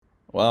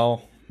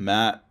Well,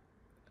 Matt,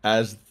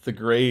 as the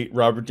great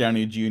Robert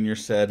Downey Jr.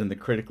 said in the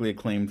critically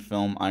acclaimed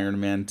film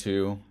Iron Man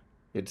 2,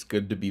 it's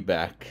good to be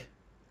back.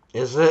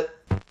 Is it?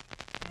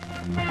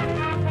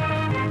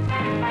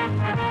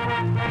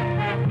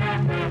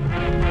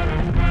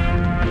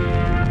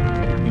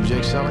 You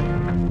Jake Sully?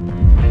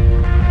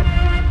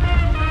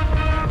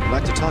 I'd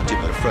like to talk to you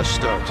about a fresh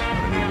start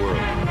on a new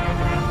world.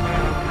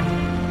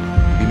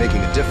 You'll be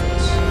making a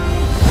difference.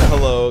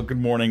 Hello, good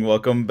morning,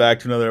 welcome back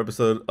to another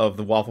episode of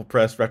the Waffle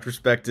Press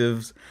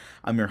Retrospectives.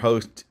 I'm your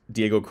host,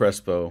 Diego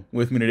Crespo.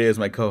 With me today is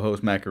my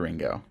co-host, Matt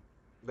Caringo.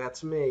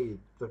 That's me,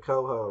 the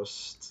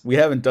co-host. We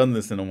haven't done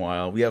this in a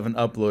while. We haven't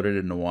uploaded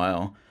in a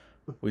while.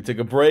 We took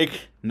a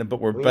break,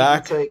 but we're We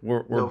back. Need to take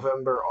we're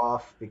November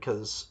off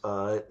because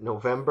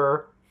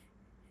November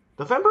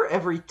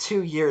every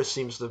 2 years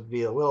seems to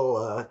be a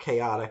little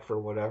chaotic for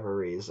whatever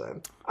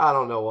reason. I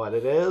don't know what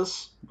it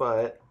is,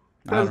 but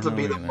it tends to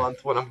be the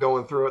month when I'm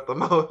going through it the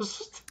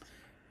most.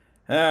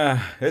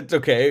 It's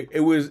okay. It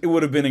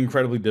would have been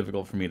incredibly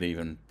difficult for me to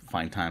even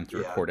find time to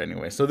record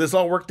anyway. So this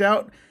all worked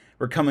out.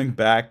 We're coming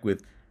back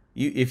with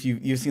you. If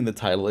you've seen the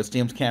title, it's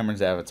James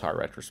Cameron's Avatar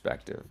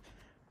retrospective.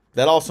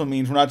 That also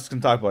means we're not just going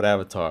to talk about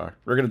Avatar.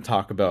 We're going to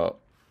talk about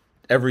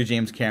every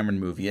James Cameron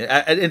movie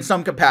in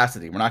some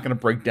capacity. We're not going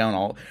to break down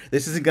all.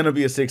 This isn't going to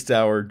be a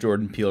 6-hour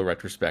Jordan Peele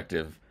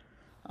retrospective.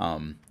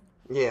 But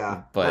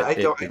I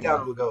doubt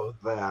it'll go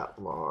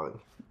that long.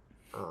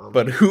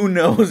 But who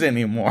knows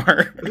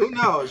anymore? Who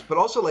knows? But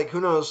also, who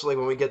knows?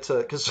 When we get to,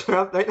 because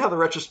right now the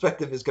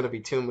retrospective is going to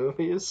be 2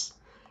 movies,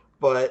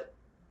 but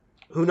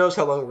who knows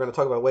how long we're going to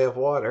talk about Way of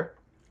Water?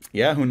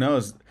 Yeah, who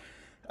knows?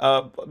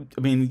 I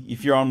mean,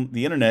 if you're on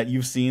the internet,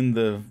 you've seen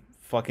the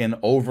fucking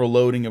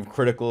overloading of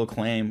critical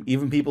acclaim.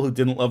 Even people who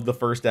didn't love the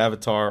first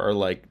Avatar are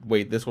like,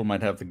 wait, this one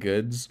might have the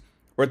goods.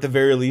 Or at the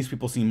very least,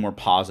 people seem more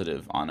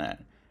positive on it.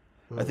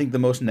 I think the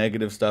most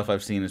negative stuff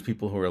I've seen is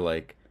people who are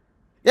like,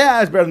 yeah,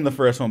 it's better than the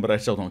first one, but I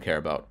still don't care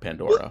about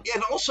Pandora. Well,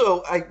 and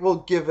also, I will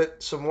give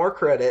it some more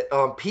credit.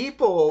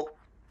 People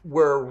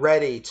were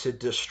ready to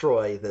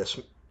destroy this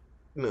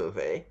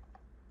movie.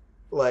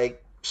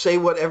 Say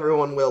what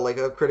everyone will,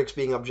 critics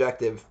being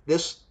objective.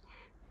 This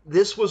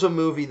was a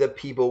movie that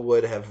people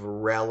would have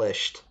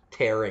relished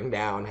tearing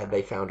down had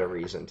they found a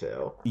reason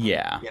to.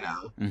 Yeah. You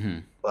know? Mm-hmm.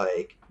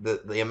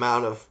 The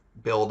amount of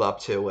build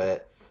up to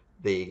it,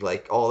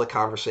 all the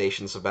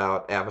conversations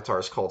about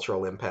Avatar's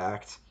cultural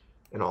impact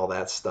and all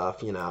that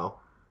stuff,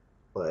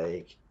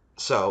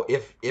 so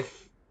if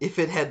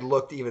it had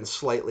looked even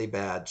slightly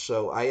bad,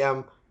 so I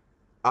am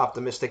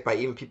optimistic by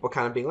even people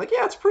kind of being like,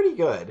 yeah, it's pretty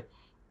good,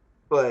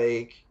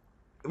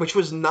 which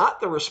was not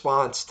the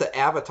response to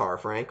Avatar,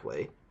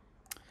 frankly.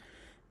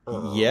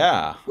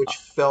 Which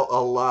felt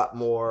a lot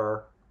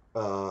more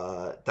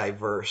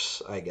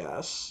diverse, I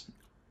guess,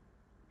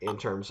 in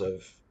terms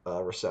of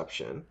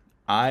reception.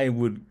 I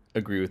would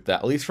agree with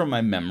that, at least from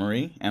my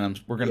memory, and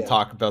we're going to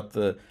talk about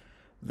the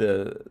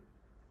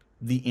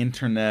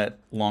internet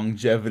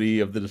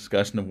longevity of the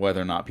discussion of whether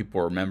or not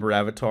people remember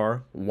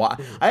Avatar. Why?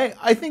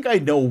 I think I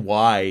know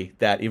why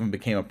that even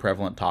became a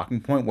prevalent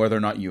talking point, whether or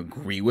not you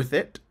agree with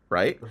it,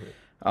 right?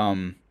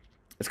 It's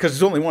because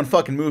there's only one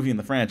fucking movie in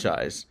the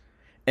franchise.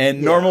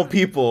 And normal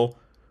people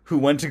who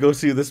went to go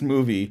see this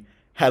movie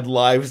had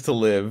lives to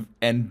live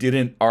and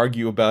didn't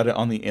argue about it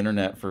on the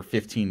internet for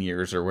 15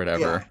 years or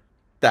whatever. Yeah.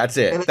 That's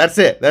it.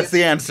 That's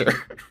the answer.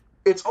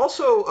 It's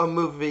also a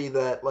movie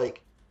that,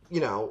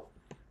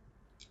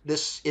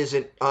 this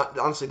isn't,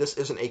 honestly, this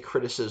isn't a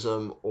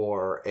criticism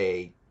or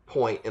a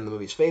point in the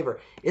movie's favor.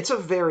 It's a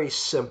very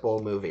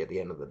simple movie at the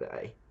end of the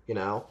day,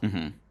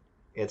 Mm-hmm.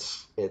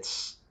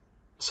 It's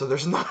so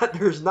there's not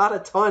a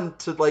ton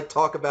to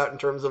talk about in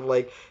terms of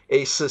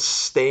a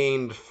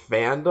sustained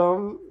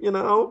fandom,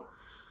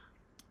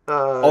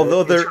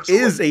 Although there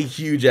is a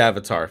huge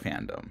Avatar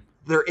fandom.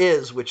 There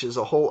is, which is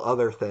a whole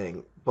other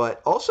thing.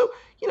 But also,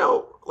 I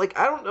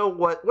don't know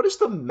what is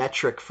the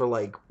metric for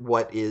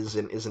what is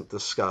and isn't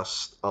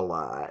discussed a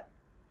lot.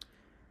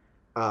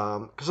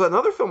 Because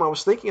another film I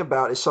was thinking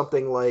about is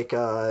something like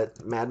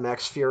Mad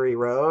Max Fury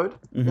Road,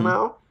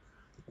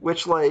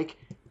 which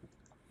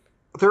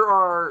there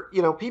are,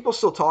 people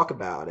still talk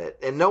about it,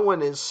 and no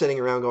one is sitting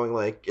around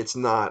going it's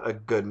not a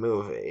good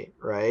movie,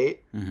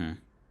 right? Mm-hmm.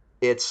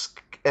 It's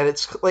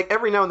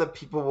every now and then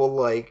people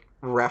will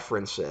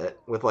reference it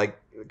with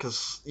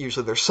because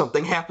usually there's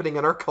something happening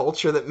in our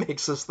culture that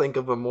makes us think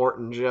of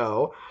Immortan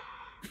Joe.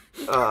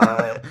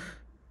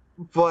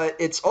 But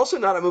it's also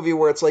not a movie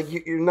where it's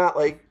you're not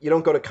you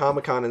don't go to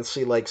Comic-Con and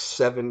see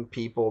 7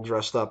 people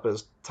dressed up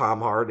as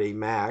Tom Hardy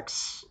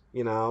Max,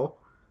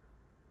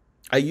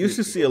 I used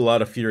to see a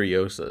lot of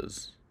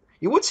Furiosas.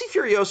 You would see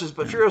Furiosas,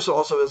 but Furiosa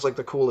also is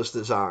the coolest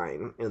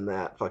design in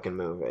that fucking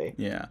movie.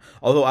 Yeah.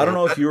 Although I don't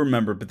know if you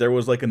remember, but there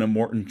was an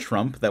Immortan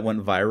Trump that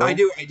went viral. I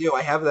do.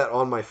 I have that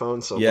on my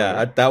phone somewhere.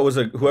 Yeah, that was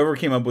whoever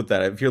came up with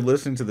that. If you're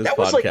listening to this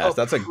podcast,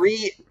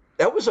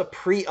 that was a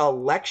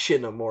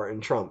pre-election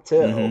Immortan Trump too.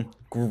 Mm-hmm.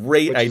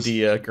 Great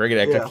idea, great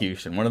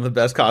execution. Yeah. One of the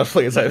best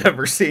cosplays I've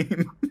ever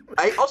seen.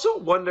 I also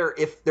wonder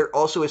if there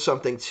also is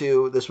something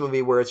to this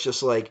movie where it's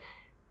just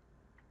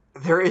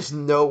there is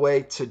no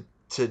way to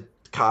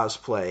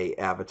cosplay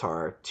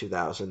Avatar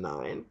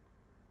 2009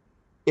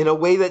 in a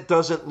way that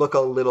doesn't look a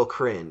little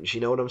cringe.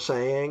 You know what I'm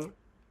saying?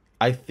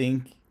 I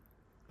think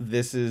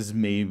this is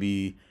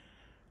maybe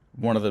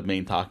one of the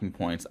main talking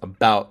points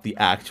about the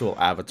actual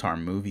Avatar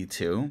movie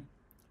too,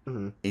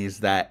 Mm-hmm.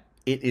 is that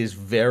it is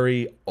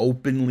very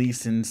openly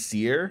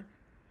sincere.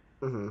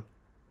 Mm-hmm.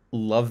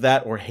 Love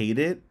that or hate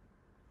it,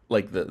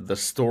 like the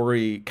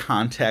story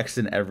context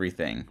and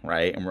everything,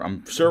 right? And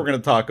I'm sure we're going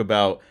to talk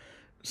about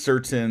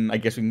certain, I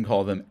guess we can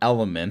call them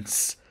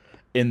elements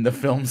in the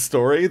film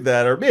story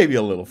that are maybe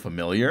a little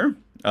familiar.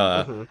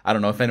 Mm-hmm. I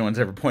don't know if anyone's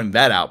ever pointed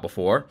that out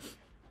before,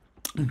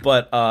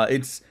 but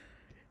it's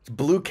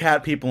blue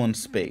cat people in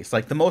space.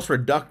 Like, the most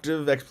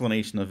reductive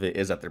explanation of it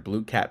is that they're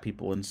blue cat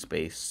people in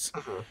space,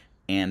 Mm-hmm.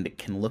 and it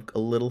can look a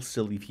little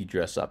silly if you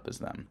dress up as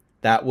them.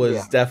 That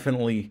was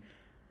definitely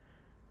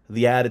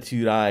the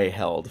attitude I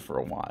held for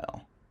a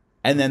while.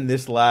 And then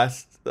this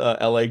last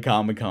LA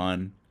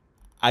Comic-Con,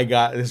 I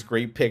got this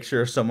great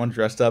picture of someone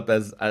dressed up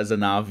as a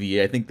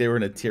Na'vi. I think they were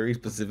in a Tiri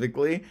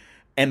specifically.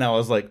 And I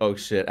was like, oh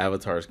shit,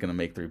 Avatar is going to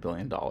make $3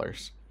 billion.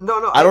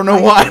 No. I don't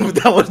know why, but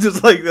that was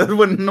just like, that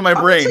went into my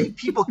brain. I'm not saying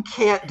people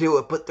can't do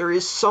it, but there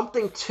is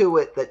something to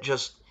it that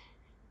just,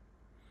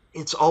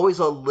 it's always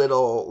a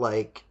little,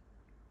 like,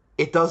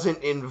 it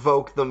doesn't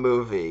invoke the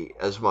movie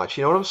as much.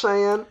 You know what I'm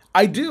saying?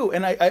 I do,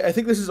 and I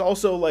think this is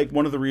also like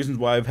one of the reasons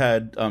why I've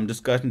had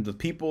discussions with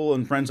people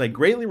and friends I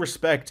greatly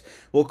respect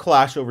will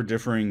clash over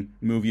differing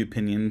movie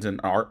opinions and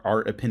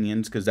art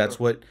opinions, because that's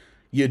what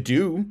you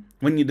do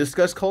when you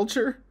discuss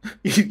culture.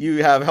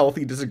 You have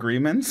healthy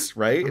disagreements,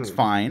 right? It's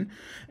fine.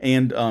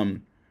 And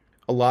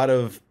a lot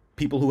of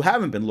people who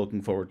haven't been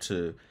looking forward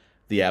to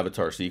the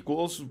Avatar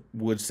sequels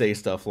would say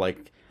stuff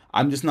like,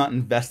 I'm just not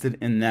invested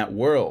in that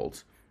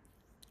world.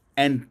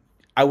 And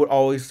I would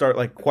always start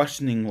like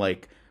questioning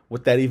like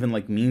what that even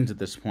like means at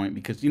this point,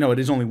 because, you know, it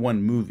is only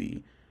one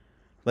movie.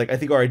 Like, I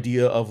think our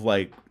idea of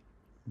like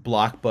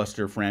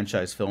blockbuster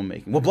franchise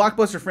filmmaking. Well,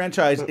 blockbuster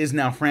franchise is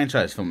now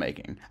franchise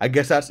filmmaking. I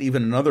guess that's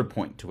even another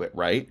point to it,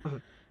 right?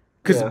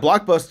 Because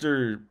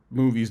blockbuster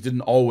movies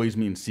didn't always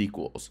mean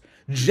sequels.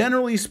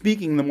 Generally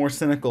speaking, the more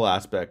cynical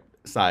aspect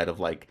side of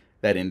like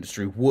that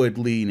industry would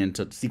lean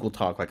into sequel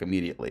talk like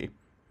immediately,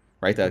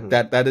 right?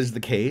 That is the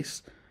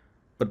case.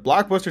 But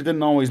blockbuster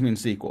didn't always mean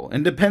sequel.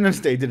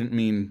 Independence Day didn't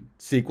mean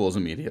sequels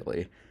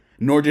immediately.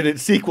 Nor did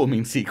its sequel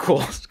mean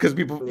sequels. Because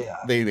people,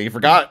 they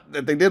forgot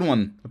that they did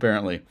one,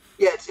 apparently.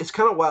 Yeah, it's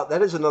kind of wild.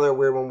 That is another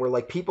weird one where,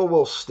 like, people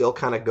will still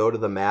kind of go to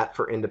the mat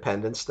for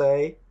Independence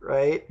Day,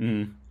 right?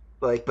 Mm.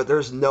 Like, but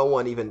there's no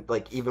one even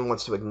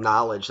wants to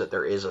acknowledge that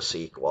there is a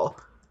sequel.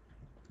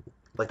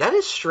 Like, that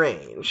is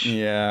strange.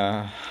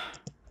 Yeah.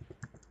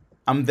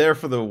 I'm there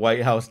for the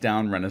White House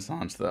Down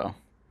renaissance, though.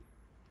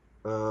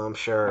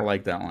 Sure. I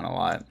like that one a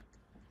lot.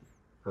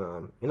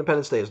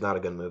 Independence Day is not a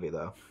good movie,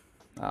 though.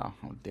 Oh,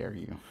 how dare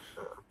you.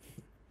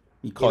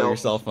 You call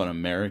yourself an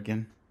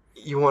American?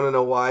 You want to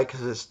know why?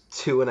 Because it's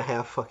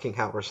 2.5 fucking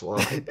hours long.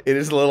 It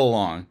is a little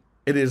long.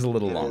 It is a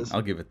little long.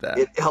 I'll give it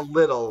that. A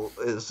little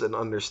is an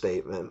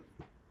understatement.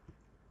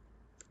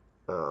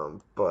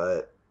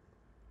 But...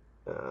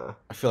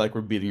 I feel like we're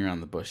beating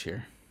around the bush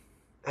here.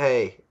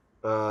 Hey,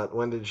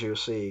 when did you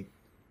see...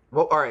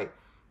 Well, alright.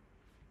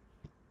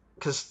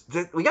 Because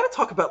we got to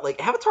talk about,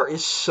 like, Avatar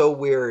is so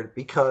weird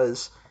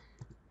because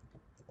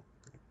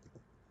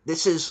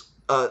this is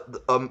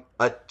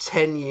a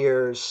 10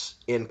 years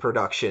in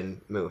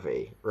production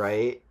movie,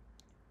 right?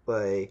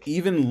 Like,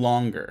 even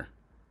longer.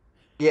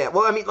 Yeah,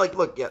 well, I mean, like,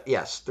 look,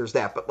 yes, there's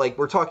that, but, like,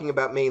 we're talking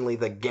about mainly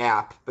the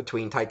gap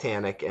between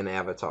Titanic and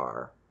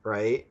Avatar,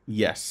 right?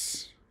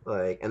 Yes.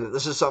 Like, and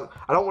this is some.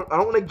 I don't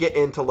want to get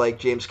into like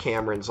James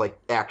Cameron's like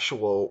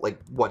actual like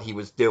what he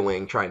was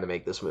doing trying to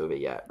make this movie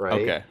yet,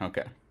 right?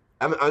 Okay.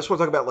 I just want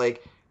to talk about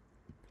like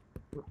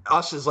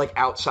us as like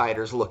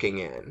outsiders looking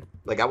in.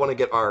 Like, I want to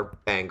get our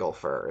angle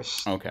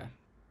first. Okay.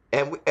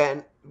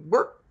 And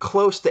we're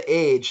close to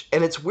age,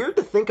 and it's weird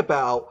to think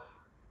about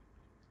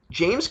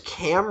James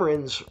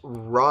Cameron's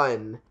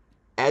run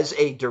as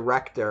a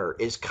director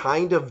is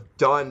kind of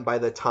done by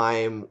the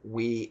time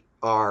we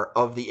are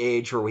of the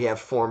age where we have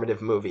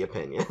formative movie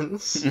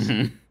opinions.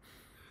 Mm-hmm.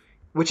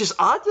 Which is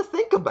odd to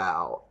think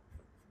about.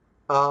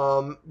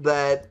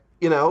 That,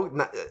 you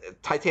know,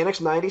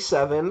 Titanic's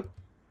 97.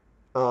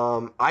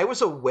 I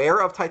was aware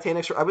of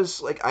Titanic's...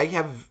 I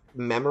have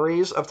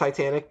memories of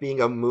Titanic being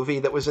a movie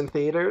that was in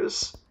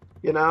theaters,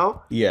 you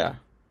know? Yeah.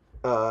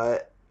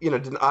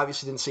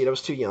 Obviously didn't see it. I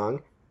was too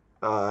young.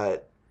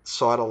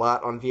 Saw it a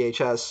lot on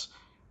VHS.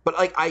 But,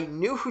 like, I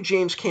knew who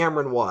James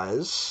Cameron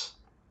was.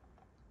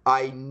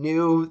 I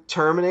knew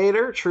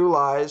Terminator, True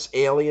Lies,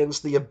 Aliens,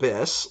 The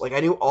Abyss. Like, I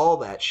knew all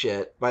that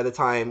shit by the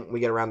time we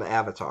get around to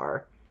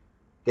Avatar.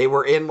 They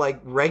were in,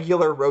 like,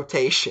 regular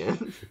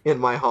rotation in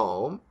my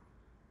home.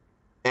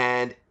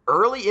 And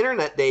early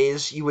internet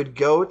days, you would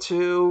go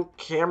to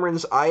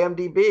Cameron's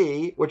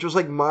IMDb, which was,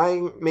 like,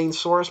 my main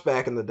source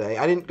back in the day.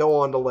 I didn't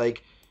go on to,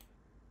 like,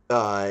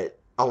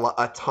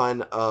 a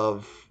ton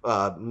of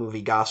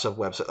movie gossip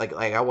website. Like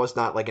I was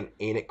not like an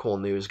Ain't It Cool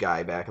News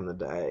guy back in the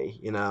day,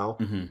 you know.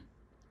 Hmm.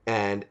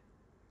 And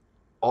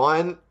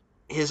on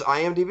his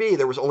IMDb,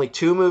 there was only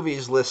two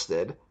movies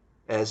listed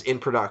as in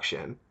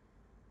production,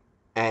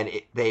 and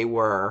they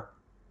were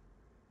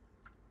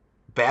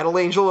Battle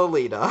Angel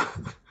Alita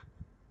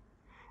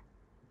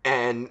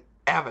and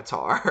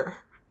Avatar.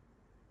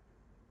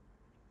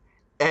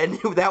 And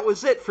that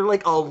was it for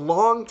like a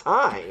long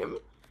time.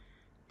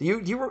 Do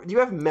you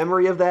have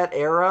memory of that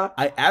era?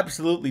 I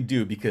absolutely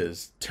do,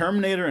 because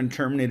Terminator and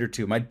Terminator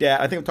 2. My dad,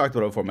 I think I've talked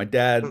about it before. My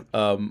dad,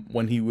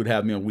 when he would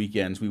have me on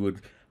weekends, we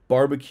would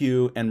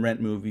barbecue and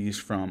rent movies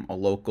from a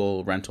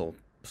local rental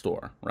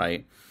store,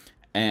 right?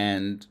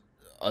 And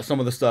some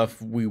of the stuff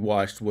we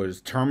watched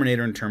was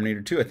Terminator and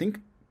Terminator 2. I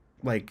think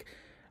like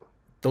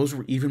those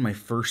were even my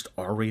first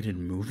R-rated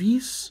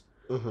movies.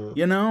 Mm-hmm.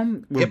 You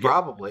know, Yeah,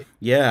 probably.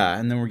 yeah,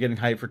 and then we're getting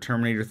hyped for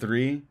Terminator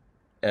 3,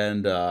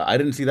 and I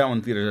didn't see that one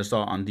in theaters. I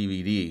saw it on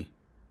DVD,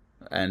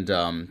 and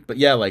but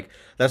yeah, like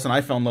that's when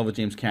I fell in love with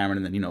James Cameron,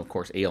 and then of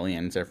course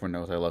Aliens. Everyone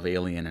knows I love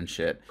Alien and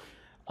shit.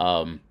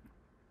 Um,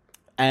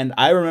 and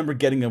I remember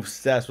getting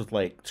obsessed with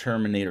like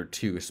Terminator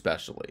 2,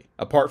 especially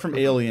apart from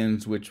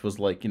Aliens, which was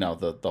like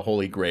the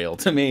holy grail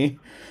to me.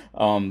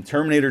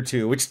 Terminator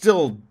 2, which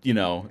still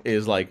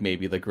is like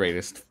maybe the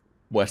greatest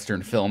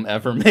Western film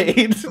ever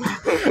made.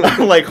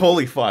 Like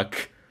holy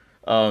fuck.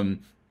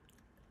 And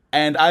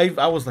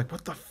I was like,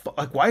 what the fuck?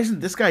 Like, why isn't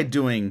this guy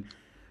doing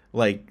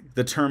like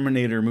the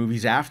Terminator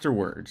movies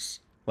afterwards?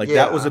 Like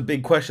that was a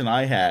big question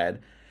I had.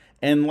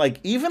 And like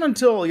even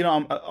until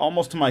I'm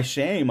almost to my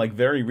shame, like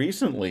very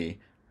recently,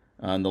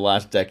 in the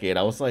last decade,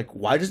 I was like,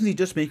 why doesn't he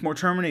just make more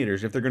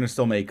Terminators if they're gonna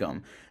still make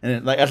them?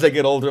 And like as I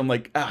get older, I'm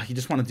like, you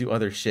just want to do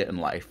other shit in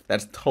life.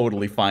 That's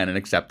totally fine and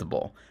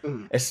acceptable,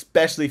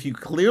 especially if you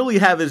clearly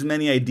have as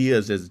many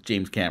ideas as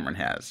James Cameron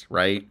has,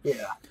 right?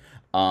 Yeah.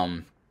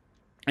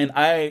 And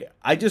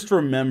I just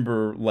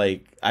remember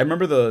I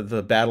remember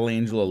the Battle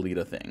Angel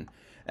Alita thing.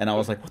 And I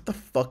was like, what the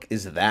fuck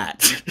is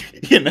that?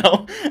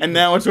 And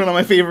now it's one of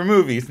my favorite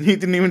movies. He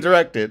didn't even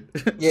direct it.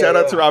 Shout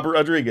out to Robert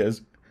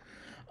Rodriguez.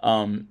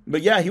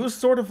 But yeah, he was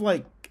sort of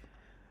like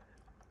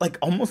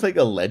almost like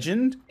a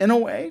legend in a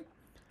way.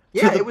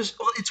 Yeah,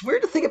 it's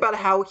weird to think about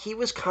how he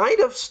was kind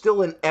of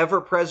still an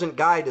ever-present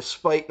guy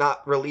despite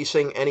not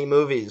releasing any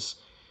movies.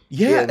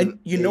 Yeah, and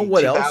you know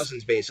what 2000s,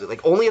 else? basically.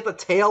 Like, only at the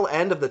tail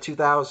end of the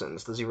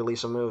 2000s does he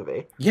release a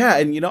movie. Yeah,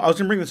 and I was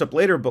going to bring this up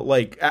later, but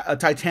like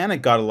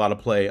Titanic got a lot of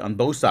play on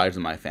both sides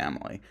of my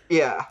family.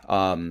 Yeah.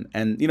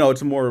 And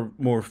it's a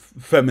more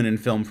feminine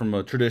film from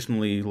a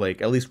traditionally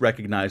like at least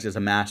recognized as a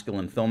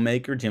masculine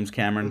filmmaker. James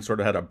Cameron sort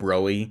of had a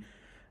broy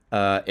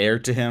air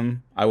to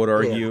him, I would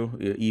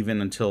argue, even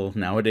until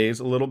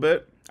nowadays a little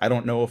bit. I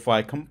don't know if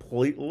I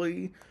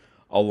completely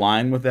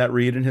align with that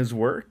read in his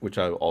work, which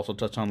I will also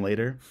touch on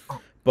later.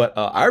 But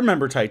I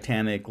remember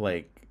Titanic,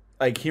 like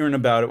hearing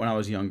about it when I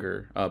was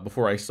younger,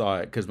 before I saw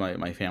it, because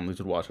my families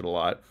would watch it a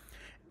lot,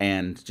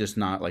 and just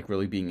not like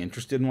really being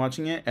interested in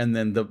watching it. And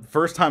then the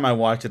first time I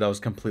watched it, I was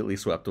completely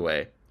swept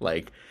away.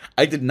 Like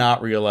I did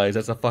not realize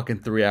that's a fucking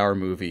 3-hour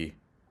movie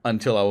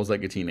until I was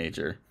like a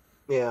teenager.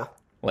 Yeah.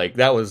 Like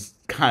that was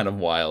kind of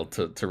wild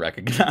to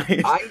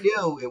recognize. I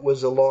knew it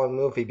was a long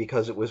movie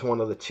because it was one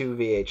of the 2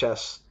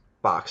 VHS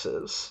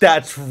boxes.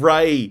 That's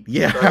right.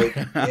 Yeah. Like,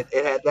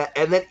 it had that,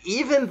 and then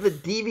even the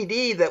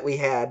DVD that we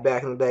had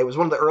back in the day was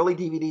one of the early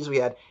DVDs we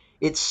had.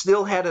 It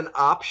still had an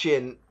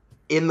option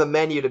in the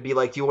menu to be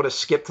like, "Do you want to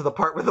skip to the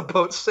part where the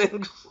boat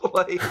sinks?"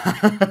 Like,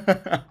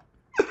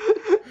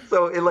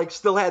 so it like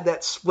still had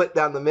that split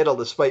down the middle,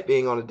 despite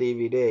being on a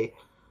DVD.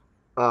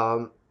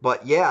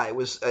 But yeah, it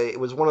was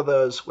one of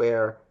those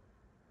where,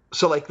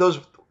 so like those.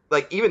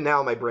 Like, even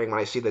now in my brain, when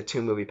I see the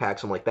 2 movie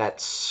packs, I'm like, that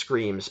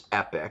screams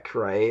epic,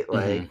 right?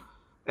 Like,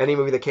 any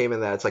movie that came in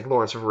that, it's like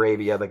Lawrence of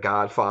Arabia, The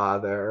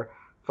Godfather,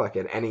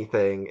 fucking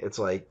anything. It's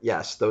like,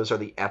 yes, those are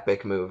the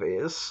epic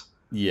movies.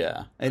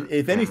 Yeah. And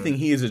if anything,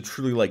 he is a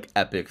truly, like,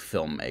 epic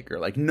filmmaker.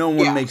 Like, no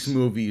one makes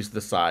movies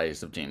the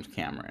size of James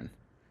Cameron.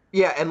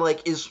 Yeah, and,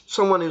 like, is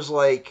someone who's,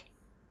 like,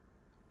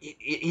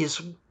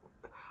 he's...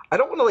 I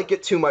don't want to like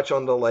get too much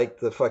onto like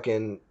the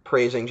fucking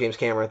praising James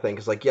Cameron thing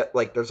because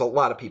like there's a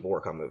lot of people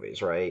work on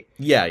movies, right?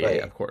 Yeah,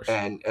 of course.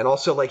 And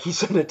also like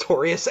he's a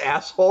notorious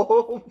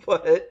asshole,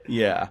 but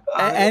yeah.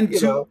 And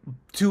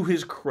to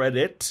his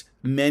credit,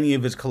 many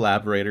of his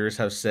collaborators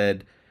have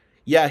said,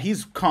 yeah,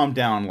 he's calmed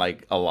down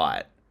like a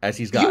lot as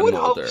he's gotten older.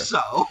 You would hope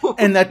so.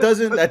 And that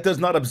does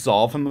not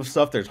absolve him of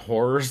stuff. There's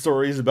horror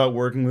stories about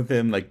working with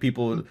him. Like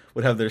people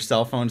would have their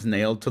cell phones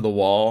nailed to the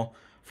wall.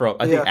 From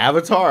I think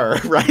Avatar,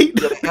 right?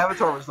 Yeah,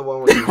 Avatar was the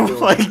one where he was doing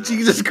like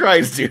Jesus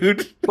Christ,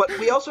 dude. But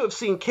we also have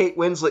seen Kate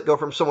Winslet go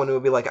from someone who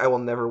would be like, "I will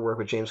never work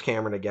with James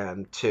Cameron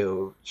again,"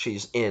 to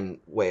she's in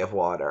Way of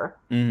Water.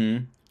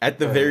 Mm-hmm. At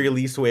the very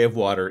least, Way of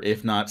Water,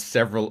 if not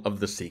several of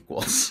the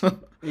sequels.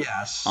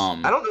 Yes.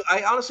 I don't know.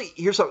 I honestly,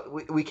 here's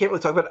something we can't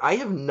really talk about. I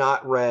have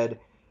not read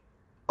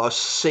a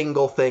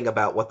single thing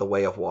about what the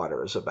Way of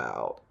Water is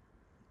about.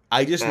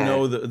 I just And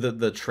know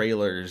the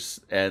trailers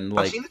and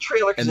I've seen the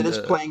trailer because it is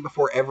playing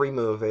before every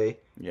movie.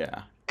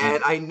 Yeah.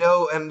 And I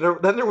know, and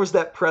then there was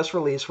that press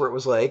release where it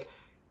was like,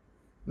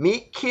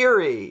 meet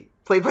Kiri,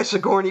 played by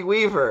Sigourney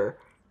Weaver,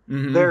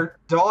 their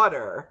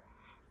daughter.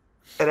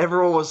 And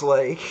everyone was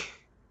like,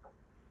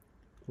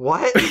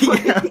 what?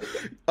 Yeah.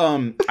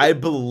 I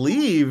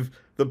believe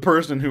the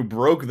person who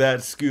broke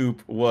that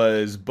scoop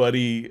was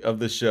buddy of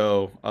the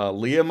show,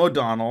 Liam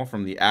O'Donnell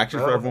from the Action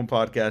for Everyone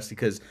podcast,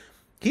 because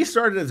he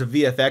started as a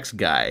VFX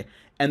guy,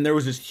 and there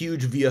was this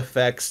huge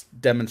VFX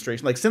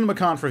demonstration, like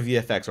CinemaCon for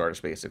VFX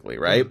artists, basically,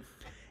 right?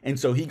 And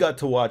so he got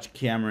to watch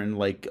Cameron,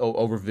 like,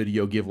 over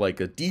video give, like,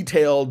 a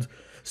detailed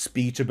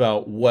speech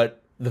about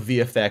what the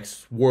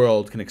VFX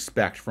world can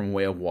expect from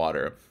Way of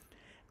Water.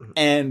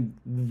 And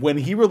when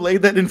he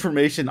relayed that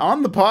information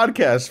on the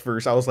podcast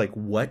first, I was like,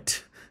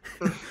 what?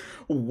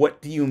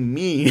 What do you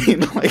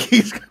mean? Like,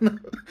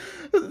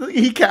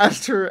 he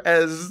cast her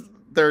as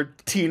their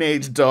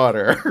teenage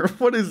daughter.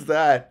 What is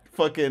that?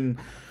 Fucking...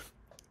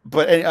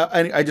 But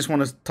I just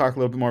want to talk a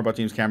little bit more about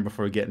James Cameron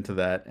before we get into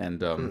that.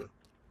 And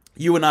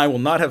you and I will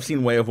not have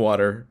seen Way of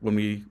Water when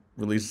we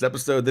release this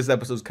episode. This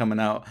episode's coming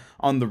out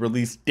on the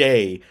release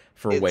day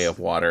for Way of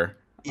Water.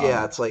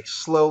 Yeah, it's like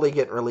slowly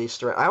getting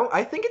released.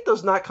 I think it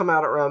does not come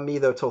out around me,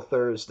 though, till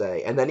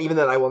Thursday. And then even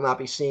then, I will not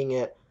be seeing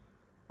it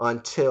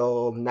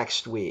until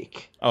next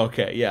week.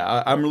 Okay,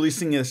 yeah. I'm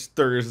releasing this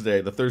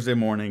Thursday, the Thursday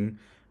morning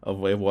of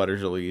Way of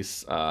Water's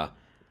release.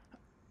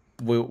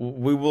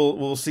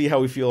 We'll see how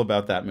we feel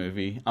about that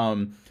movie.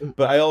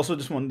 But I also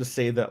just wanted to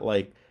say that,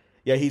 like,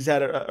 yeah, he's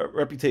had a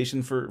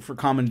reputation for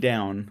calming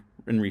down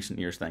in recent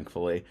years,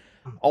 thankfully.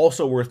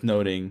 Also worth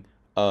noting,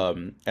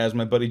 as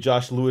my buddy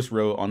Josh Lewis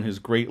wrote on his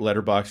great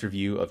Letterboxd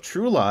review of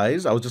True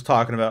Lies, I was just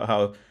talking about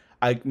how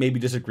I maybe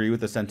disagree with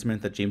the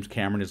sentiment that James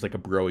Cameron is like a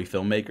bro-y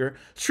filmmaker.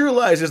 True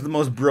Lies is the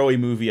most bro-y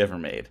movie ever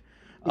made.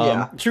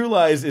 True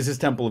Lies is his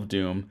Temple of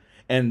Doom.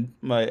 And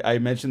I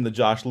mentioned the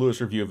Josh Lewis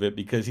review of it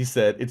because he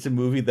said it's a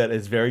movie that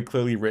is very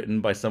clearly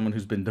written by someone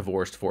who's been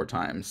divorced 4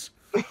 times.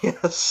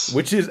 Yes.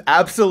 Which is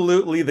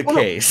absolutely the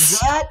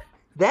case. No,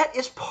 that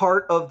is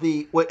part of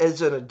what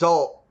as an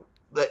adult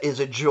that is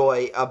a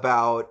joy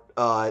about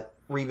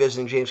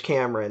revisiting James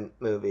Cameron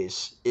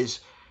movies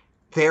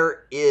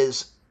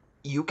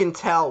you can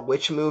tell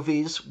which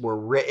movies were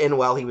written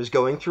while he was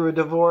going through a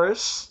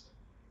divorce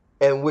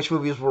and which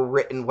movies were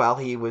written while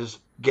he was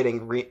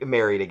getting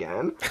married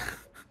again.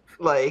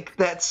 Like,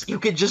 you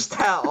could just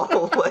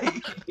tell,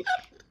 like,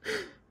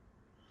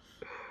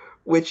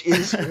 which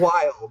is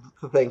wild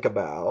to think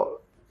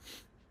about.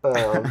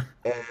 And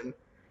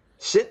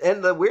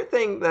the weird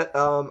thing that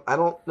I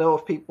don't know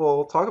if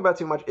people talk about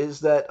too much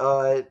is that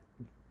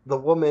the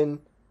woman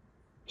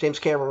James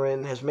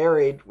Cameron has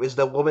married is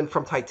the woman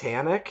from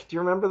Titanic. Do you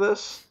remember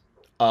this?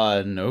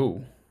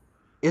 No.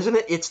 Isn't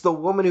it? It's the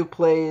woman who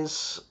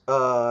plays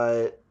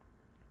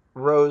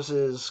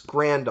Rose's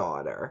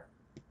granddaughter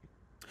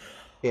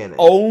in it.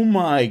 Oh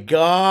my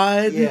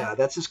god. Yeah,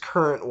 that's his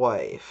current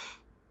wife.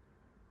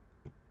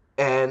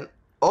 And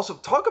also,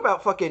 talk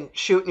about fucking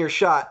shooting your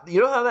shot.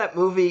 You know how that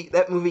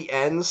movie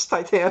ends,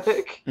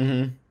 Titanic?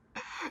 Mm-hmm.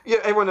 Yeah,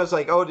 everyone was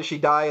like, oh, did she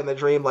die in the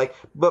dream? Like,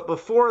 but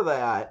before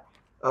that,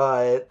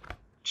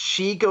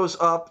 she goes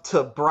up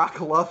to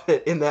Brock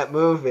Lovett in that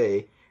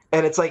movie,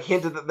 and it's like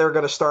hinted that they're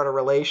going to start a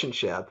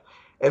relationship.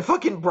 And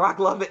fucking Brock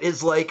Lovett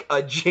is like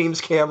a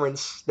James Cameron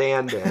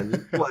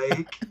stand-in.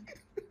 Like,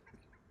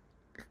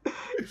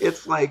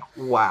 it's like,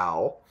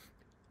 wow.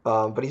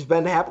 But he's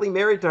been happily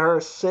married to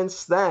her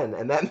since then,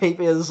 and that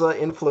maybe has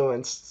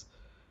influenced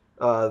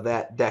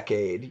that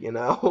decade, you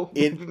know?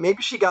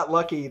 Maybe she got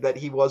lucky that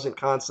he wasn't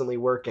constantly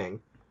working.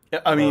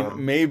 I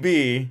mean,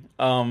 maybe.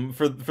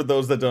 For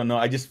those that don't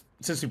know,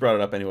 since you brought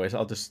it up anyways,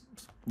 I'll just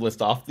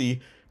list off the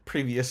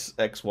previous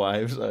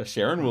ex-wives.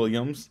 Sharon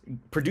Williams,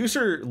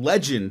 producer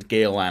legend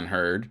Gail Ann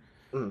Hurd,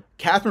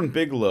 Catherine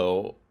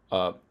Bigelow,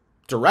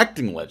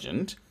 directing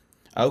legend,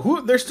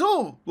 who they're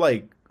still,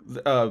 like,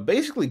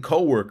 basically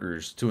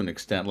co-workers to an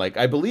extent. Like,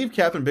 I believe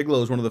Catherine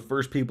Bigelow is one of the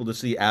first people to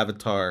see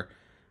Avatar,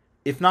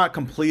 if not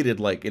completed,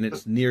 like, in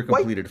its near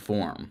completed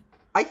form.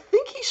 I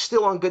think he's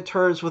still on good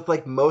terms with,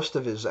 like, most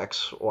of his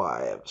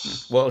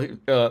ex-wives. Well,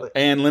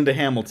 and Linda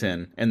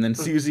Hamilton, and then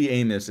Susie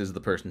Amos is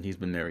the person he's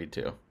been married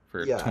to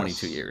for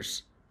 22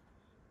 years.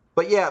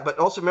 But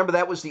also remember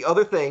that was the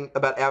other thing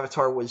about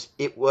Avatar was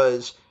it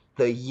was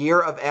the year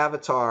of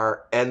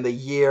Avatar and the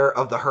year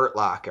of the Hurt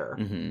Locker.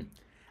 Mm-hmm.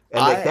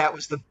 And that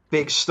was the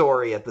big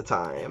story at the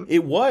time.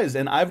 It was,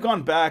 and I've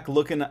gone back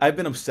looking. I've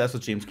been obsessed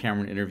with James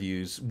Cameron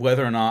interviews,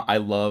 whether or not I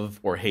love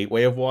or hate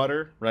Way of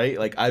Water, right?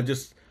 Like, I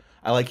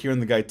like hearing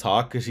the guy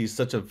talk because he's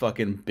such a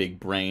fucking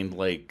big-brained,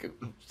 like,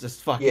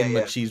 just fucking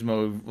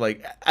machismo.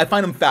 Like, I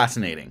find him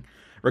fascinating,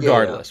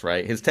 regardless,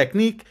 right? His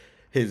technique,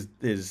 his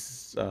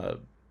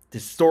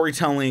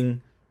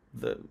storytelling,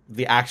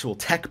 the actual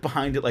tech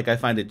behind it, like, I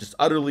find it just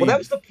utterly that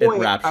was the point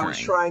enrapturing. I was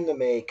trying to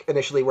make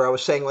initially, where I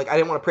was saying, like, I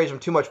didn't want to praise him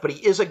too much, but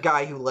he is a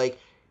guy who, like,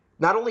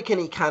 not only can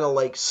he kind of,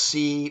 like,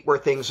 see where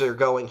things are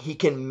going, he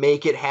can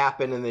make it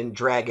happen and then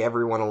drag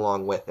everyone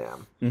along with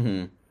him.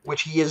 Mm-hmm.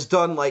 which he has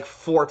done like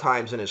 4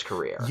 times in his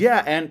career.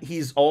 Yeah, and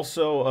he's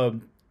also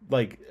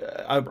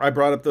I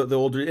brought up the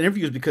older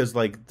interviews because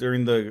like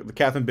during the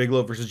Catherine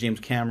Bigelow versus James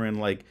Cameron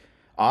like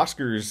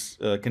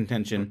Oscars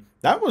contention,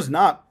 that was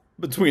not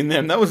between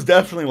them. That was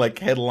definitely like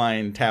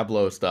headline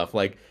tableau stuff.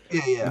 Like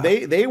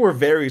they were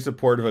very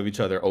supportive of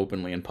each other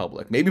openly in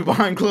public. Maybe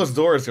behind closed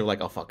doors they're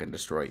like, I'll fucking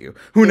destroy you.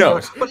 Who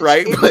knows,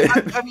 right?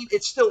 I mean,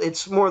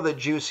 it's more the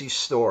juicy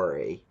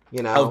story,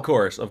 you know. Of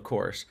course.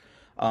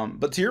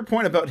 But to your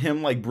point about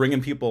him like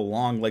bringing people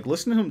along, like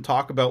listen to him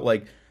talk about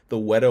like the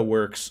Weta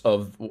works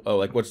of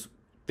like what's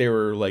they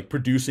were like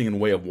producing in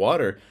Way of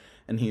Water,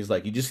 and he's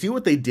like, you just see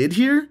what they did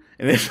here,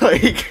 and it's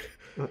like.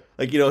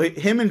 Like, you know,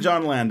 him and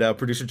John Landau,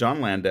 producer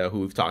John Landau, who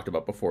we've talked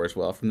about before as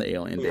well from the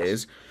Alien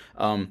days,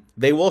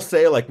 they will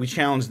say, like, we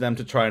challenge them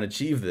to try and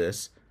achieve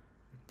this,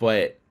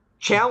 but...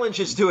 Challenge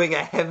is doing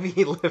a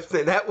heavy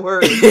lifting. That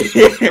word is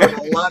doing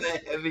a lot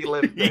of heavy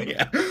lifting.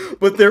 Yeah.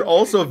 But they're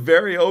also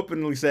very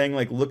openly saying,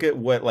 like, look at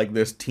what, like,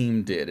 this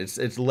team did.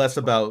 It's less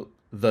about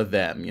the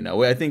them, you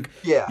know? I think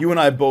you and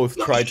I both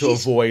try to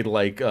avoid,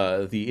 like,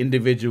 the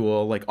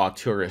individual, like,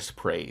 auteurist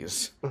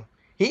praise.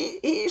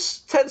 He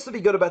tends to be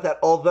good about that,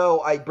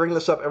 although I bring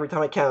this up every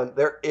time I can.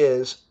 There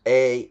is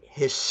a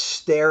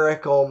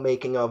hysterical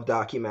making-of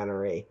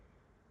documentary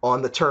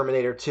on the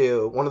Terminator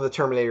 2, one of the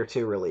Terminator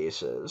 2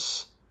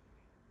 releases.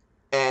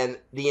 And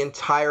the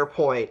entire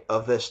point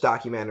of this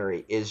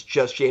documentary is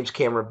just James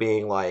Cameron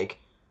being like,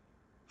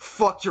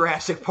 fuck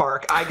Jurassic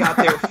Park, I got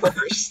there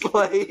first.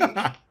 Like,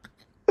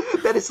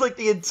 that is like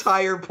the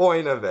entire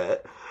point of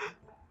it.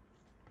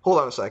 Hold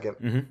on a second.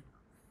 Mm-hmm.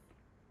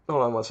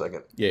 Hold on one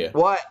second. Yeah.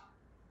 What?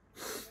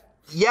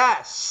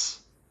 Yes.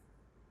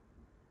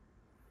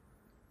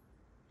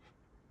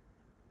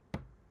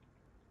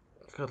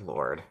 Good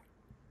Lord.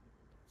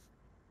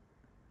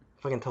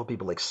 If I can tell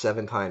people like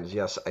 7 times,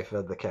 yes, I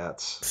fed the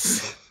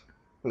cats.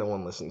 No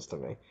one listens to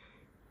me.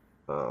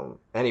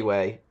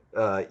 Anyway,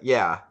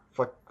 yeah.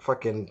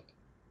 Fucking.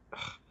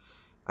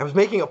 I was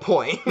making a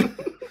point.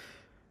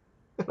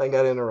 And I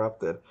got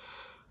interrupted.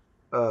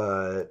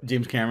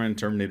 James Cameron,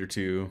 Terminator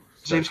 2.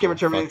 James Cameron,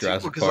 Terminator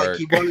 2, because like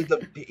he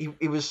wanted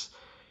he was.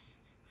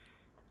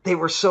 They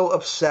were so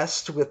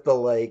obsessed with the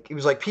like. It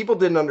was like people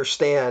didn't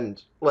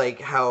understand like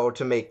how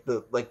to make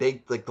the like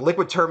they like the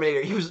Liquid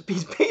Terminator. He's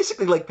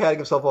basically like patting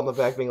himself on the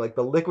back, being like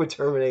the Liquid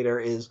Terminator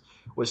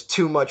was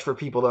too much for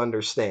people to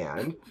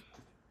understand.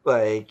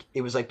 Like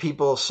it was like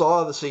people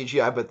saw the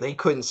CGI, but they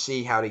couldn't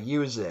see how to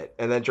use it.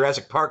 And then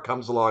Jurassic Park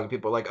comes along, and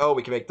people are like, "Oh,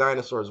 we can make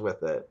dinosaurs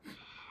with it."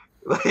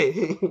 Like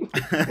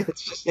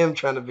it's just him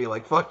trying to be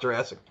like, "Fuck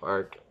Jurassic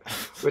Park,"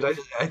 which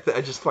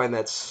I just find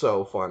that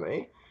so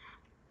funny.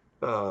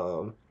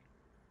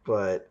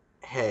 But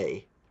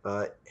hey,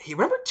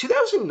 remember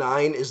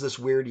 2009 is this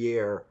weird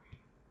year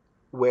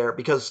where,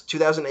 because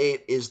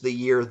 2008 is the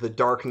year The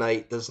Dark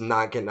Knight does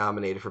not get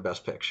nominated for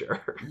Best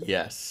Picture.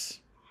 Yes.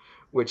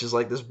 Which is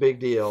like this big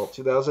deal.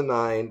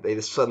 2009, they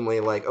just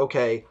suddenly like,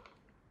 okay,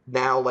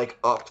 now like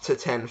up to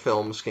 10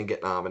 films can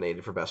get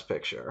nominated for Best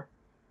Picture.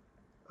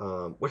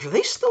 Which, are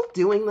they still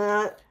doing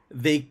that?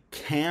 They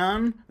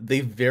can. They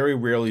very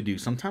rarely do.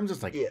 Sometimes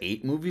it's like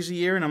 8 movies a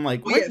year, and I'm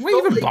like, why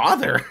even like,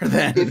 bother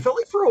then? It felt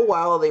like for a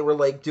while they were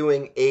like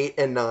doing 8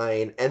 and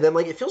 9, and then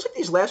like it feels like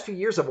these last few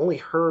years I've only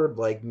heard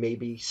like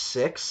maybe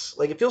 6.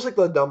 Like it feels like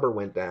the number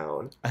went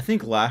down. I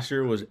think last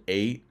year was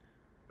 8,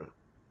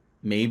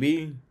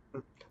 maybe.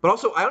 But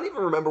also, I don't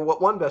even remember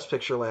what won Best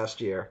Picture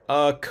last year.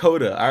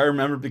 Coda. I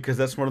remember because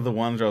that's one of the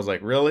ones where I was like,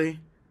 really?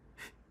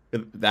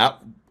 That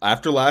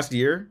after last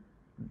year?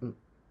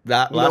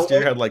 That last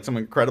year had like some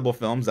incredible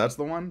films. That's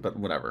the one, but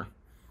whatever.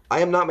 I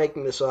am not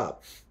making this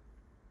up.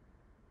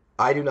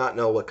 I do not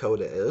know what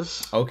Coda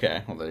is.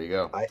 Okay, well there you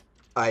go.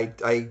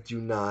 I do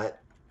not.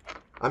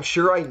 I'm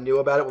sure I knew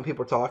about it when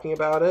people were talking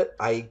about it.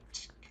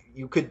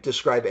 You could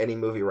describe any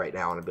movie right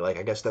now and I'd be like,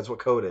 I guess that's what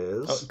Coda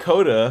is.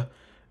 Coda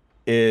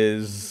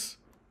is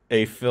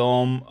a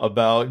film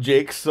about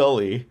Jake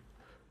Sully,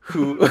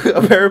 who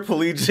a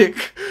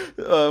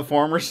paraplegic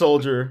former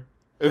soldier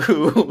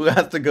who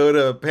has to go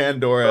to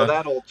Pandora. Oh,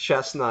 that old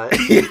chestnut.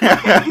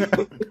 Yeah.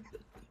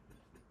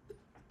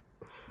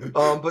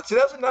 But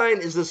 2009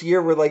 is this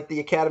year where like the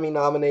Academy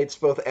nominates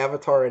both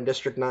Avatar and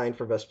District 9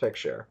 for Best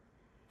Picture.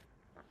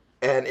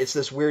 And it's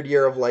this weird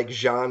year of like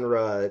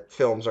genre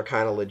films are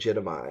kind of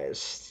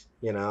legitimized,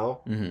 you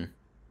know? Mm-hmm.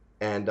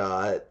 And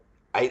I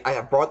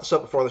have brought this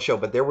up before on the show,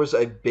 but there was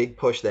a big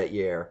push that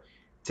year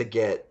to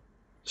get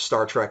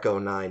Star Trek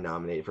 09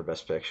 nominated for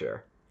Best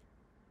Picture.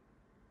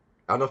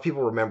 I don't know if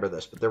people remember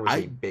this, but there was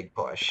a big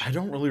push. I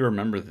don't really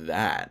remember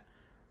that.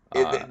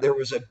 There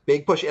was a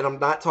big push, and I'm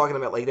not talking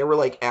about like there were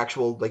like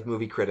actual like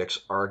movie critics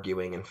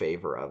arguing in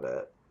favor of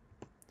it,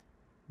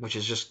 which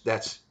is just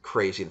that's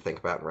crazy to think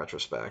about in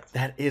retrospect.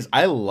 That is,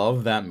 I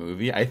love that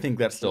movie. I think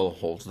that still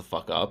holds the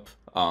fuck up.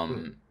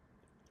 I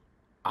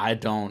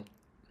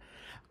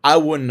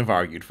wouldn't have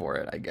argued for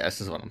it, I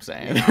guess is what I'm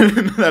saying.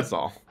 Yeah. That's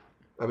all.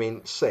 I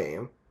mean,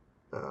 same.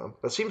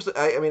 But seems to,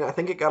 I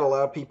think it got a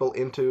lot of people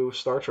into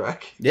Star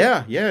Trek.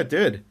 Yeah, it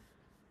did.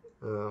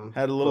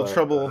 Had a little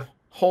trouble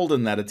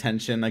holding that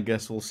attention, I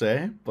guess we'll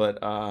say. But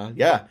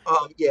yeah.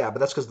 Yeah, but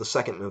that's because the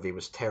second movie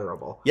was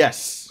terrible.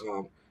 Yes.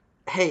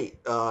 Hey,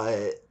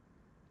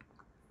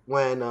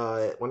 when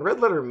Red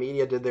Letter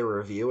Media did their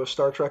review of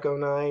Star Trek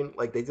 '09,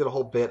 like they did a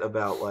whole bit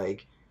about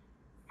like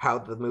how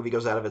the movie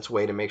goes out of its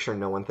way to make sure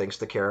no one thinks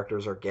the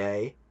characters are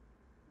gay,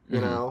 you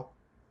know,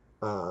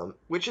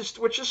 which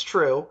is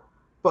true.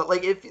 But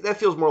like that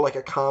feels more like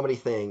a comedy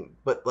thing.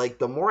 But like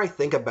the more I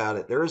think about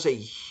it, there is a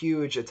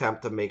huge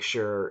attempt to make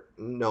sure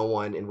no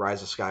one in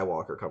Rise of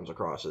Skywalker comes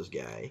across as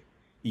gay.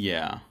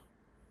 Yeah.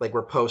 Like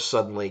where Poe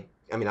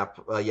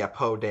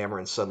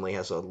Dameron suddenly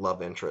has a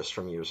love interest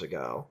from years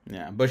ago.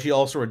 Yeah, but she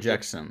also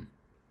rejects him.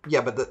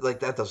 Yeah, but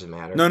like that doesn't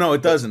matter. No,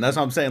 it doesn't. That's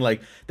what I'm saying.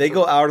 Like they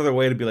go out of their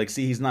way to be like,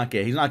 see, he's not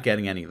gay. He's not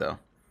getting any though.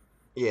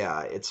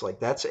 Yeah, it's like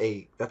that's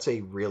a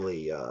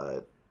really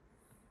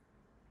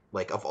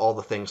like of all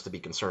the things to be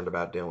concerned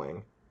about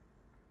doing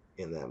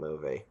in that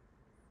movie.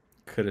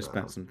 Could have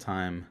spent some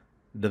time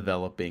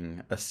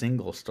developing a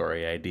single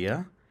story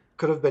idea.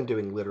 Could have been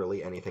doing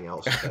literally anything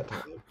else at that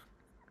time.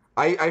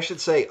 I should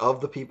say,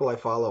 of the people I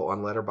follow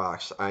on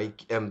Letterboxd, I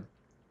am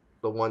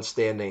the one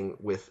standing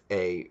with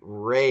a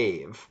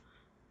rave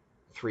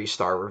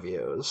 3-star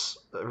review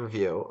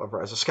of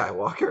Rise of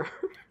Skywalker.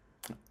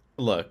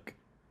 Look,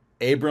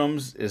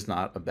 Abrams is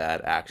not a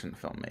bad action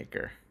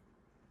filmmaker.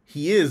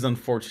 He is,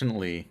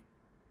 unfortunately,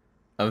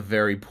 a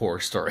very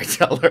poor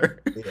storyteller.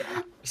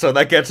 Yeah. So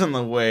that gets in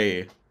the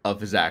way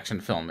of his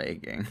action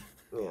filmmaking.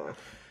 Yeah.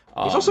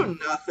 He's also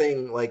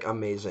nothing like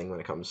amazing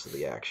when it comes to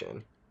the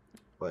action.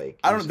 Like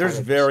I don't. There's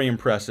very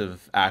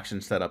impressive action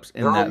setups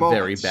in that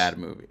very bad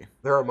movie.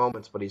 There are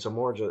moments, but he's I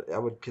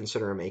would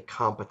consider him a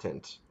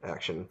competent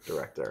action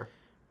director.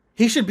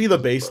 He should be the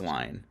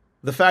baseline.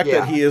 The fact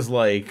that he is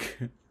like,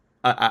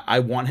 I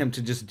want him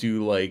to just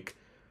do like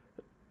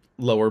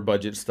lower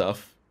budget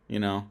stuff. You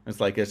know,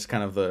 it's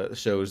kind of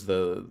shows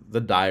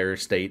the dire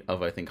state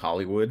of, I think,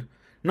 Hollywood,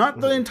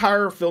 not the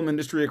entire film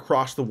industry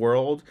across the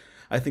world.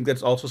 I think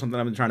that's also something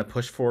I've been trying to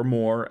push for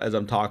more as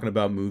I'm talking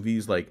about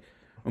movies. Like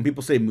when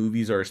people say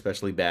movies are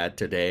especially bad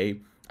today,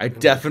 I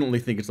definitely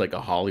think it's like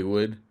a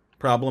Hollywood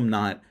problem,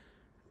 not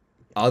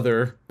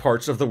other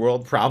parts of the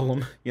world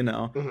problem. You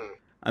know,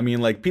 I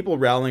mean, like people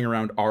rallying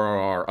around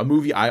RRR, a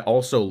movie I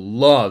also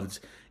loved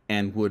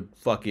and would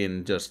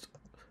fucking just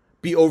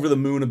be over the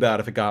moon about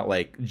if it got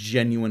like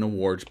genuine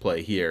awards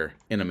play here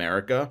in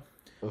America.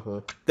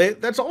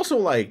 That's also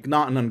like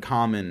not an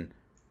uncommon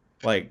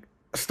like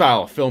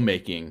style of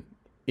filmmaking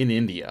in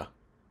India.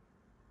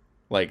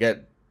 Like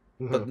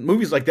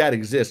movies like that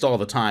exist all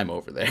the time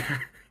over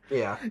there.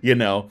 Yeah. You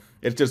know,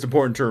 it's just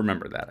important to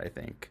remember that, I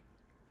think.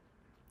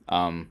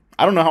 I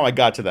don't know how I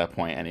got to that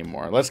point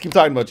anymore. Let's keep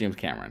talking about James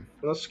Cameron.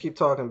 Let's keep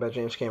talking about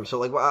James Cameron. So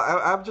like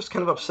I'm just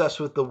kind of obsessed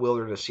with the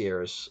wilderness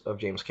years of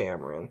James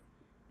Cameron.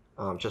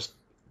 Just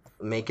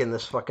making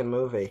this fucking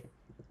movie.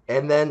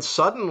 And then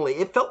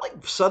it felt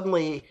like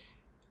suddenly,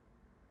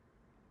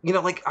 you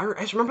know, like I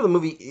just remember the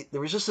movie, there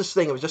was just this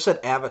thing, it was just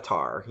said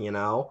Avatar, you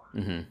know?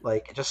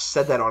 Like it just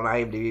said that on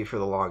IMDb for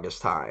the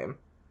longest time.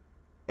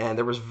 And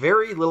there was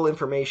very little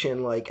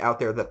information like out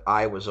there that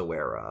I was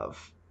aware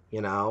of,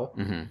 you know?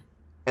 And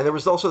there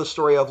was also the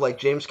story of like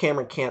James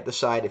Cameron can't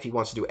decide if he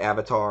wants to do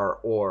Avatar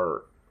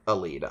or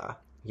Alita.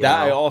 That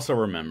know? I also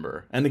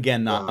remember. And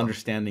again, not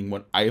understanding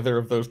what either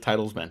of those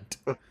titles meant.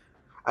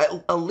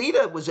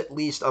 Alita was at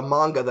least a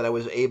manga that I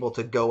was able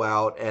to go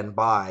out and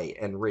buy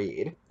and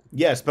read.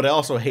 Yes, but I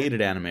also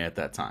hated anime at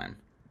that time.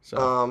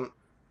 So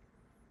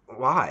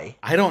why?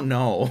 I don't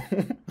know.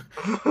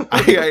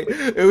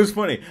 It was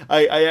funny.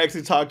 I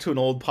actually talked to an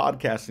old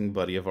podcasting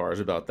buddy of ours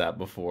about that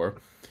before,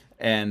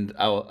 and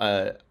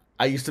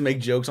I used to make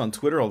jokes on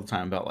Twitter all the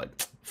time about like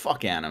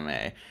fuck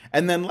anime,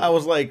 and then I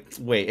was like,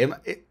 wait,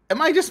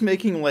 am I just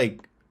making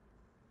like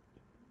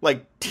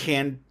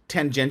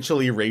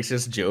tangentially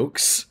racist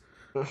jokes?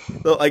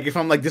 So, like if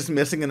I'm like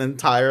dismissing an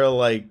entire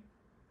like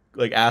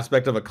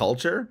aspect of a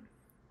culture,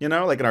 you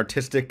know, like an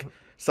artistic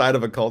side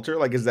of a culture,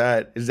 like is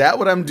that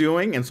what I'm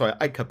doing? And so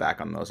I cut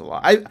back on those a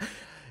lot.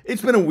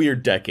 It's been a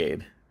weird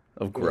decade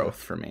of growth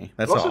for me.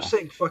 That's also all.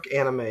 Saying fuck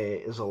anime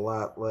is a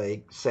lot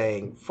like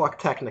saying fuck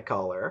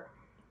Technicolor.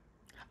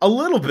 A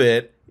little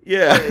bit,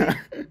 yeah.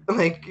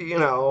 Like you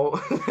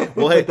know.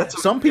 Well, hey,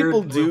 some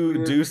people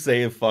do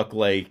say fuck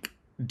like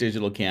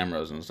digital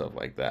cameras and stuff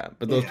like that,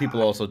 but those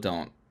people also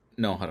don't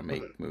know how to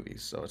make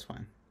movies, so it's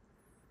fine.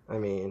 I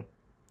mean,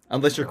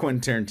 unless you're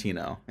Quentin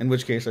Tarantino, in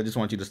which case I just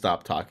want you to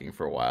stop talking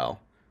for a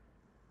while.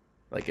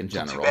 Like in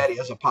general. Too bad he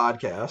has a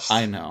podcast.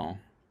 I know.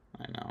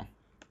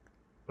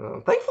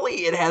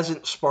 Thankfully, it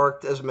hasn't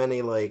sparked as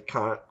many like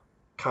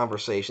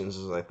conversations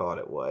as I thought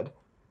it would.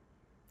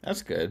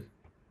 That's good.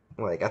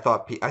 Like I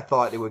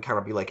thought it would kind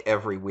of be like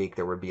every week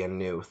there would be a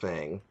new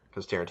thing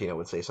because Tarantino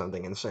would say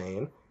something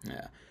insane.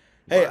 Yeah.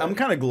 Hey, I'm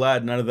kind of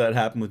glad none of that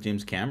happened with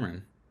James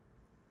Cameron.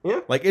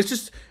 Yeah. Like, it's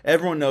just,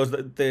 everyone knows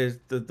that there's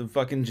the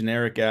fucking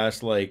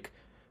generic-ass, like,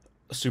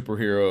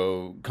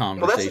 superhero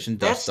conversation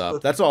dust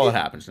up. That's all that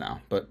happens now,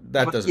 but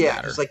that doesn't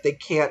matter. It's like they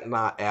can't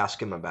not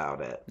ask him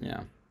about it.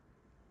 Yeah.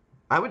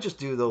 I would just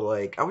do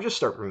I would just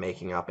start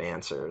making up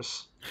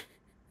answers.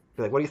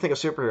 Be like, what do you think of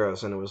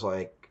superheroes? And it was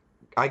like,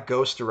 I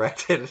ghost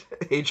directed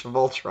Age of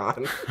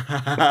Ultron.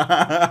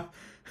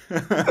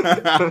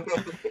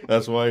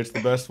 That's why it's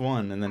the best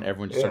one. And then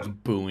everyone just starts Yeah.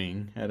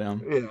 booing at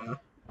him, Yeah.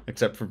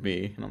 except for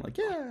me. And I'm like,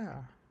 yeah.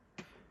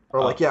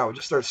 Or I would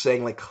just start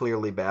saying like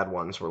clearly bad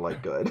ones were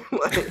like good.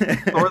 Like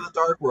Thor: The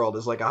Dark World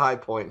is like a high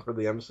point for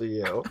the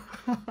MCU.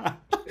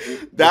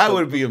 That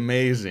would be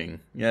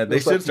amazing. Yeah, they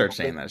It's like should start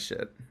people saying that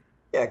shit.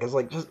 Yeah, because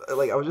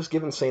I was just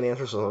giving sane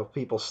answers, so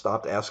people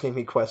stopped asking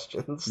me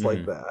questions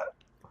like that.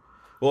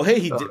 Well,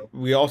 hey,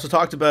 we also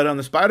talked about it on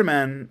the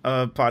Spider-Man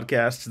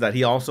podcast that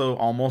he also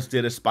almost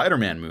did a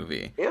Spider-Man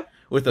movie. Yeah.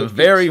 With a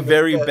very,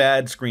 very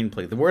bad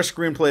screenplay. The worst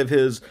screenplay of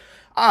his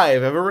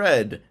I've ever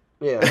read.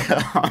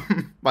 Yeah.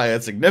 By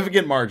a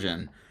significant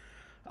margin.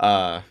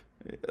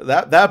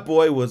 That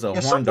boy was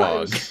a horn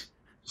dog.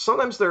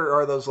 Sometimes there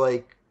are those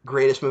like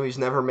greatest movies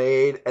never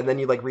made, and then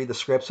you like read the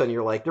scripts and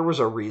you're like, there was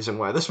a reason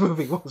why this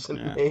movie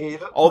wasn't made.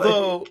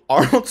 Although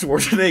Arnold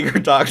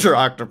Schwarzenegger Dr.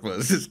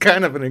 Octopus is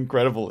kind of an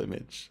incredible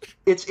image.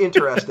 It's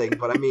interesting,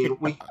 but I mean,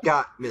 we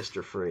got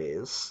Mr.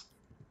 Freeze.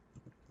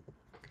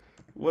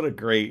 What a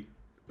great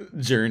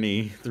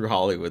journey through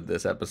Hollywood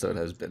this episode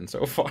has been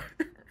so far.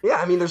 Yeah,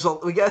 I mean,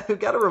 we got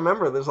to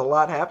remember there's a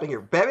lot happening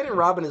here. Batman and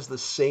Robin is the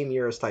same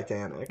year as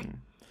Titanic.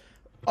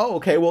 Oh,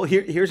 okay. Well,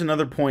 here's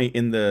another point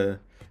in the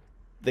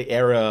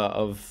era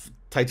of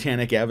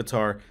Titanic,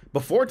 Avatar.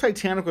 Before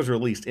Titanic was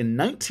released in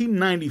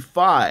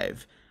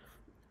 1995,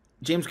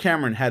 James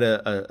Cameron had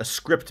a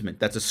scriptment.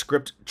 That's a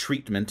script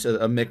treatment,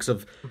 a mix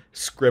of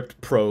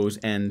script prose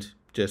and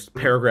just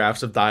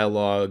paragraphs of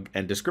dialogue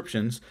and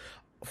descriptions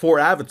for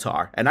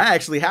Avatar. And I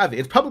actually have it.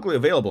 It's publicly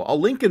available. I'll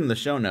link it in the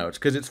show notes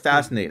because it's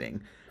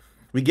fascinating.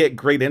 We get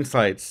great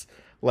insights.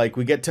 Like,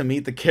 we get to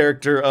meet the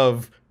character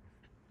of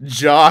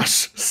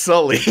Josh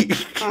Sully.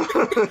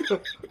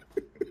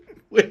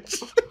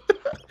 Which...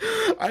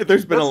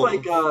 there's been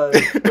like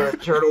the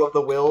Journal of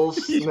the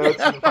Wills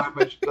notes in time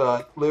with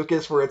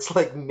Lucas, where it's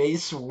like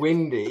Mace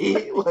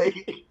Windy.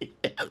 Like,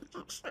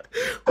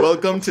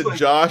 welcome to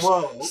Josh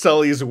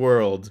Sully's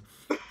world.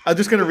 I'm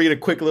just gonna read a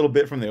quick little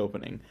bit from the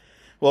opening.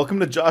 Welcome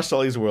to Josh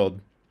Sully's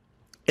world.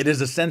 It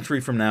is a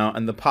century from now,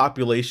 and the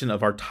population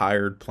of our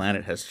tired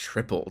planet has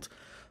tripled.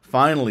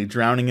 Finally,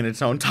 drowning in its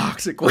own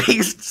toxic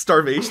waste,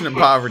 starvation, and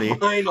poverty.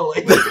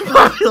 Finally.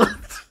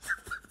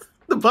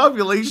 The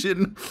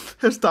population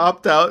has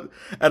topped out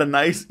at a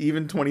nice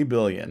even 20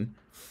 billion.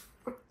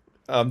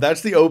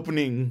 That's the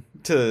opening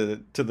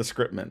to the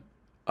scriptment.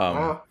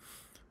 Wow.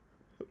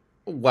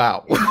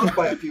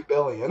 By a few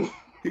billion.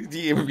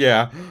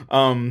 Yeah.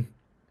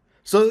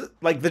 So,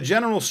 like, the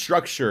general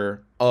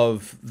structure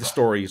of the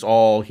story is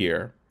all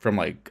here from,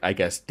 like, I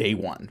guess, day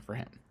one for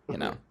him, you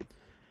know?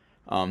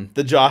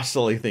 The Josh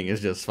Sully thing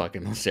is just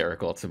fucking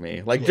hysterical to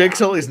me. Like, Jake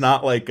Sully's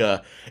not like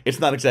it's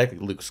not exactly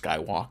Luke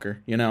Skywalker,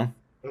 you know?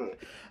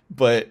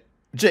 But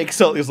Jake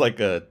Sully is like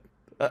a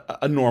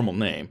normal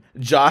name.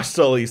 Josh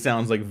Sully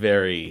sounds like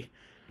very,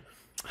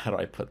 how do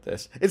I put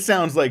this? It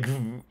sounds like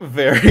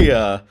very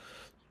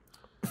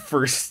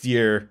first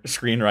year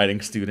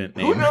screenwriting student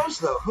name. Who knows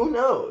though? Who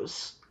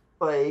knows?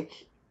 Like,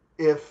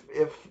 if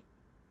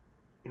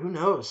who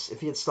knows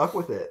if he had stuck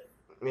with it?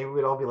 Maybe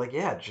we'd all be like,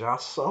 yeah,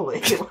 Josh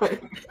Sully.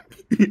 Like,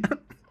 yeah,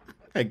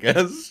 I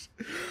guess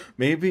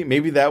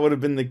maybe that would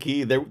have been the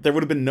key. There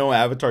would have been no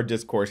Avatar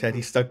discourse had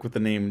he stuck with the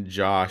name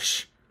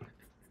Josh.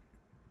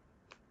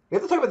 we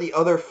have to talk about the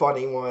other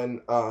funny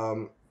one,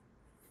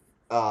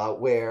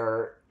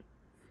 where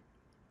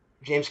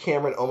James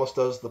Cameron almost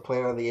does the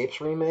Planet of the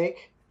Apes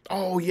remake.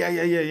 Oh yeah.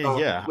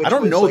 I Which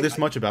don't was know like- this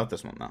much about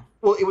this one though.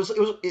 Well,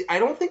 I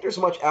don't think there's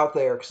much out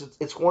there because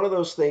it's one of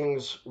those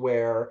things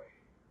where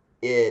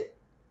the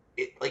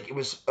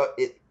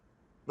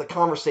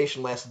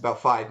conversation lasted about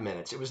 5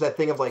 minutes. It was that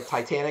thing of like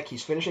Titanic.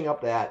 He's finishing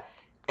up that.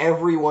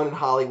 Everyone in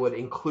Hollywood,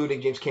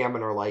 including James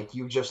Cameron, are like,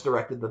 "You just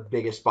directed the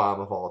biggest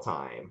bomb of all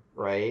time,"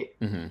 right?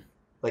 Mm-hmm.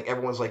 Like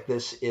everyone's like,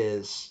 "This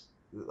is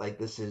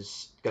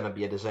gonna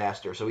be a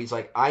disaster." So he's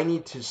like, "I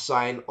need to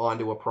sign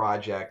onto a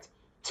project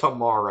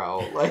tomorrow.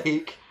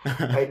 Like,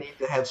 I need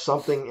to have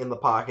something in the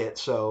pocket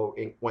so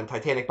when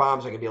Titanic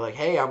bombs, I can be like,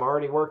 hey, I'm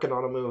already working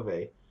on a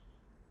movie."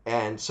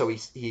 And so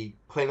he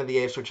Planet of the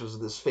Apes, which was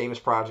this famous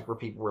project where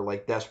people were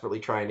like desperately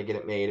trying to get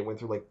it made. It went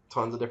through like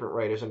tons of different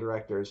writers and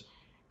directors.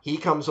 He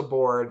comes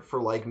aboard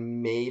for like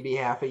maybe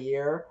half a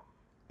year,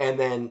 and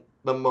then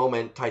the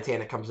moment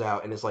Titanic comes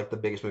out and is like the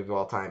biggest movie of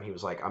all time, he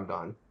was like, I'm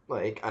done.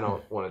 Like, I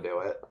don't want to do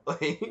it.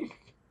 Like,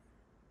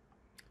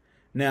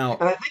 now,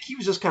 and I think he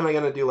was just kind of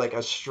going to do like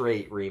a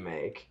straight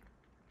remake.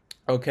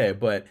 Okay,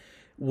 but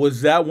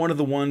was that one of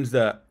the ones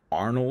that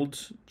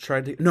Arnold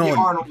tried to? No, Yeah,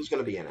 Arnold was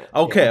going to be in it.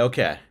 Okay, Yeah.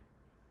 okay.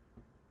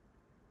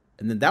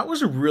 And then that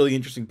was a really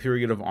interesting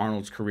period of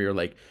Arnold's career,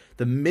 like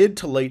the mid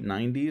to late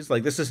 90s.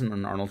 Like, this isn't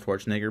an Arnold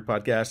Schwarzenegger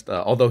podcast,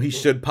 although he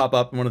should pop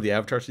up in one of the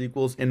Avatar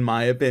sequels, in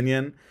my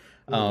opinion,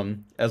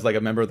 as like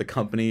a member of the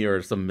company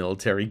or some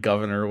military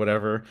governor or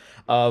whatever.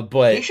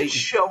 But he should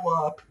show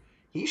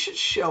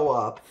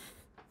up.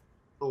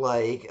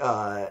 like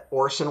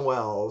Orson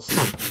Welles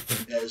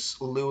as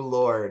Lou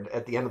Lord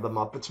at the end of the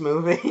Muppets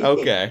movie.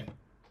 Okay.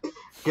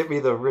 Get me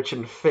the rich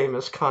and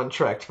famous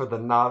contract for the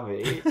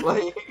Navi.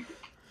 Like,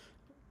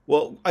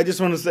 Well, I just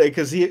want to say,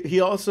 because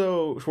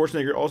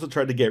Schwarzenegger also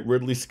tried to get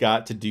Ridley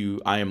Scott to do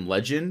I Am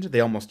Legend. They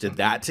almost did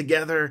that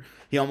together.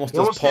 He almost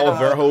does Paul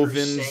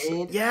Verhoeven's.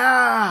 Crusade.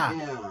 Yeah.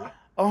 Yeah.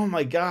 Oh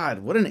my God.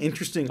 What an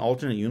interesting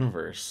alternate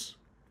universe.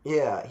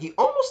 Yeah. He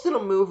almost did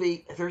a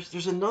movie.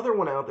 There's another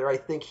one out there I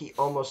think he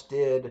almost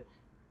did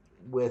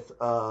with,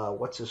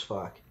 what's his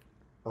fuck?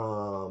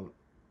 Cronenberg.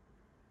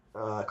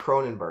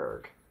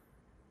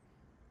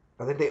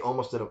 I think they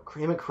almost did him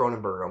and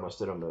Cronenberg almost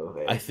did a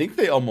movie. I think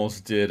they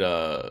almost did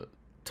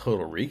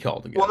Total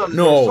Recall together. Well,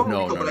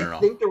 No. I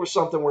think there was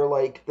something where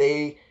like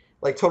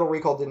Total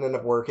Recall didn't end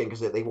up working because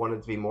they wanted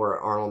it to be more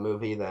an Arnold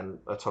movie than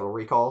a Total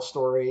Recall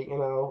story. You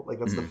know, like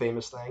that's the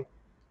famous thing.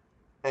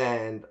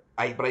 But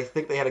I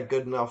think they had a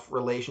good enough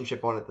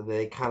relationship on it that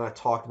they kind of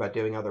talked about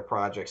doing other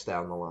projects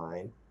down the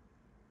line.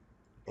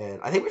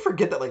 And I think we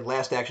forget that like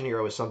Last Action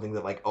Hero is something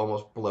that like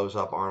almost blows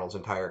up Arnold's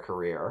entire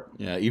career.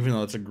 Yeah, even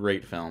though it's a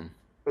great film.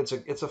 It's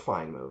a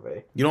fine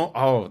movie. You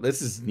know,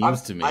 this is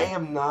news to me. I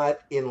am not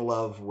in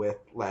love with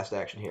Last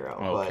Action Hero,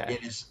 but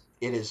it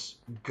is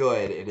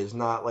good. It is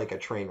not like a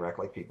train wreck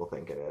like people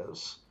think it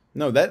is.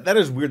 No, that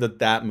is weird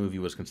that movie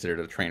was considered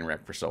a train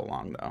wreck for so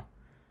long, though.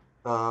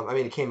 I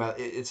mean, it came out.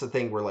 It's a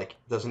thing where like,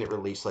 doesn't it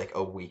release like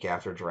a week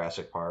after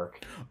Jurassic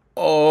Park?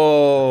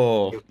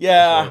 Oh,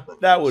 yeah,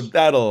 that'll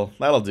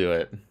do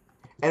it.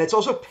 And it's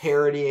also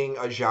parodying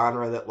a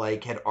genre that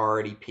like had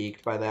already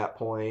peaked by that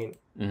point,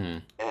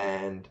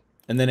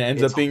 and then it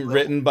ends up being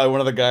written by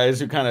one of the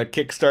guys who kind of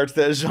kickstarts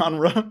that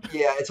genre.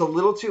 Yeah, it's a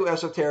little too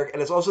esoteric,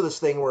 and it's also this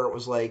thing where it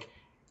was like,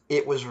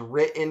 it was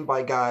written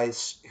by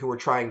guys who were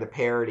trying to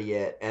parody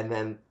it, and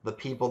then the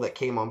people that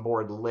came on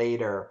board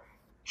later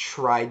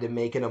tried to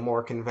make it a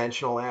more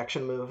conventional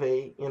action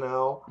movie, you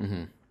know?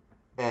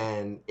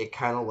 And it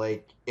kind of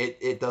like,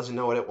 it doesn't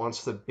know what it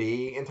wants to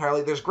be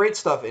entirely. There's great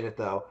stuff in it,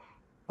 though.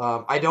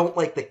 I don't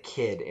like the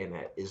kid in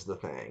it, is the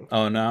thing.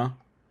 Oh, no?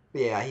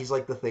 Yeah, he's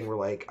like the thing where,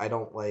 like, I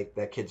don't like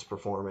that kid's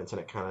performance,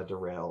 and it kind of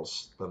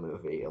derails the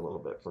movie a little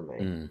bit for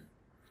me.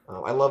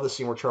 I love the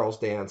scene where Charles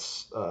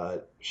Dance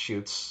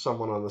shoots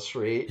someone on the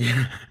street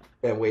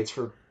and waits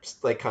for,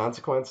 like,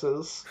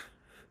 consequences.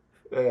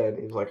 And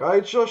he's like,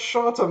 I just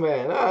shot a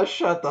man. Ah,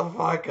 shut the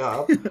fuck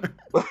up.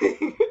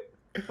 Like,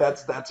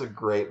 that's a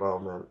great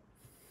moment.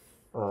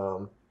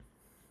 And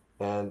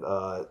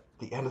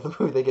the end of the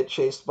movie, they get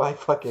chased by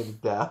fucking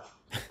Death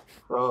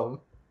from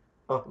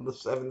the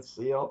Seventh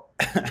Seal.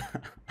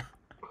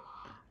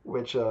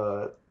 Which,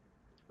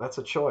 that's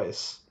a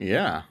choice.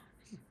 Yeah.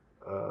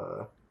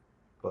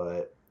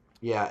 But,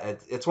 yeah,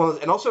 it's one of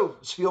those... And also,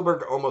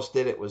 Spielberg almost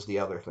did it was the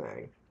other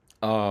thing.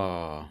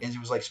 Oh. And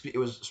it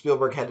was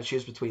Spielberg had to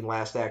choose between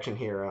Last Action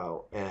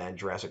Hero and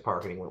Jurassic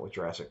Park, and he went with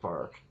Jurassic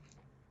Park.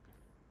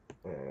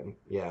 And,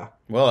 yeah.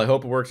 Well, I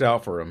hope it works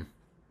out for him.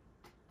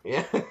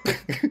 Yeah.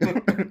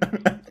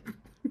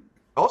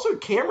 Also,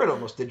 Cameron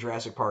almost did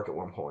Jurassic Park at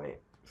one point.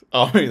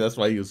 Oh, maybe that's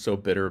why he was so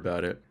bitter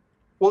about it.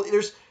 Well,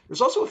 there's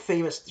also a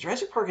famous...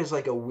 Jurassic Park is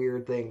like a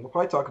weird thing. We'll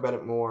probably talk about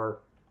it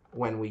more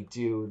when we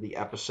do the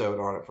episode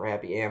on it for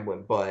Happy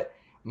Amblin', but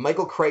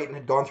Michael Crichton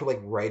had gone through like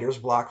writer's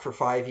block for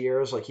 5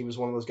 years. Like he was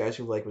one of those guys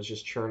who like was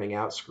just churning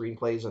out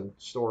screenplays and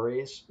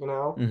stories, you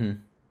know?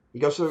 He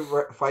goes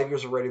through 5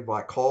 years of writer's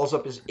block, calls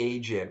up his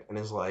agent, and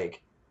is like,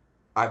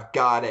 I've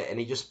got it. And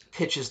he just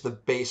pitches the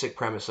basic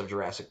premise of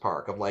Jurassic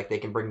Park of like they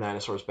can bring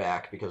dinosaurs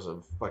back because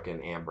of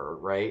fucking Amber,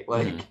 right?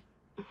 Like,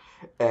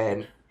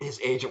 and his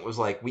agent was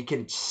like, we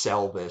can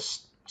sell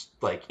this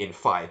like in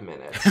 5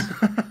 minutes.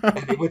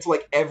 And they went to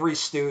like every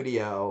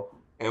studio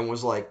and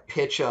was like,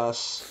 pitch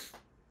us,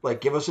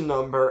 like give us a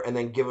number and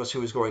then give us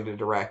who's going to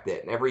direct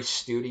it. And every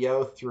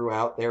studio threw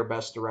out their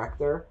best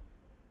director.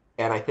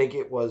 And I think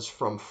it was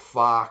from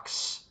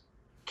Fox,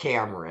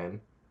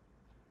 Cameron,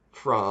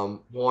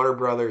 from Warner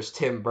Brothers,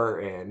 Tim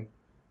Burton.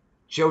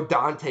 Joe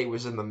Dante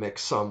was in the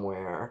mix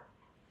somewhere.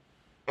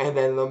 And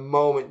then the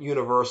moment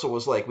Universal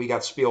was like, we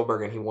got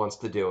Spielberg and he wants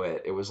to do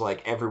it, it was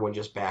like everyone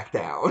just backed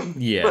down.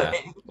 Yeah.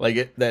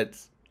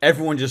 That's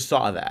everyone just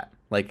saw that.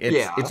 Like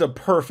it's a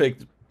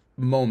perfect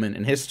moment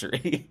in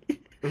history.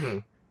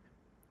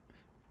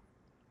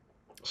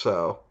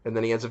 So, and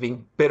then he ends up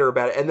being bitter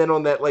about it. And then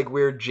on that like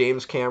weird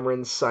James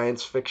Cameron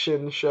science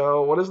fiction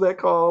show, what is that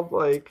called?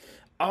 Like,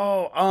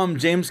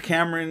 James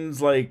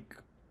Cameron's like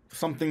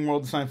something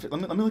world science.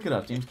 Let me look it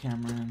up. James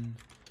Cameron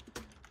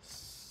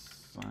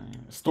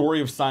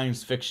story of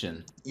science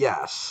fiction.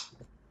 Yes,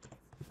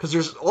 because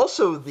there's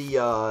also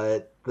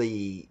the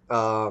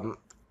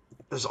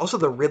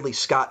Ridley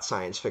Scott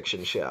science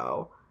fiction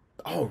show.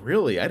 Oh,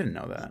 really? I didn't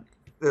know that.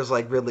 There's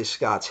like Ridley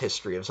Scott's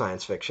history of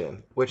science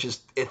fiction, which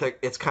is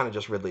it's kind of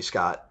just Ridley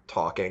Scott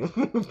talking.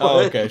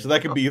 Oh, okay. So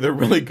that could be either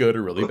really good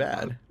or really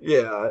bad.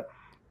 Yeah,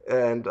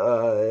 and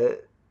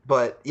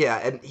but yeah,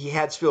 and he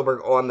had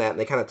Spielberg on that, and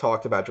they kind of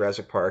talked about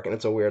Jurassic Park, and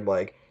it's a weird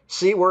like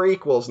See, we're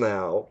equals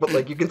now. But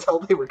like you can tell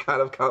they were kind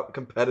of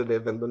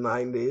competitive in the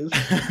 90s.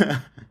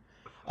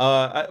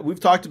 We've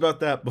talked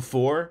about that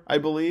before, I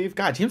believe.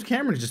 God, James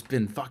Cameron's just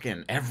been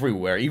fucking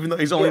everywhere, even though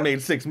he's only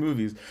made 6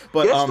 movies.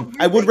 But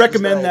I would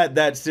recommend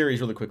that series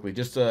really quickly.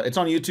 Just it's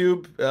on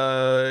YouTube.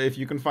 If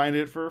you can find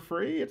it for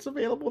free, it's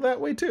available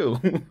that way too.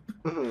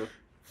 Mm-hmm.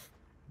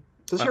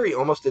 This year he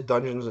almost did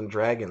Dungeons and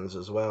Dragons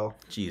as well.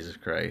 Jesus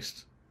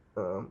Christ.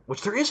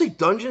 Which there is a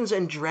Dungeons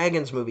and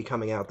Dragons movie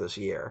coming out this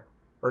year.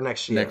 Or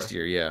next year. Next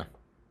year, yeah.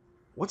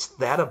 What's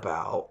that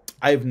about?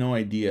 I have no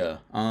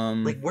idea.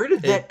 Where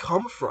did that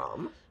come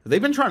from?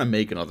 They've been trying to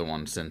make another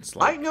one since,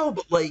 I know,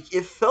 but,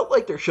 it felt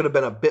like there should have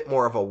been a bit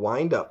more of a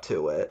wind-up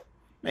to it.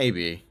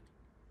 Maybe.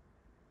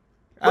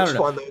 Looks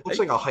fun, though. It looks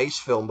like a heist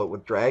film, but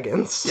with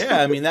dragons.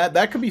 Yeah, I mean,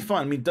 that could be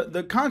fun. I mean,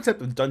 the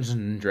concept of Dungeons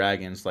and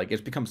Dragons,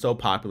 it's become so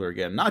popular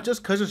again. Not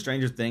just because of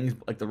Stranger Things,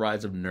 but, the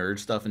rise of nerd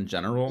stuff in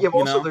general. Yeah, but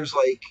also there's,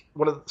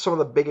 some of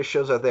the biggest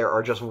shows out there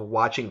are just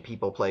watching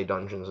people play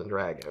Dungeons and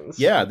Dragons.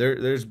 Yeah,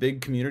 there's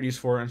big communities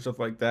for it and stuff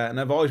like that.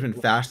 And I've always been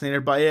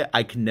fascinated by it.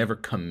 I can never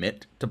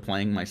commit to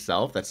playing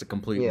myself. That's a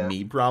complete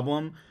me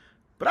problem.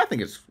 But I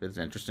think it's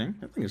interesting.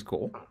 I think it's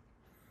cool.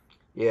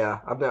 Yeah,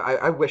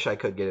 I wish I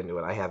could get into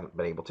it. I haven't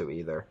been able to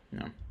either.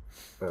 Yeah.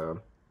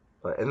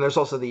 And there's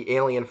also the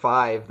Alien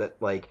 5 that,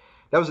 that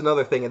was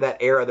another thing. In that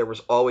era, there was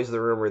always the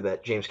rumor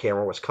that James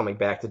Cameron was coming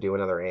back to do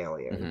another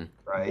Alien,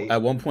 right?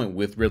 At one point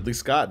with Ridley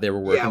Scott, they were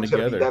working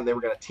together. They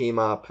were going to team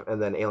up,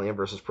 and then Alien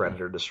vs.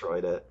 Predator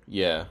destroyed it.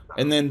 Yeah.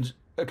 And then,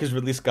 because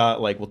Ridley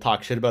Scott, will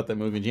talk shit about that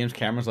movie, and James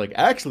Cameron's like,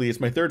 actually, it's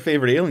my 3rd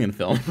favorite Alien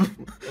film.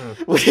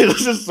 It was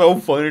just so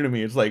funny to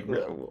me. It's like,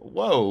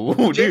 whoa,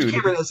 dude. James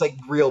Cameron has,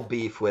 real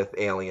beef with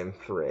Alien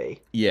 3.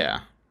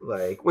 Yeah.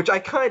 Which I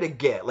kind of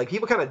get.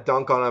 People kind of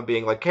dunk on him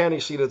being like, can you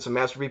see that it's a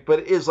masterpiece? But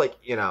it is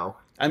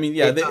I mean,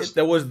 yeah,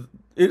 it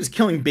was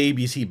killing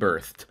babies he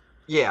birthed.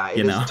 Yeah,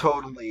 it is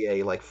totally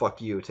a,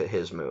 fuck you to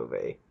his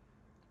movie.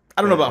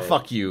 I don't know about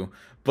fuck you,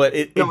 but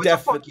it definitely...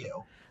 fuck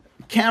you.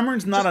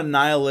 Cameron's not a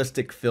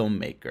nihilistic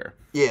filmmaker.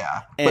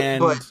 Yeah.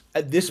 And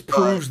this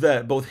proves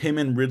that both him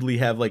and Ridley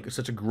have,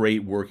 such a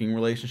great working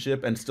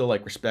relationship and still,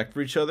 respect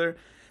for each other.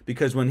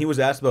 Because when he was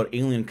asked about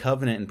Alien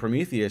Covenant and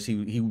Prometheus,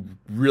 he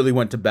really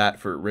went to bat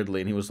for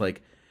Ridley. And he was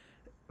like,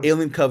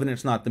 Alien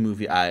Covenant's not the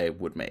movie I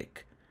would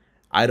make.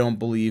 I don't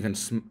believe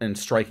in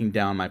striking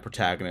down my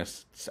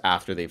protagonists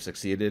after they've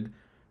succeeded.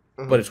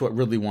 But it's what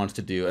Ridley wants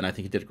to do, and I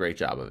think he did a great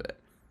job of it.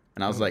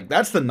 And I was like,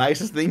 that's the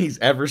nicest thing he's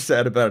ever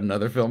said about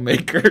another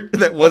filmmaker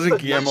that wasn't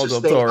Guillermo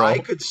del Toro. I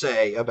could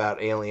say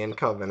about Alien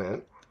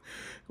Covenant.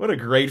 What a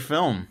great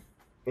film.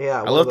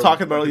 Yeah. I love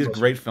talking about all these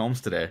great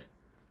films today.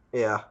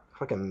 Yeah.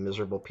 Fucking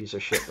miserable piece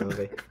of shit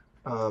movie.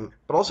 But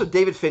also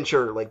David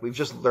Fincher, we've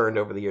just learned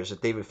over the years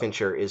that David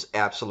Fincher is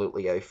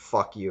absolutely a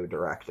fuck you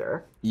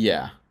director.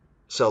 Yeah.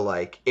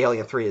 So,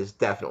 Alien 3 is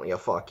definitely a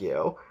fuck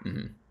you.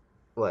 Mm-hmm.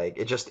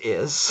 It just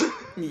is.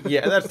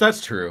 Yeah,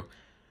 that's true.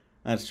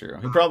 That's true.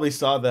 He probably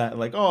saw that,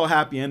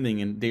 happy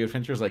ending, and David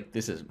Fincher's like,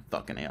 this isn't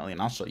fucking Alien.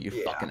 I'll show you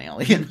fucking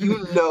Alien.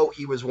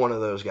 He was one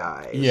of those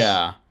guys.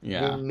 Yeah.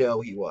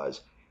 He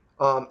was.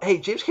 Hey,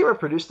 James Cameron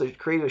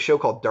created a show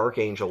called Dark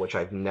Angel, which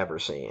I've never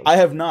seen. I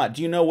have not.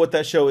 Do you know what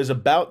that show is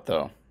about,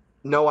 though?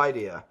 No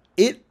idea.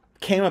 It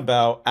came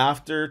about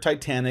after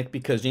Titanic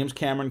because James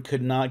Cameron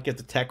could not get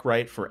the tech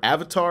right for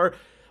Avatar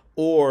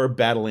or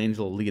Battle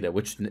Angel Alita,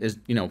 which is,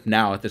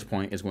 now at this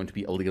point is going to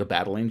be Alita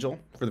Battle Angel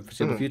for the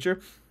foreseeable future.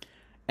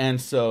 And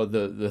so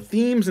the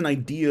themes and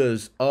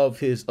ideas of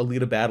his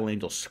Alita Battle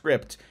Angel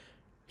script,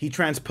 he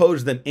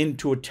transposed them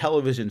into a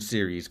television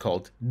series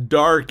called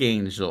Dark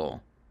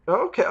Angel.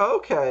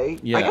 Okay.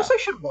 Yeah. I guess I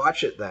should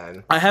watch it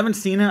then. I haven't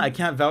seen it. I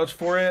can't vouch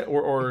for it,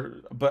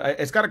 but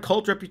it's got a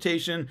cult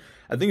reputation.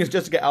 I think it's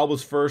Jessica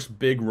Alba's first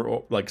big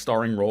role,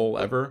 starring role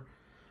ever.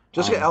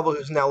 Jessica Alba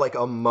is now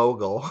a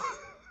mogul.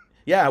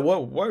 Yeah.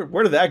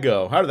 Where did that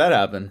go? How did that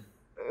happen?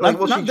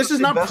 This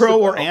is not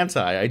pro or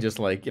anti. I just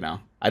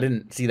I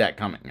didn't see that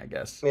coming, I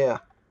guess. Yeah.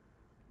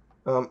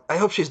 I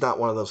hope she's not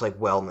one of those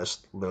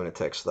wellness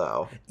lunatics,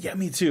 though. Yeah,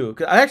 me too.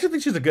 'Cause I actually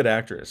think she's a good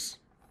actress.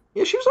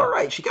 Yeah, she was all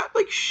right. She got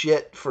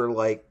shit for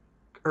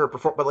her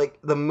performance,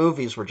 but the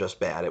movies were just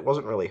bad. It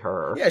wasn't really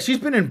her. Yeah, she's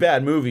been in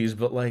bad movies,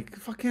 but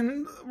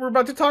fucking, we're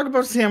about to talk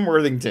about Sam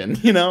Worthington.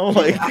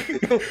 I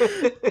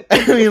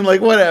mean,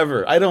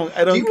 whatever. I don't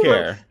care.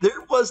 Remember,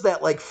 there was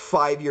that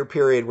 5-year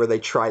period where they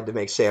tried to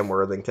make Sam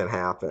Worthington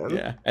happen.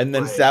 Yeah, and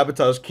then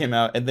Sabotage came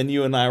out, and then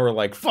you and I were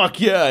like,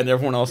 "Fuck yeah!" and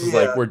everyone else is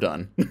like, "We're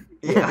done.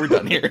 We're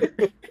done here."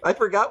 I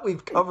forgot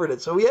we've covered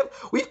it. So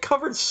we've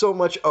covered so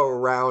much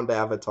around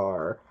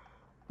Avatar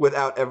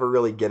without ever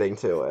really getting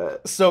to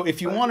it. So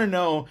if you want to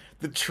know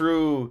the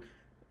true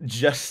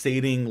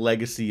gestating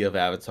legacy of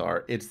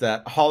Avatar, it's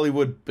that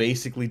Hollywood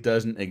basically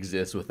doesn't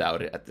exist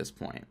without it at this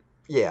point.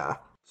 Yeah.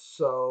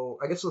 So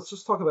I guess let's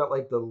just talk about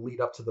the lead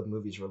up to the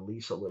movie's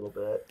release a little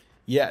bit.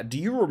 Yeah. Do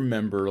you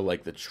remember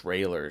the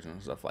trailers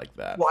and stuff like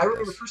that? Well, I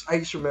remember first. I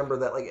just remember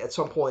that at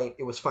some point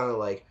it was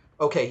finally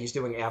okay, he's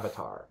doing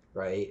Avatar,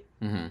 right?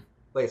 Mm-hmm.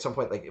 Like at some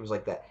point, like it was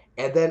like that.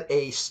 And then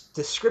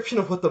description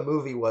of what the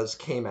movie was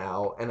came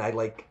out, and I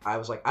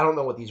was like, I don't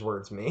know what these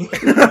words mean.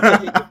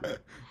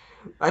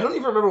 I don't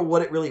even remember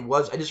what it really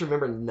was. I just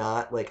remember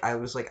not like I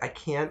was like I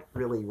can't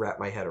really wrap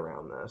my head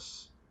around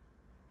this.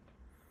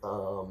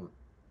 Um,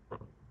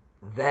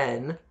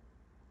 then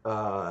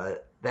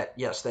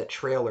that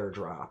trailer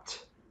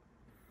dropped,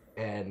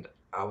 and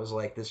I was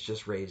like, this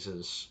just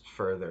raises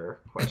further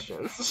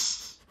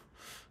questions.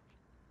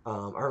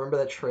 I remember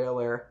that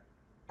trailer,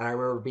 and I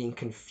remember being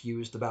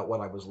confused about what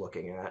I was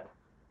looking at.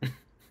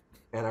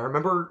 And I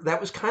remember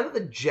that was kind of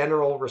the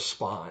general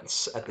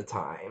response at the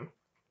time.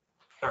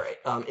 All right,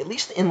 at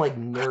least in like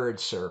nerd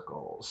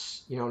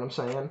circles, you know what I'm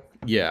saying?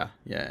 Yeah,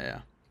 yeah, yeah.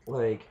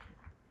 Like,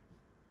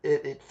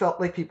 it felt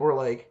like people were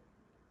like,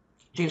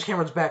 James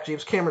Cameron's back,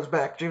 James Cameron's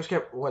back, James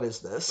Cameron. What is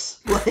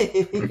this? Like,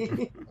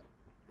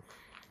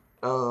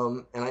 and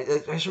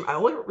I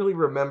only really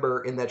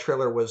remember in that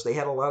trailer was they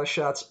had a lot of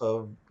shots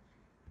of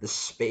the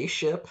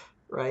spaceship,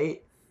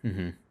 right?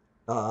 Mm-hmm.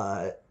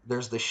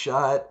 There's the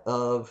shot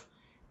of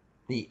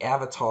the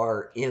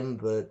Avatar in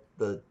the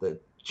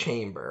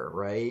chamber,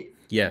 right?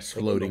 Yes,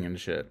 Like, floating and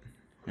shit.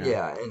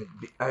 Yeah, and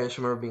I just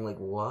remember being like,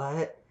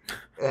 "What?"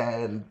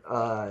 And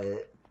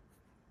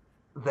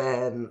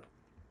then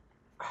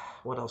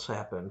what else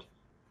happened?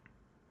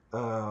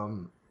 I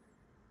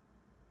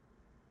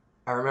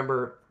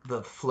remember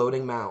the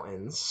floating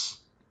mountains,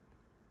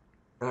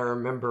 and I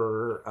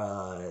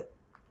remember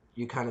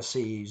you kind of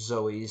see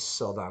Zoe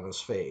Saldana's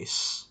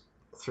face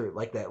through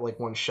like that, like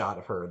one shot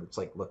of her that's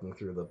like looking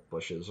through the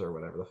bushes or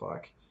whatever the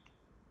fuck.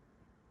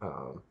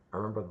 I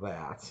remember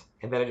that,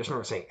 and then I just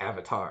remember saying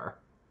Avatar,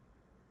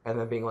 and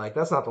then being like,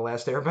 "That's not the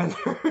last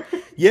Airbender."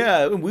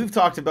 Yeah, we've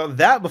talked about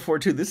that before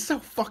too. This is how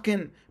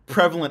fucking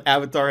prevalent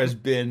Avatar has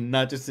been,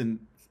 not just in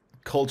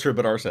culture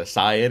but our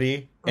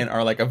society and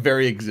our like a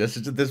very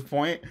existence at this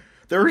point.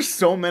 There are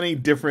so many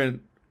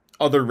different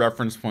other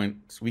reference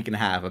points we can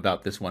have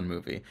about this one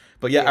movie.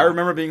 But yeah, I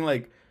remember being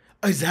like,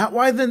 is that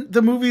why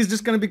the movie is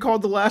just going to be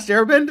called The Last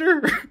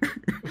Airbender?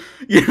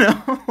 You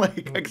know,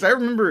 like, because I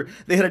remember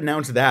they had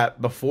announced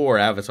that before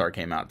Avatar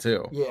came out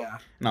too. Yeah,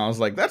 and I was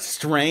like, that's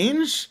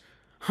strange,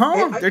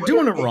 huh? They're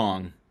doing it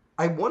wrong.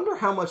 I wonder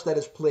how much that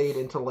has played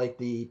into like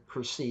the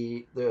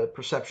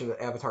perception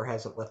that Avatar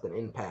hasn't left an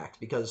impact,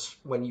 because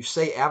when you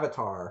say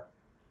Avatar,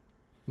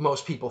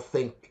 most people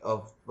think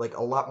of like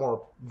a lot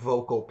more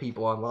vocal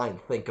people online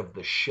think of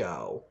the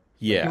show.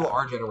 Yeah. Like, people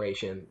our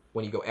generation,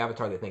 when you go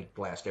Avatar, they think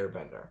Last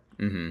Airbender.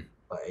 Mm-hmm.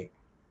 Like,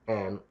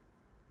 and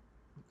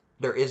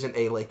there hasn't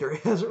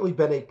really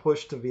been a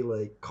push to be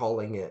like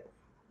calling it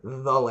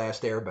The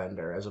Last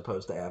Airbender as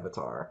opposed to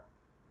Avatar.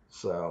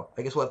 So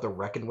I guess we'll have to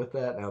reckon with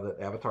that now that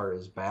Avatar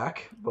is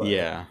back. But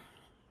yeah.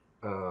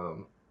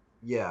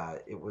 Yeah,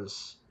 it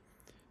was.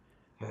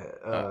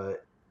 The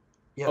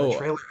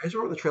trailer. I just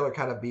remember the trailer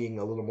kind of being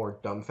a little more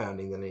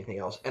dumbfounding than anything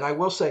else. And I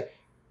will say,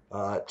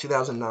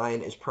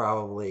 2009 is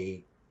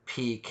probably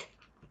peak.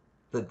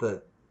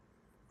 I've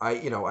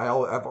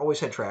always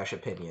had trash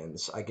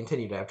opinions. I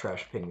continue to have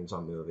trash opinions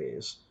on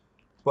movies,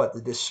 but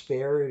the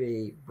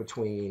disparity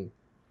between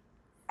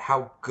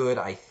how good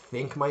I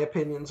think my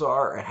opinions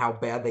are and how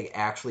bad they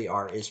actually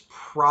are is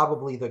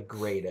probably the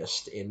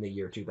greatest in the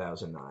year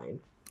 2009.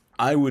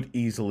 I would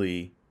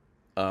easily,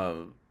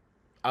 I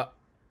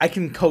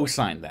can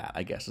co-sign that,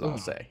 I guess I'll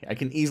say. I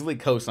can easily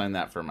co-sign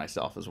that for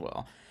myself as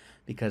well.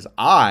 Because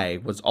I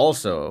was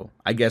also,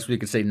 I guess we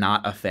could say,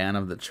 not a fan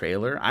of the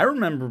trailer. I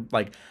remember,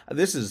 like,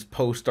 this is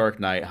post-Dark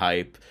Knight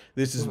hype.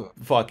 This is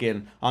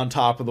fucking on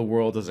top of the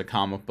world as a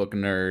comic book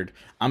nerd.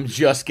 I'm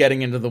just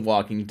getting into The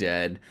Walking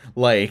Dead.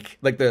 Like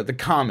the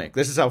comic.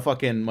 This is how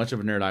fucking much of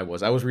a nerd I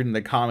was. I was reading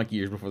the comic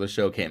years before the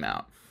show came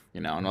out.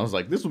 You know, and I was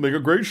like, this will make a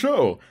great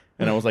show.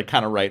 And I was like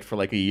kind of right for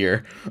like a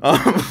year.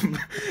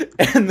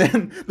 And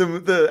then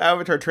the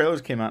Avatar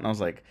trailers came out, and I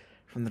was like,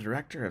 from the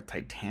director of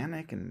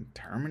Titanic and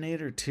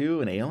Terminator 2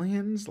 and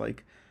Aliens?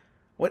 Like,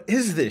 what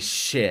is this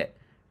shit?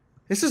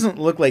 This doesn't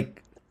look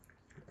like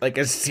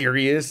as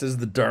serious as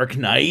The Dark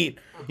Knight.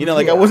 You know,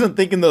 like, I wasn't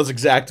thinking those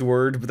exact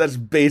words, but that's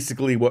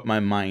basically what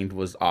my mind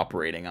was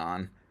operating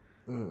on.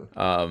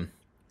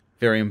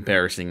 Very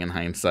embarrassing in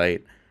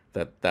hindsight.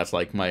 That's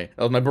like that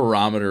was my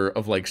barometer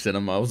of like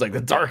cinema. I was like,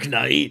 The Dark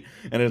Knight,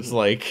 and it's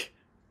like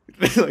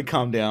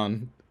calm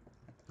down,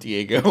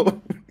 Diego.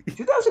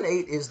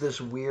 2008 is this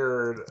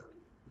weird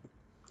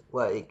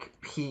like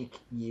peak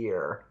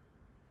year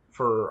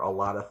for a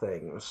lot of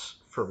things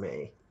for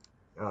me,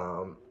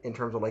 in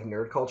terms of like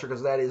nerd culture,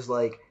 because that is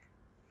like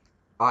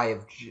I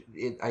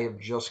have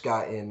just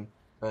gotten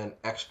an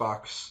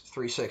Xbox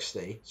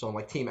 360, so I'm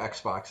like Team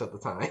Xbox at the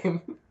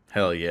time.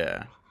 Hell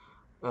yeah.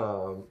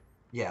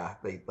 Yeah,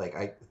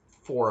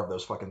 four of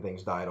those fucking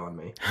things died on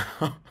me.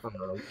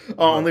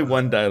 Only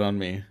one died on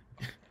me.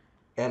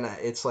 And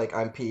it's like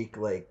I'm peak,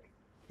 like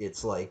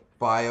it's like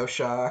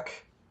BioShock,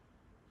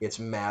 it's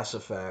Mass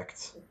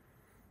Effect,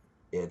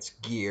 it's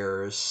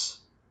Gears,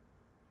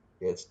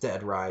 it's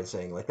Dead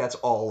Rising. Like, that's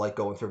all like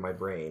going through my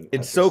brain.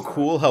 It's so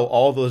cool how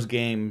all those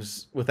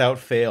games, without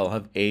fail,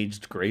 have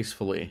aged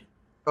gracefully.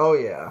 Oh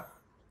yeah,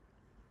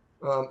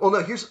 Well,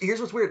 no. Here's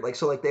what's weird. Like,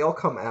 so like they all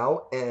come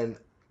out, and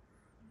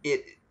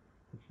it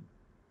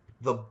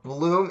the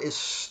bloom is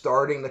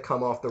starting to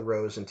come off the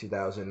rose in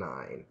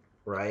 2009,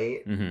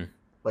 right? Mm-hmm.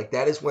 Like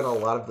that is when a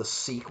lot of the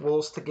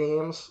sequels to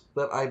games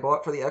that I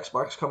bought for the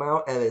Xbox come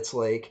out, and it's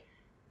like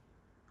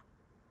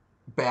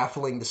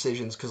baffling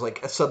decisions because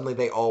like suddenly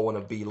they all want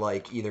to be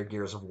like either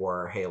Gears of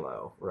War or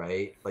Halo,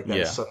 right? Like that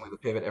is Yeah. suddenly the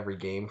pivot every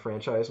game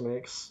franchise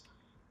makes.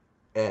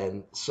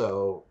 And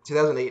so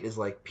 2008 is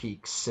like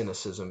peak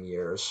cynicism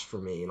years for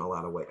me in a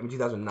lot of ways. I mean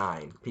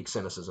 2009 peak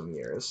cynicism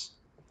years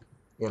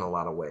in a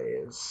lot of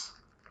ways.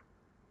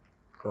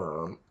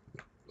 Um,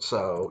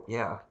 so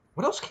yeah,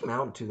 what else came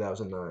out in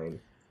 2009?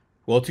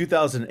 Well,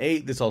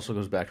 2008, this also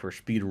goes back to our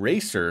Speed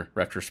Racer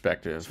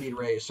retrospective, Speed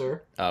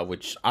Racer.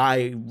 which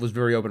I was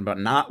very open about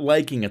not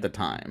liking at the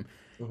time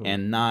Mm-hmm.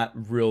 and not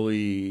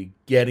really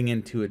getting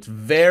into its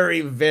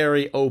very,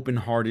 very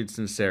open-hearted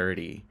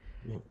sincerity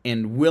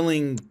and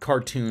willing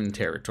cartoon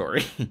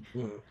territory.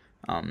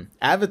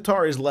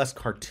 Avatar is less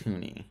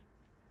cartoony,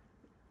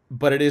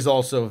 but it is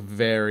also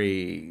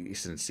very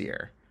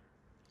sincere.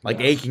 Like,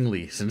 Yes.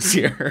 achingly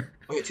sincere.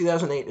 Okay,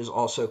 2008 is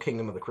also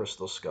Kingdom of the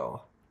Crystal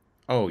Skull.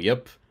 Oh,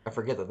 yep. I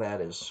forget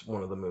that is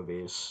one of the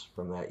movies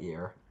from that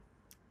year.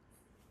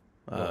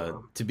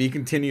 To be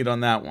continued on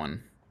that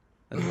one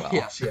as well.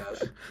 Yes.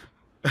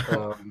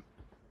 How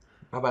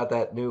about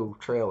that new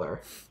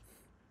trailer?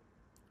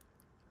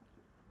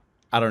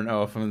 I don't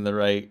know if I'm in the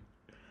right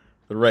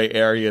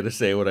area to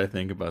say what I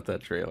think about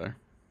that trailer.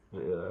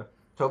 Yeah.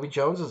 Toby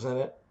Jones is in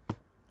it.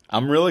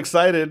 I'm real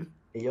excited.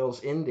 He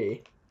yells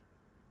indie.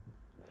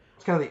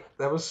 It's kind of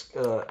that was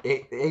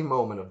a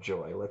moment of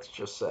joy. Let's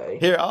just say.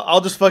 Here,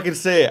 I'll just fucking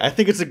say it. I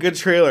think it's a good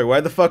trailer. Why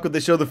the fuck would they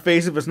show the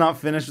face if it's not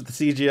finished with the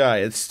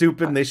CGI? It's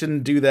stupid. And they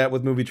shouldn't do that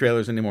with movie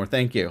trailers anymore.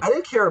 Thank you. I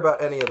didn't care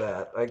about any of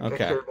that. I Okay.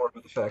 cared more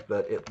about the fact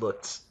that it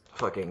looked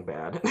fucking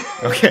bad.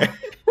 Okay.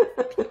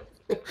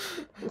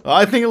 Well,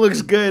 I think it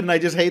looks good, and I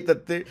just hate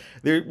that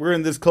we're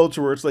in this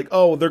culture where it's like,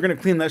 oh, they're gonna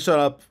clean that shit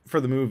up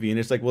for the movie, and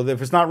it's like, well,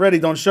 if it's not ready,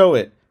 don't show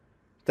it.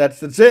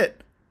 That's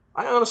it.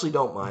 I honestly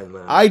don't mind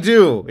that. I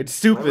do. It's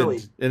stupid and I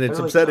it's really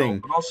upsetting.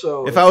 don't.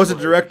 Also, if it's I was a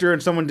like- director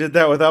and someone did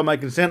that without my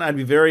consent, I'd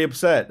be very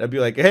upset. I'd be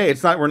like, hey,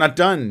 we're not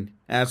done,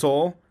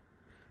 asshole.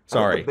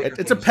 Sorry. bigger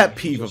It's a thing is pet we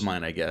should peeve of just-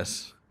 mine, I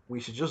guess.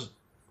 we should just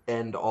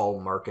end all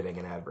marketing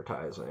and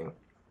advertising.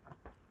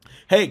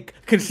 Hey,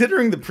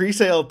 considering the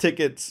pre-sale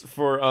tickets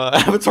for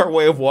Avatar: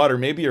 Way of Water,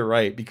 maybe you're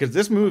right, because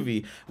this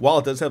movie, while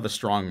it does have a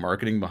strong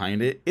marketing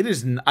behind it,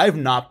 I've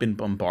not been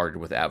bombarded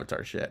with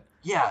Avatar shit.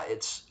 Yeah,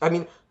 I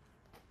mean,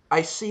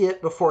 I see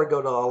it before I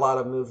go to a lot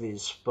of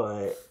movies,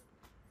 but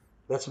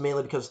that's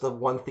mainly because the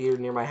one theater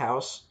near my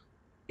house,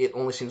 it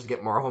only seems to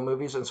get Marvel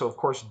movies, and so of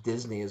course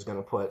Disney is going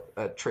to put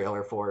a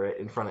trailer for it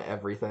in front of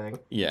everything.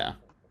 Yeah.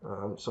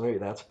 So maybe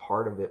that's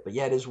part of it. But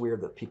yeah, it is weird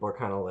that people are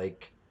kind of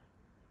like,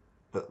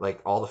 that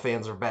like all the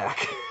fans are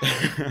back.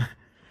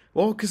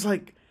 Well, because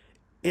like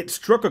it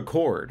struck a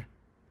chord.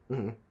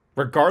 Mhm.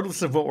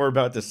 Regardless of what we're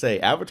about to say,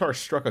 Avatar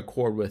struck a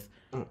chord with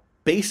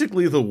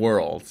basically the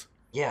world.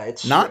 Yeah,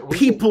 it's Not we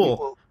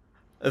people.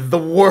 The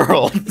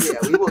world. Yeah,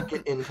 we will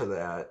get into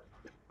that.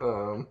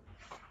 The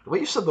way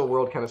you said the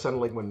world kind of sounded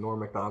like when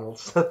Norm Macdonald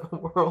said the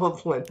world.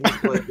 When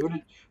he's like,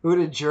 who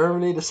did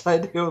Germany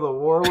decide to go to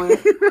war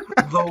with?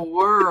 The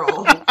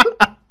world.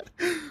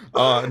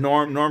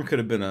 Norm could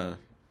have been a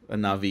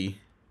Navi.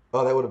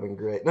 Oh, that would have been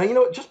great. Now, you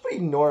know what? Just be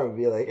Norm and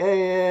be like,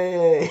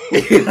 hey.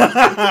 You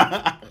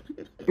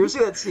ever see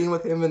that scene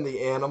with him and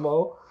the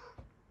animal?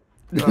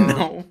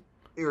 No.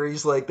 Where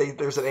he's like,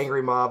 there's an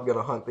angry mob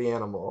gonna hunt the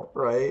animal,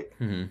 right?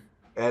 Mm-hmm.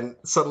 And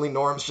suddenly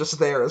Norm's just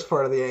there as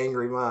part of the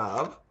angry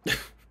mob.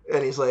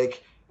 And he's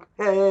like,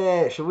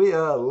 hey, should we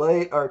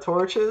light our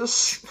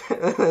torches?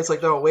 And it's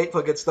like, no, wait till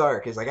it gets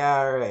dark. He's like,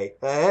 all right.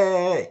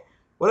 Hey,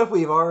 what if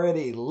we've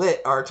already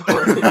lit our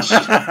torch? And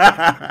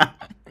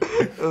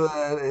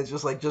then it's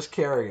just like, just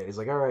carrying it. He's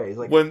like, all right. He's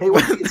like, hey,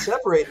 what if we get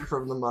separated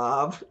from the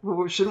mob?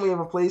 Shouldn't we have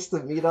a place to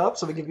meet up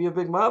so we can be a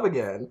big mob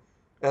again?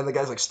 And the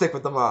guy's like, stick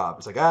with the mob.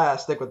 He's like,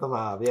 stick with the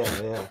mob.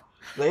 Yeah.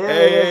 Like,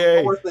 hey,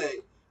 one more thing.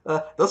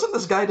 Doesn't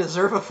this guy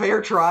deserve a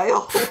fair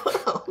trial?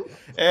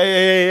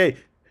 Hey.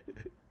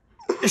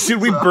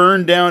 Should we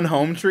burn down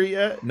Home Tree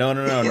yet? No.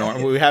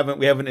 We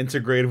haven't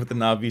integrated with the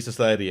Navi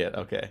society yet.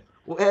 Okay.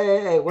 Well,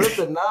 hey, what if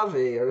the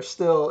Navi are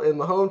still in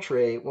the Home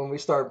Tree when we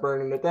start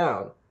burning it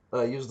down?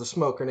 Use the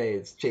smoke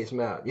grenades, chase them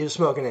out. Use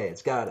smoke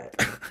grenades, got it.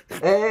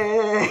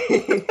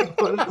 Hey,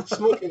 what if the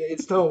smoke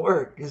grenades don't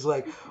work? He's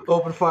like,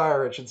 open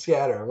fire, it should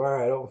scatter them. All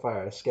right, open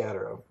fire,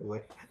 scatter them. He's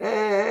like,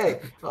 hey,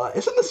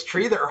 isn't this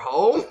tree their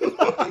home?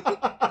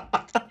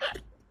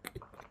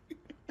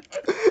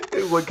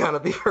 It would kind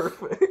of be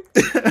perfect.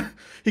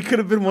 He could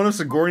have been one of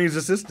Sigourney's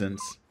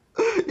assistants.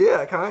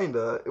 Yeah,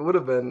 kinda. It would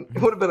have been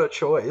a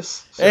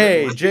choice.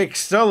 Hey, Jake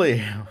Sully,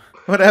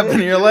 what happened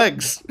to your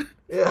legs?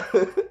 Yeah.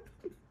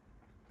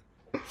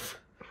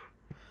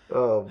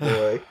 Oh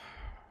boy.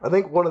 I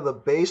think one of the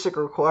basic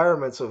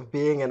requirements of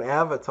being an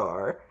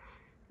avatar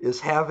is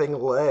having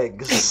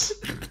legs.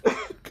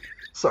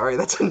 Sorry,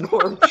 that's a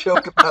Norm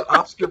joke about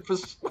Oscar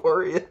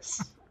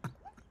Pistorius.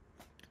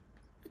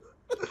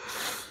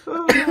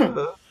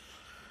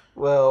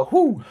 Well,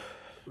 Whew.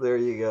 there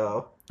you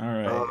go. All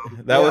right.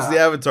 That was the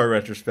Avatar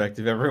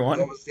retrospective,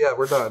 everyone.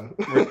 We're done.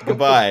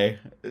 Goodbye,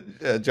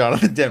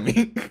 Jonathan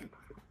Demme.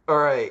 All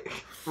right.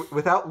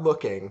 Without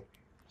looking,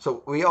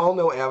 so we all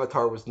know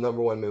Avatar was the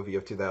 #1 movie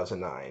of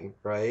 2009,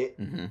 right?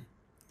 Mm-hmm.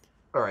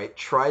 All right.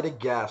 Try to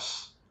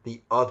guess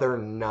the other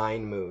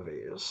 9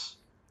 movies.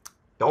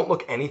 Don't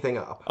look anything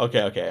up.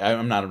 Okay.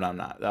 I'm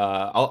not.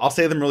 I'll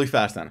say them really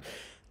fast then.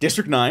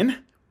 District 9.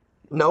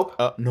 Nope.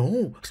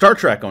 No. Star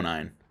Trek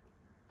 09.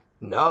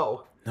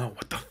 No. No.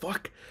 What the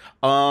fuck?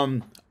 I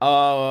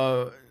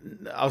was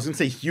gonna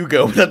say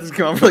Hugo, but that doesn't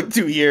come out for like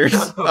 2 years.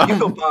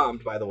 Hugo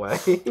bombed, by the way.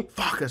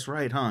 Fuck, that's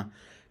right, huh?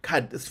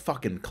 God, this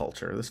fucking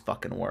culture, this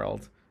fucking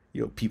world.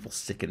 You know, people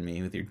sicken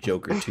me with your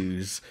Joker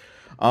 2s.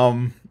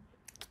 I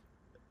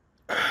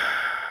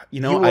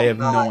have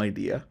no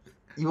idea.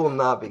 You will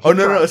not be. Oh,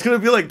 no, it's gonna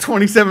be like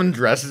 27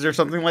 Dresses or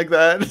something like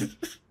that.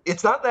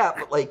 It's not that,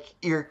 but like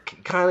you're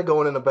kind of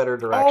going in a better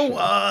direction.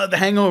 Oh, The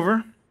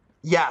Hangover.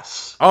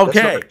 Yes.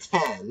 Okay. That's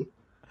number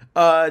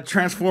 10.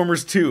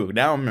 Transformers 2.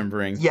 Now I'm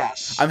remembering.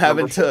 Yes. I'm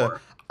having to,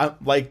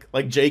 like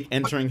Jake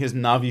entering his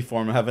Navi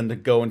form. I'm having to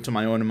go into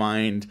my own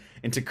mind,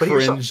 into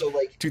cringe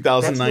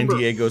 2009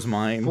 Diego's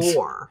mind.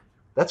 4.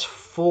 That's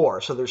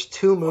 4. So there's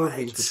 2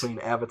 movies between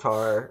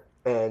Avatar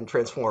and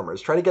Transformers.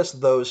 Try to guess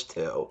those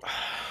 2.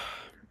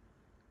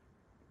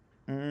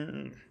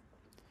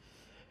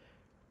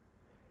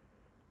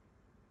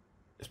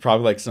 It's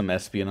probably like some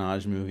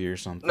espionage movie or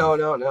something.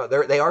 No.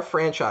 They are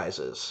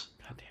franchises.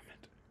 God damn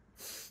it.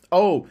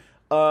 Oh,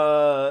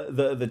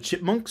 the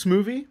Chipmunks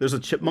movie? There's a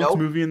Chipmunks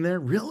movie in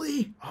there?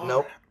 Really? Oh.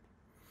 Nope.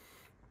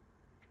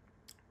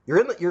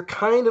 You're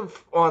kind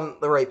of on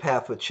the right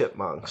path with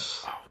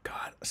Chipmunks. Oh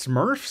god.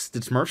 Smurfs?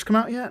 Did Smurfs come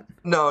out yet?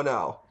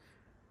 No.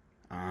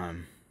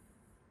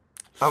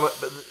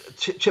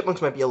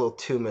 Chipmunks might be a little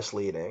too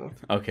misleading.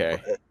 Okay.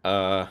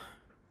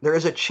 There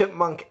is a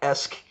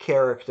chipmunk-esque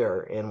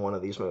character in one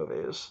of these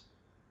movies.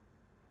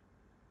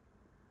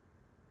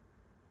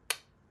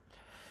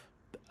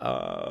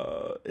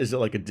 Is it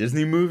like a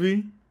Disney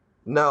movie?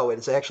 No,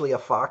 it's actually a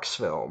Fox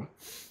film.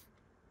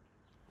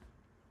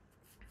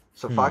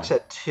 So Fox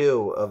had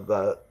 2 of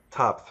the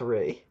top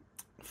 3.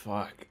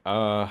 Fuck.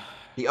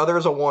 The other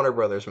is a Warner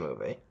Brothers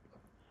movie.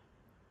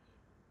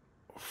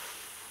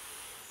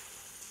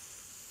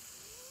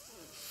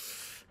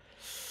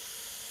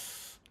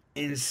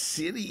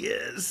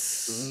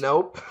 Insidious.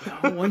 Nope.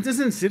 When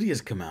does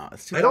Insidious come out?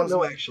 I don't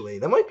know, actually.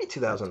 That might be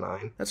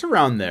 2009. That's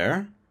around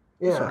there.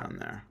 Yeah. That's around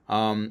there.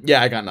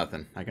 Yeah, I got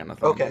nothing. Okay.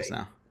 On this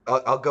now.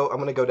 I'm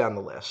going to go down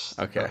the list.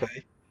 Okay.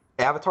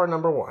 Avatar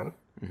 #1.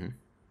 Mm-hmm.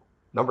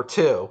 Number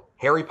 2,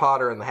 Harry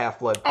Potter and the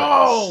Half-Blood Prince.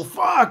 Oh,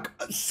 fuck!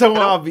 So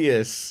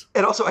obvious.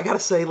 And also, I gotta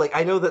say, like,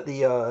 I know that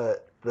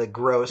the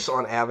gross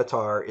on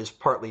Avatar is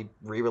partly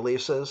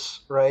re-releases,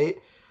 right?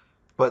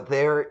 But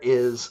there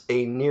is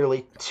a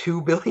nearly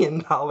 $2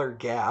 billion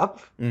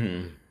gap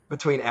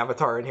between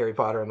Avatar and Harry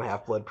Potter and the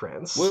Half-Blood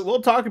Prince.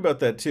 We'll talk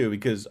about that too,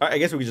 because I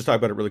guess we could just talk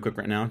about it really quick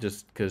right now,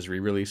 just because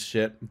re-release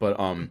shit. But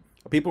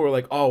people were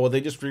like, "Oh, well, they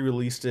just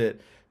re-released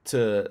it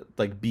to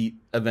like beat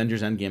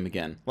Avengers Endgame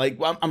again." Like,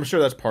 well, I'm sure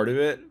that's part of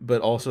it,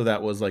 but also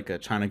that was like a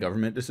China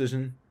government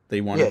decision. They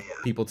wanted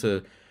people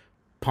to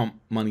pump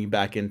money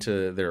back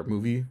into their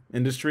movie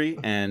industry,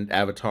 and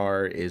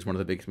Avatar is one of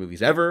the biggest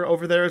movies ever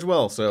over there as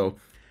well. So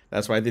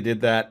that's why they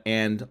did that.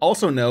 And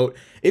also note,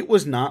 it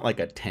was not like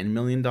a $10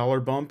 million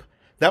bump.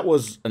 That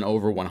was an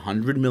over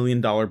 $100 million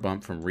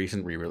bump from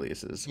recent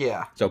re-releases.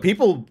 Yeah. So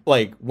people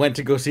like went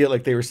to go see it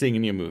like they were seeing a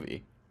new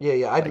movie.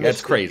 Yeah.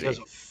 That's crazy. Because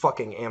of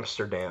fucking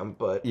Amsterdam,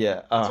 but yeah,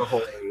 it's a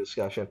whole other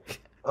discussion.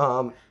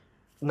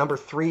 Number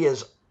 3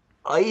 is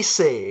Ice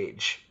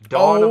Age: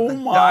 Dawn of the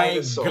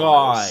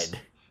Dinosaurs.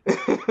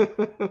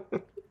 God.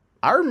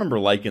 I remember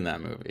liking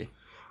that movie.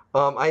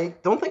 I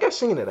don't think I've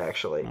seen it,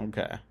 actually.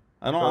 Okay.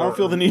 I don't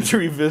feel the need to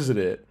revisit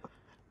it.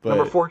 But...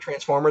 Number 4,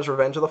 Transformers: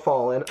 Revenge of the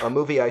Fallen, a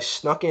movie I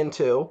snuck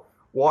into,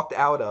 walked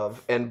out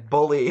of, and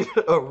bullied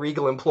a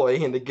Regal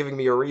employee into giving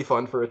me a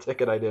refund for a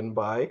ticket I didn't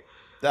buy.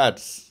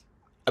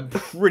 I'm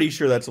pretty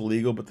sure that's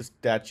illegal, but the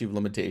statute of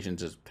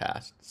limitations is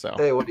passed. So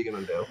hey, what are you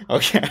gonna do?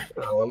 Okay.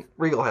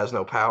 Regal has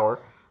no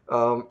power.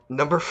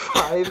 Number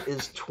 5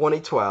 is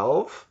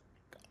 2012.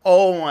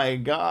 Oh my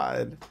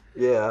god.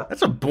 Yeah.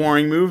 That's a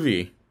boring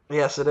movie.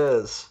 Yes, it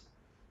is.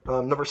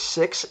 Number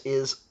 6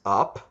 is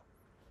Up.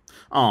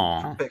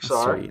 Oh,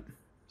 Pixar. Sweet.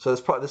 So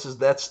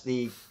that's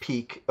the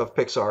peak of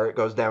Pixar. It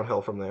goes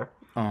downhill from there.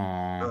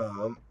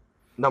 Oh.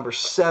 Number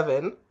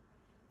 7,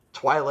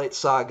 Twilight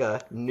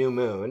Saga: New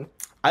Moon.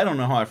 I don't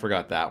know how I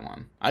forgot that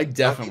one. I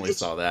definitely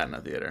saw that in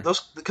the theater.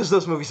 Because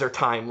those movies are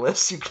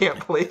timeless. You can't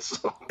place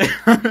them.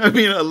 I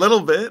mean, a little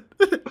bit.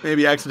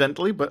 Maybe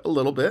accidentally, but a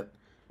little bit.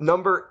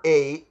 Number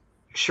 8,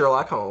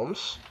 Sherlock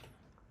Holmes.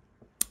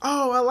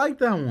 Oh, I like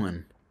that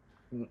one.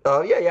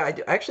 Yeah, I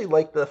actually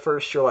like the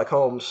first Sherlock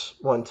Holmes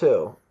one,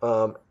 too.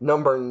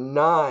 Number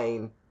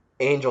 9,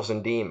 Angels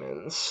and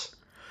Demons.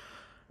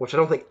 which I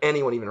don't think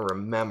anyone even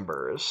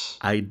remembers.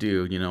 I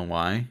do. You know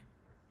why?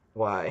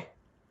 Why?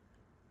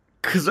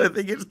 Because I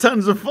think it's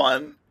tons of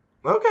fun.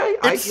 Okay,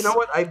 you know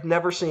what? I've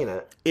never seen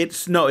it.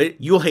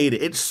 You'll hate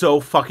it. It's so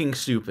fucking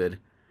stupid.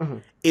 Mm-hmm.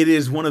 It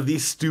is one of the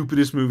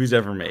stupidest movies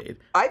ever made.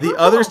 The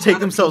others take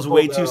themselves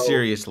way too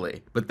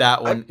seriously, but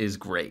that one is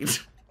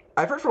great.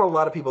 I've heard from a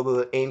lot of people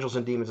that Angels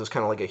and Demons is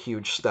kind of like a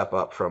huge step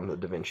up from the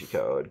Da Vinci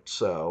Code.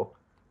 So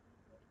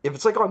if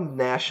it's like on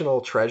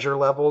National Treasure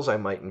levels, I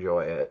might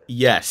enjoy it.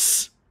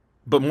 Yes,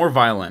 but more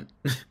violent.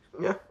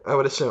 Yeah, I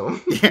would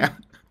assume. Yeah.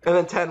 And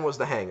then 10 was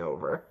The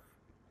Hangover.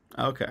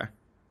 Okay.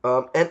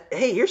 And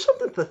hey, here's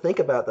something to think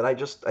about that I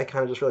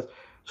kind of just realized.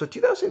 So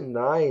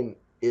 2009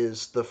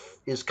 is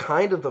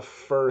kind of the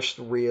first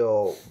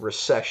real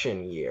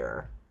recession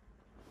year.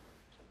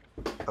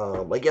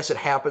 I guess it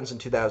happens in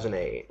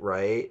 2008,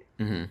 right?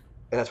 Mm-hmm. And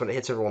that's when it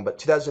hits everyone. But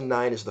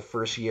 2009 is the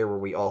first year where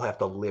we all have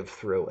to live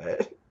through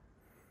it.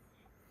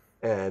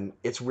 And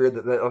it's weird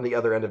that on the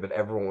other end of it,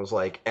 everyone was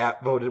like,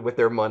 voted with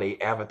their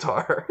money,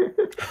 Avatar.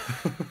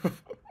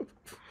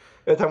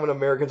 At the time when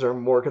Americans are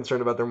more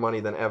concerned about their money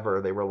than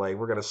ever, they were like,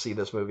 we're going to see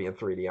this movie in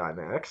 3D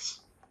IMAX.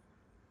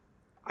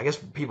 I guess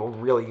people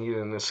really needed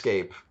an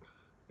escape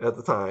at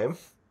the time.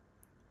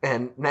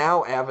 And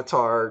now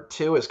Avatar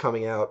 2 is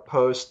coming out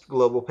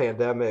post-global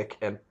pandemic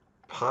and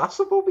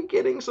possible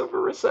beginnings of a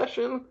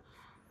recession.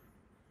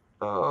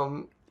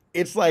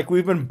 It's like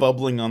we've been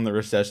bubbling on the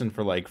recession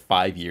for like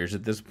 5 years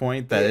at this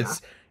point, that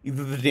it's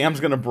either the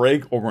dam's going to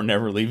break or we're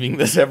never leaving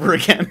this ever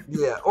again.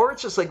 Yeah, or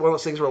it's just like one of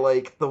those things where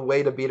like the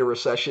way to beat a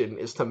recession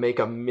is to make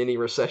a mini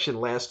recession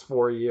last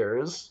 4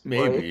 years.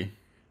 Maybe.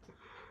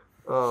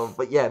 Right?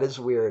 But yeah, it is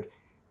weird.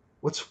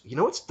 What's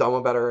dumb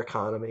about our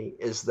economy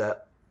is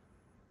that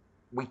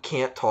we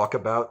can't talk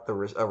about a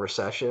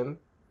recession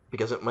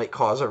because it might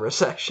cause a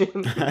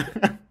recession,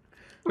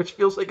 which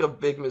feels like a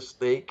big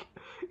mistake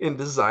in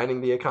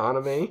designing the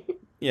economy.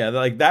 Yeah,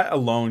 like that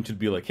alone should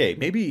be like, hey,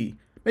 maybe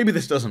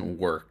this doesn't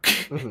work.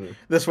 Mm-hmm.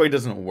 This way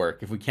doesn't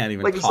work if we can't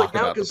even talk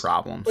about the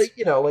problems.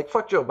 Like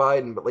fuck Joe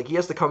Biden, but like he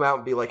has to come out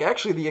and be like,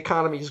 actually the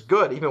economy's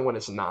good even when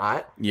it's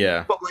not.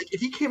 Yeah. But like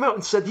if he came out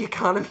and said the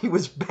economy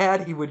was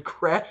bad, he would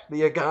crash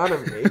the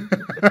economy.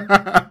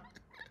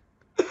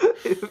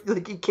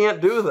 Like he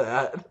can't do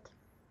that.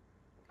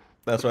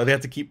 That's why they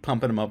have to keep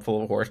pumping him up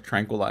full of horse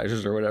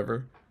tranquilizers or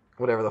whatever.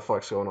 Whatever the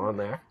fuck's going on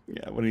there.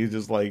 Yeah, when he's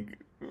just like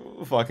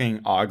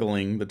fucking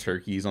ogling the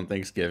turkeys on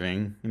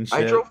Thanksgiving and shit.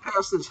 I drove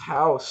past his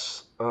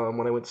house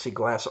when I went to see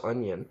Glass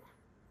Onion.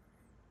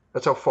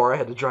 That's how far I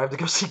had to drive to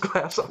go see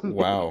Glass Onion.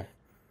 Wow.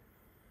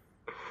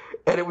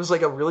 And it was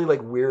like a really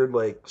like weird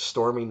like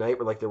stormy night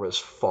where like there was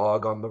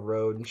fog on the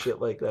road and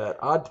shit like that.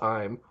 Odd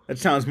time. That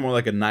sounds more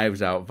like a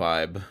Knives Out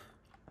vibe.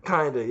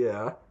 Kinda,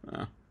 yeah.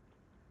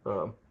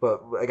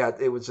 But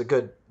that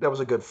was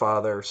a good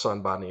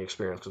father-son bonding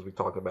experience because we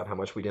talked about how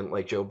much we didn't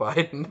like Joe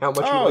Biden and how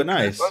much we liked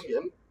nice. Glass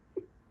Onion.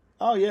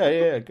 Oh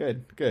yeah,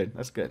 good.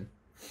 That's good.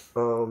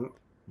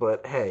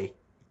 But hey,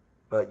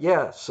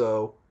 yeah.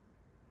 So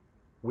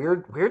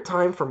weird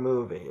time for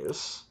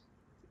movies.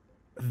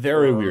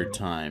 Very weird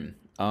time.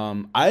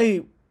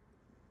 I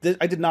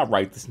did not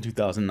write this in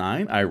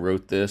 2009. I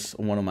wrote this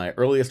in one of my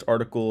earliest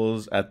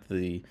articles at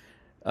the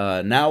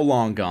now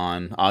long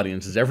gone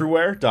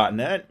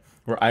audienceseverywhere.net,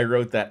 where I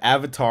wrote that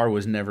Avatar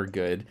was never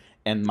good,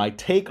 and my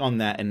take on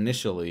that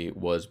initially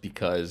was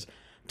because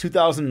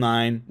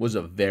 2009 was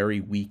a very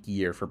weak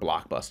year for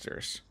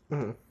blockbusters.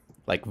 Mm-hmm.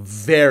 Like,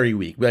 very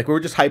weak. Like, we were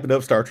just hyping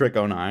up Star Trek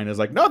 09. It's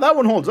like, no, that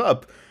one holds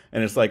up.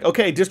 And it's like,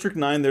 okay, District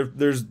 9,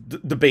 there's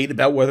debate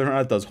about whether or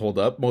not it does hold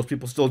up. Most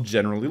people still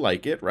generally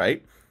like it,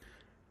 right?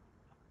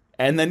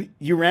 And then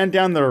you ran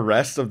down the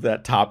rest of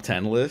that top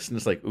 10 list, and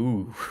it's like,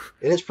 ooh.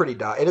 It is pretty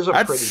dire. It is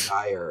pretty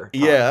dire.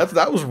 Yeah,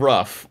 that was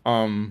rough.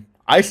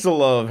 I still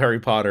love Harry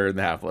Potter and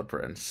the Half-Blood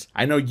Prince.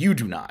 I know you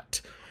do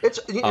not.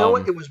 You know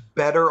what? It was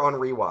better on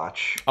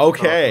rewatch.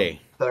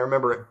 Okay. That I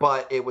remember it,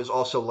 but it was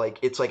also like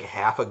it's like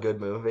half a good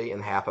movie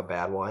and half a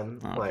bad one.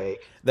 Okay.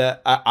 Like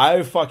that,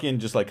 I fucking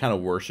just like kind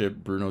of worship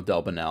Bruno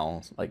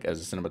Delbonnel like as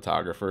a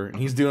cinematographer, and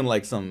he's doing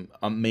like some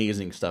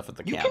amazing stuff with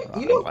the camera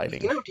and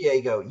lighting.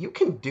 Diego, you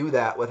can do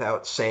that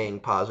without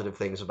saying positive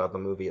things about the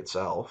movie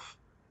itself.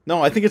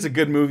 No, I think it's a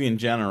good movie in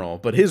general,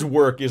 but his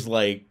work is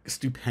like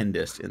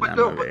stupendous in that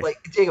movie. But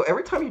like Diego,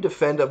 every time you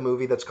defend a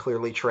movie that's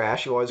clearly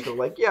trash, you always go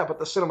like, "Yeah, but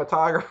the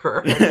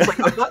cinematographer." And it's like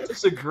I'm not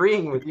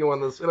disagreeing with you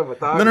on the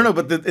cinematographer. No,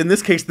 but in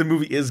this case, the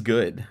movie is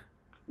good.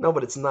 No,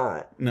 but it's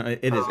not. No,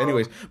 it is.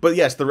 Anyways, but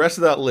yes, the rest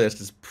of that list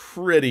is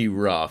pretty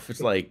rough.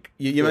 It's like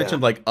you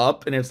mentioned like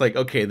Up, and it's like,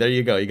 okay, there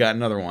you go, you got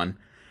another one,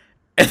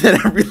 and then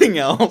everything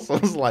else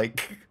was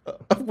like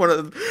one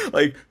of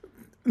like.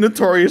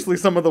 Notoriously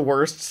some of the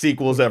worst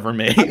sequels ever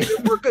made. I mean,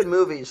 there were good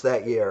movies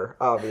that year,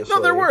 obviously.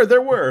 No, there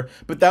were.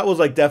 But that was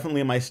like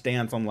definitely my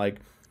stance on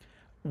like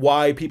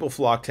why people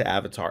flock to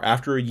Avatar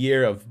after a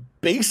year of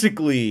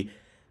basically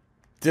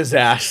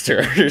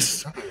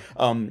disasters.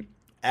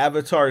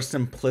 Avatar's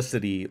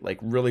simplicity like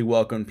really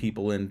welcomed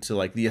people into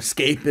like the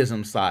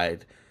escapism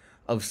side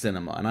of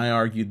cinema. And I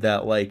argued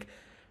that like,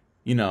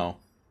 you know,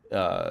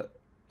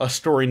 a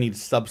story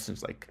needs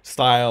substance. Like,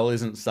 style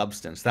isn't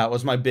substance. That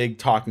was my big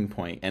talking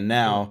point. And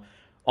now,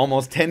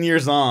 almost 10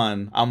 years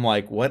on, I'm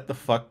like, what the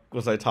fuck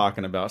was I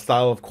talking about?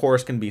 Style, of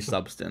course, can be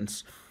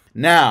substance.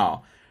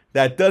 Now,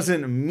 that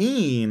doesn't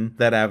mean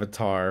that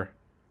Avatar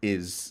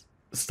is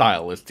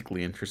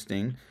stylistically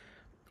interesting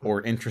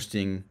or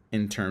interesting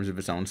in terms of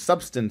its own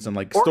substance and,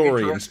 like,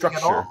 story and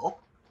structure.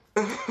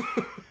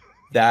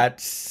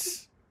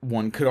 That's...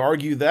 One could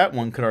argue that.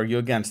 One could argue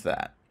against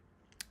that.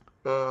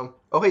 Oh,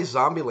 hey,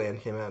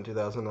 Zombieland came out in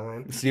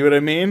 2009. See what I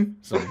mean?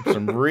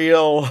 Some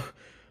real...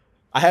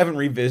 I haven't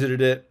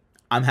revisited it.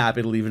 I'm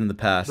happy to leave it in the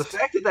past. The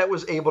fact that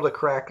was able to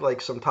crack,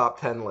 like, some top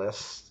 10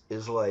 lists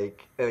is,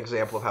 like, an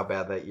example of how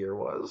bad that year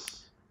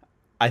was.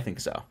 I think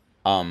so.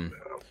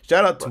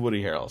 Shout out to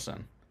Woody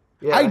Harrelson.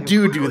 Yeah, I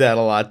do that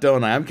a lot,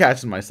 don't I? I'm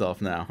catching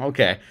myself now.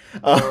 Okay.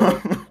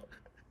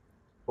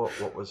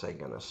 What was I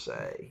going to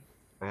say?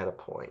 I had a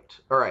point.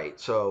 All right,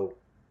 so...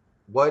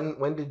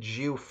 When did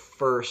you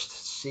first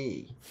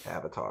see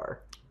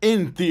Avatar?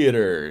 In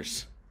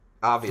theaters.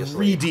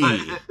 Obviously.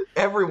 3D.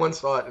 Everyone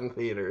saw it in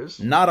theaters.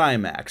 Not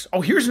IMAX.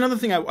 Oh, here's another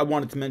thing I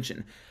wanted to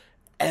mention.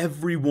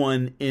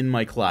 Everyone in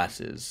my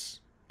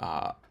classes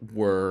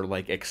were,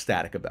 like,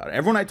 ecstatic about it.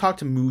 Everyone I talked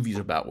to movies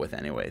about with,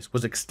 anyways,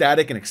 was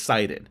ecstatic and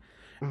excited.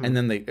 Mm-hmm. And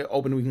then the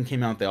opening weekend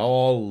came out. They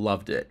all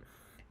loved it.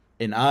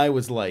 And I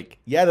was like,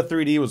 yeah, the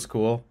 3D was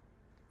cool.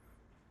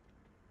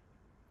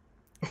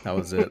 That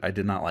was it. I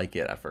did not like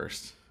it at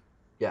first.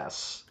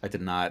 Yes. I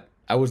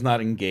was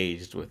not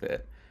engaged with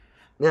it.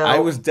 No. I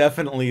was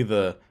definitely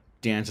the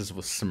Dances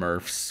with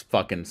Smurfs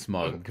fucking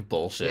smug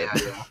bullshit.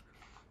 Yeah.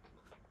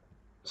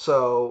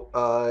 So,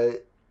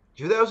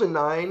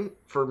 2009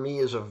 for me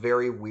is a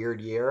very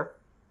weird year.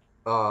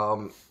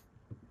 It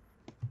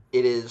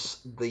is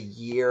the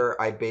year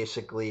I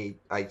basically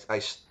I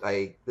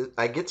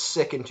get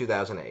sick in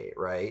 2008,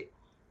 right?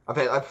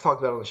 I've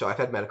talked about it on the show. I've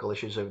had medical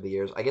issues over the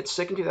years. I get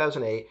sick in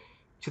 2008.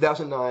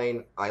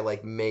 2009, I,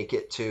 like, make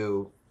it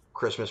to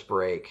Christmas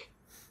break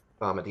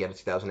at the end of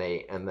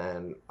 2008, and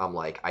then I'm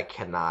like, I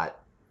cannot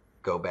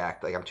go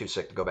back. Like, I'm too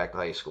sick to go back to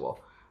high school.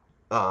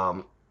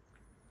 I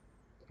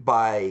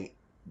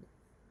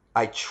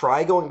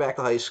try going back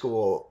to high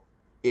school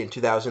in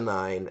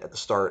 2009 at the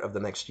start of the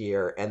next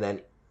year, and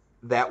then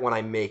that one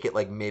I make it,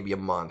 like, maybe a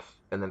month,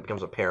 and then it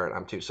becomes apparent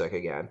I'm too sick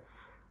again.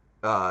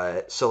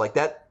 So, like,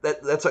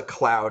 that's a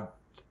cloud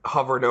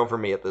hovering over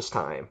me at this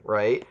time,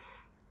 right?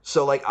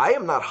 So, like, I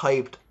am not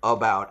hyped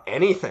about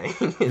anything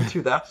in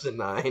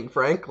 2009,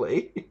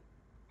 frankly.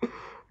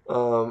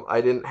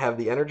 I didn't have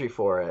the energy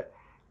for it.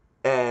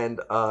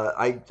 And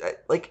I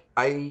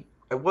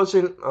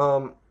wasn't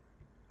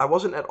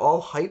at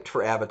all hyped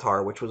for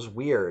Avatar, which was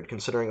weird,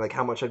 considering, like,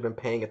 how much I'd been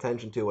paying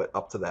attention to it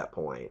up to that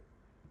point.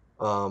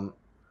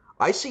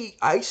 I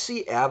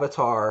see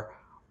Avatar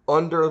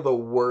under the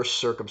worst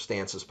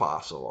circumstances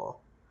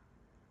possible,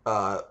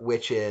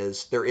 which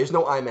is there is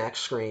no IMAX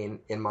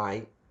screen in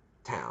my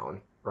town,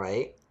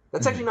 right?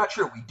 That's actually not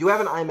true. We do have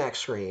an IMAX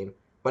screen,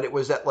 but it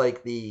was at,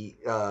 like, the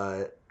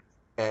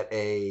at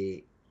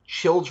a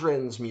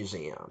children's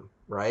museum,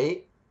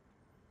 right?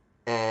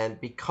 And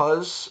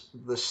because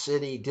the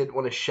city didn't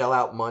want to shell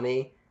out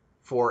money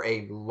for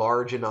a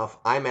large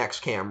enough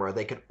IMAX camera,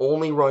 they could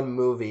only run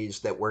movies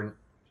that were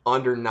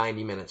under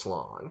 90 minutes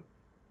long.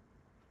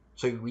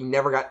 So we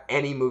never got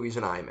any movies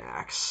in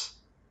IMAX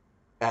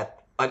at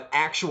an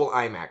actual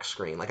IMAX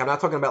screen. Like, I'm not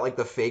talking about, like,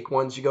 the fake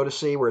ones you go to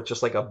see where it's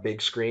just, like, a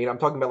big screen. I'm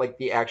talking about, like,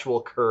 the actual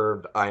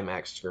curved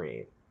IMAX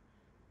screen.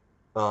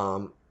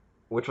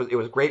 It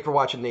was great for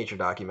watching nature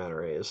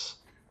documentaries,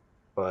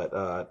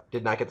 but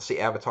did not get to see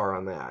Avatar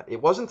on that.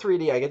 It wasn't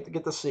 3D. I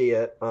get to see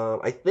it.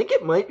 I think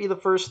it might be the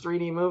first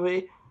 3D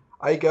movie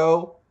I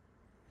go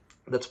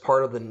that's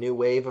part of the new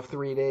wave of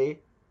 3D.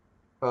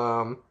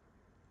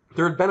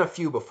 There had been a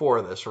few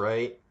before this,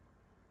 right?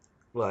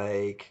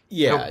 Like,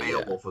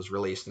 Beowulf was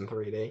released in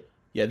 3D.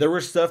 Yeah, there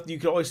was stuff, you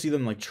could always see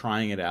them, like,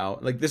 trying it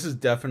out. Like, this is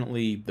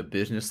definitely the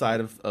business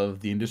side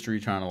of the industry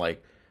trying to,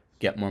 like,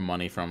 get more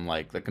money from,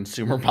 like, the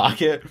consumer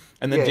pocket.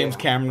 And then James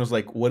Cameron was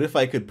like, what if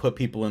I could put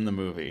people in the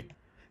movie?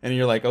 And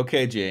you're like,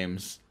 okay,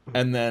 James.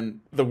 And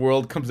then the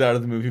world comes out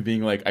of the movie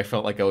being like, I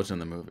felt like I was in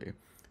the movie.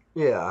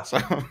 Yeah. So.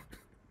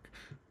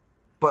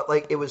 But,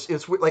 like, it was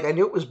like, I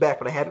knew it was back,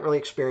 but I hadn't really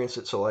experienced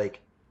it, so, like,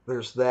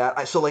 there's that.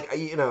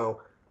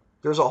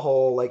 There's a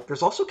whole, like,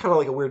 there's also kind of,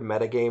 like, a weird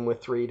metagame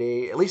with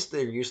 3D. At least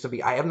there used to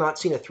be. I have not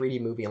seen a 3D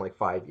movie in, like,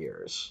 5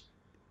 years.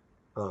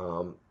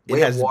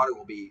 Way of Water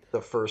will be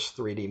the first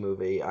 3D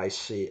movie I've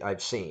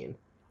seen.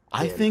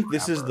 I think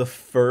this is the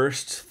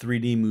first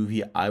 3D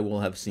movie I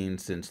will have seen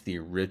since the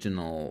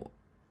original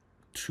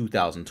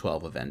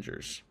 2012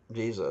 Avengers.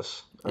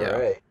 Jesus. All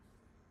right.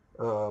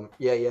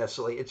 Yeah.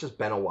 So, like, it's just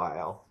been a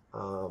while.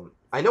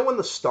 I know when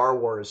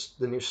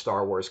the new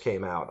Star Wars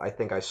came out, I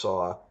think I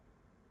saw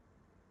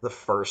the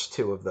first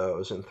two of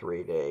those in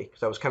 3D,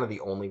 because that was kind of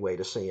the only way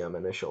to see them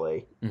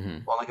initially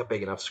on, like, a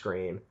big enough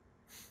screen.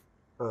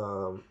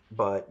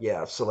 But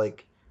yeah, so,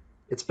 like,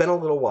 it's been a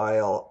little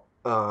while,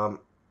 and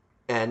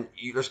And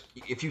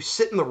if you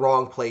sit in the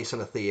wrong place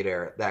in a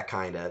theater, that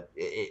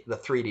the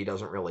 3D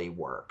doesn't really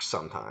work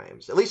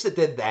sometimes. At least it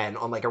did then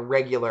on like a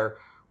regular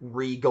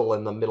Regal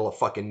in the middle of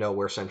fucking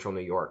nowhere, central New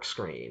York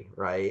screen,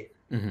 right?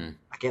 Mm-hmm.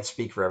 I can't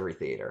speak for every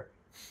theater.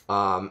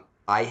 I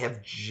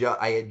had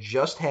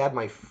just had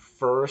my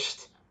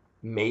first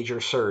major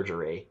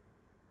surgery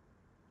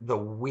the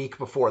week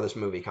before this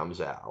movie comes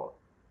out,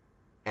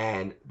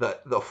 and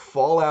the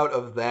fallout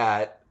of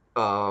that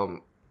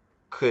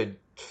could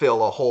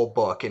fill a whole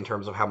book in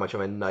terms of how much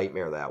of a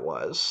nightmare that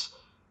was.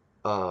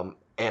 And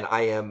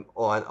I am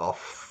on a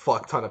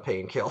fuck ton of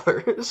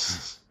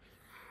painkillers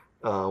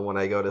when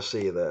I go to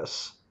see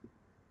this.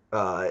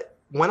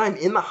 When I'm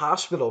in the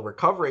hospital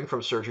recovering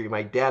from surgery,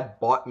 my dad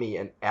bought me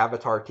an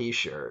Avatar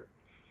t-shirt,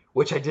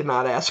 which I did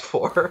not ask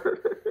for.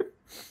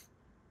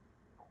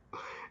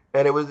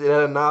 And it had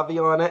a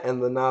Navi on it,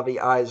 and the Navi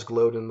eyes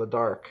glowed in the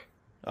dark.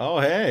 Oh,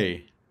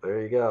 hey.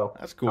 There you go.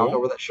 That's cool. I don't know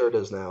where that shirt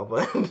is now,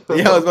 but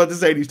yeah, I was about to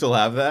say, do you still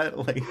have that?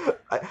 Like,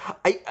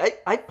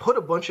 I put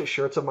a bunch of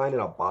shirts of mine in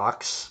a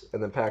box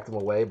and then packed them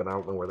away, but I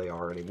don't know where they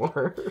are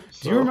anymore.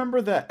 So. Do you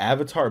remember that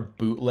Avatar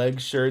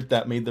bootleg shirt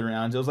that made the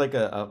rounds? It was like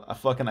a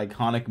fucking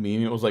iconic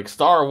meme. It was like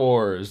Star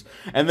Wars,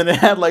 and then it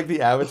had like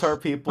the Avatar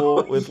people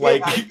with with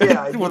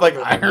like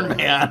Iron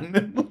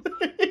Man.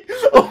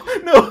 Oh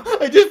no!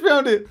 I just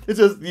found it. It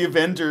says the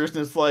Avengers,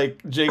 and it's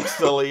like Jake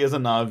Sully as a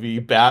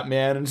Na'vi,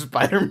 Batman, and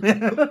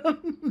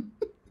Spider-Man.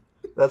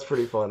 That's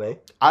pretty funny.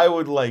 I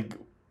would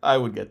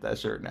get that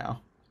shirt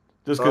now,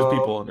 just because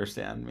people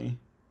understand me.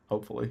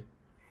 Hopefully.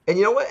 And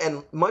you know what?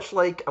 And much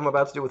like I'm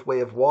about to do with Way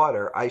of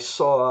Water, I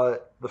saw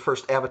the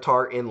first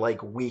Avatar in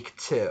like week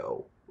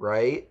 2,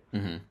 right?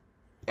 Mm-hmm.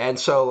 And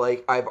so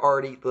like I've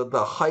already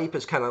the hype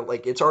is kind of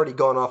like it's already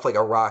gone off like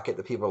a rocket.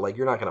 That people are like,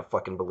 you're not gonna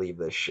fucking believe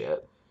this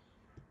shit.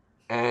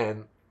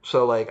 And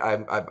so like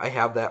I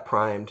have that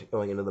primed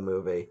going into the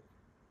movie.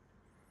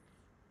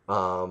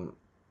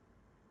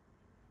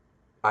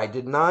 I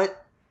did not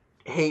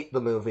hate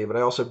the movie, but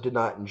I also did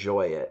not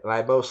enjoy it, and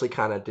I mostly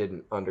kind of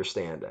didn't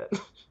understand it.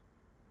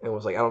 And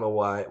was like, I don't know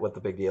what the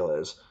big deal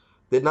is.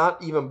 Did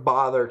not even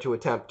bother to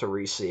attempt to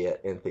re-see it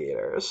in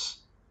theaters,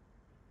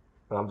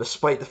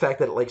 despite the fact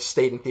that it like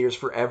stayed in theaters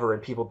forever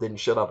and people didn't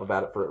shut up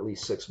about it for at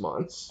least 6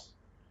 months.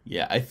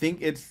 Yeah, I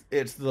think it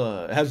has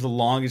the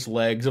longest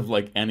legs of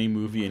like any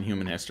movie in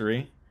human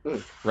history,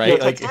 right? Yeah,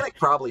 Titanic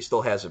probably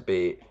still has a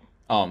beat.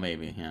 Oh,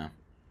 maybe, yeah.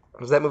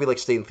 Because that movie like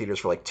stayed in theaters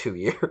for like 2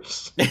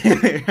 years.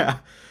 yeah,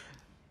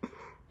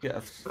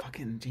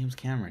 fucking James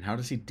Cameron. How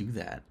does he do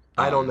that?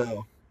 I don't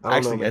know.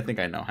 I think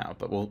I know how,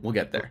 but we'll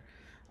get there.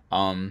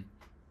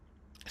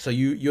 So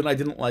you and I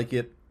didn't like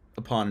it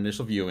upon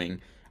initial viewing.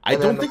 I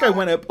don't think I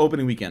went up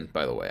opening weekend,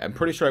 by the way. I'm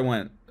pretty sure I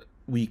went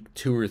week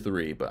 2 or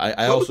 3, but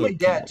I also my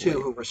dad too,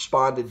 who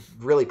responded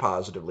really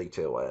positively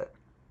to it,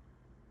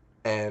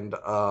 and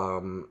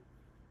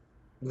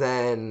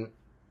then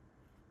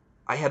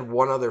I had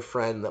one other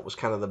friend that was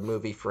kind of the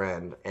movie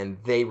friend, and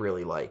they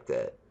really liked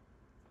it,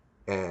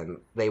 and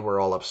they were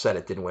all upset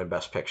it didn't win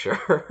Best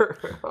Picture.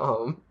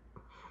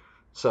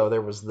 So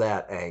there was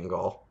that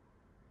angle,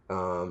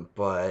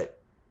 but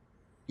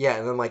yeah,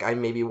 and then like I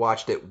maybe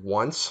watched it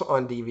once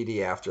on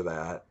DVD after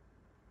that.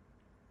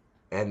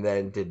 And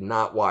then did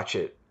not watch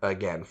it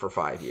again for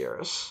 5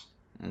 years.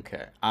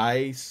 Okay.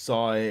 I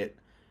saw it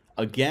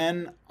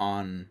again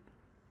on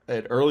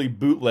an early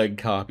bootleg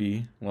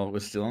copy while it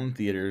was still in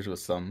theaters with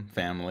some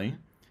family.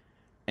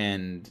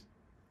 And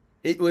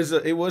it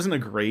wasn't a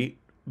great...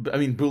 I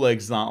mean,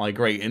 bootleg's not like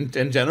great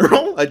in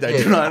general. I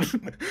do not...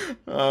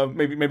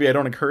 maybe I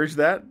don't encourage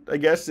that, I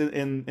guess,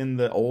 in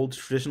the old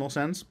traditional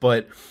sense.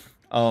 But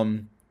I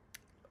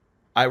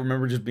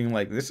remember just being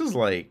like, this is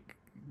like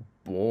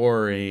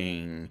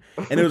boring.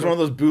 And it was one of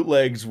those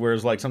bootlegs where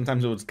it's like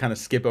sometimes it would kind of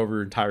skip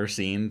over entire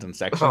scenes and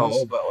sections.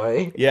 Oh, but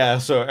way. Yeah,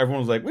 so everyone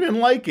was like, we didn't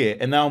like it.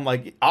 And now I'm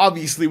like,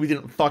 obviously we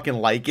didn't fucking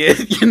like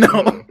it, you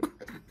know?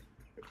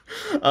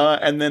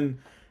 And then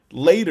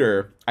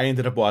later, I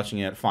ended up watching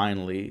it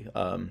finally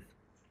on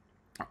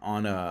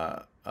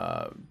a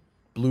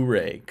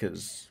Blu-ray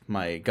because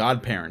my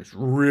godparents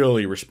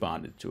really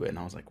responded to it. And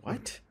I was like,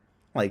 what?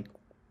 Like,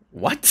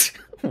 what?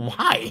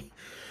 Why?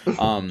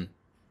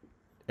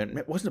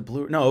 It wasn't a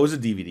Blu-ray. No, it was a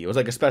DVD. It was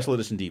like a special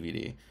edition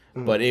DVD.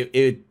 But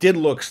it did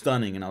look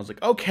stunning. And I was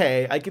like,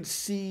 okay, I could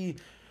see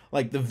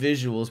like the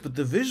visuals. But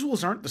the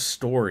visuals aren't the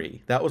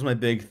story. That was my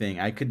big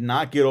thing. I could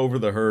not get over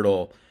the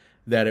hurdle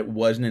that it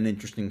wasn't an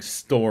interesting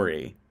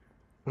story.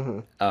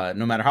 No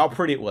matter how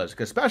pretty it was.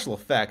 Because special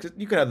effects,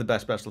 you could have the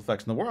best special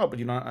effects in the world, but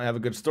you don't have a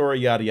good story,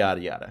 yada,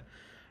 yada, yada.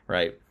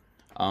 Right?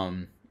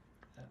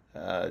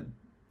 A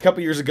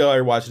couple years ago, I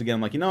watched it again.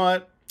 I'm like, you know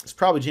what? It's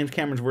probably James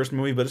Cameron's worst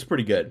movie, but it's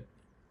pretty good.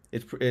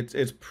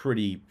 It's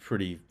pretty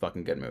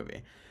fucking good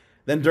movie.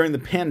 Then during the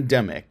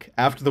pandemic,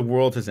 after the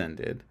world has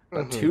ended,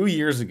 2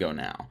 years ago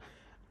now,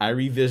 I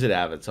revisit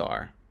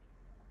Avatar,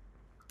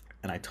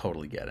 and I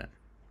totally get it.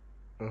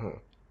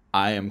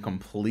 I am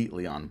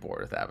completely on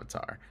board with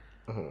Avatar.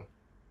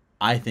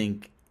 I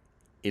think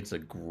it's a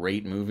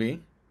great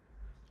movie.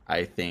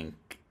 I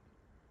think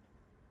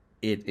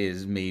it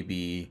is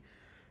maybe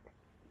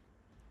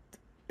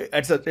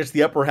it's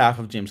the upper half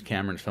of James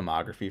Cameron's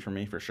filmography for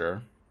me, for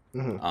sure.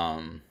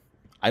 Mm-hmm.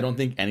 I don't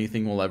think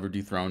anything will ever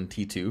dethrone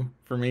T2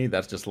 for me.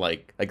 That's just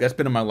like that's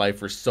been in my life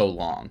for so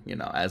long,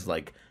 as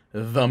like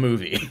the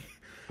movie.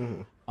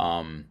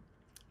 Mm-hmm.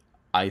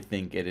 I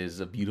think it is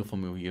a beautiful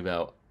movie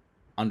about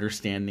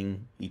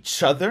understanding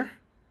each other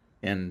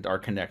and our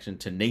connection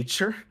to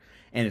nature,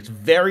 and it's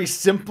very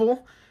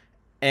simple,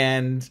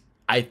 and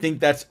I think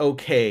that's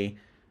okay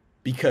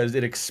because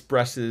it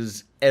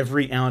expresses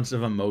every ounce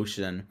of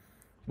emotion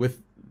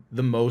with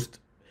the most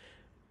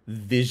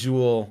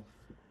visual,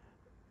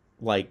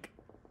 like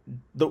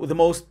the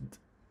most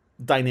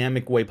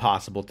dynamic way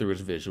possible through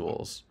its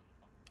visuals.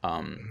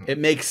 It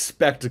makes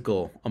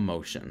spectacle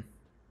emotion,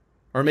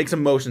 or it makes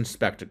emotion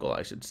spectacle,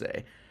 I should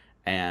say.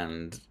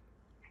 And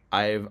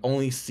I've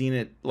only seen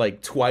it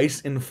like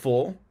twice in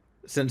full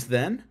since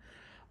then.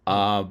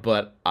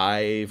 But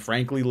I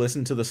frankly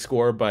listened to the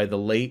score by the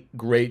late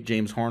great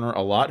James Horner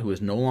a lot, who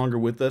is no longer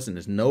with us and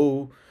is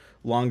no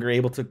longer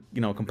able to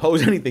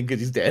compose anything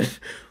because he's dead.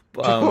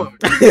 Like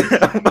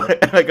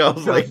I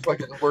was like,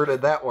 fucking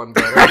worded that one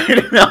better. I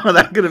know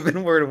that could have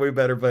been worded way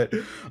better, but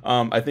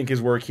I think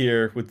his work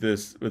here with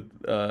this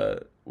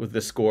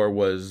score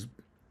was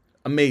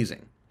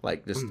amazing,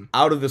 like just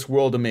out of this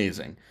world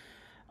amazing.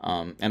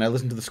 And I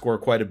listened to the score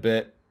quite a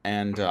bit,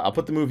 and I'll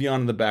put the movie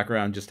on in the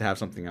background just to have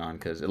something on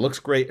because it looks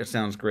great, it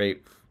sounds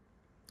great,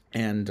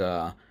 and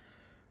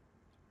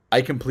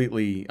I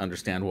completely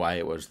understand why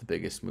it was the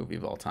biggest movie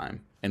of all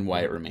time and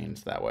why it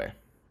remains that way.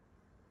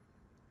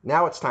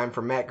 Now it's time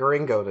for Matt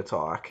Gringo to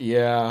talk.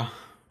 Yeah.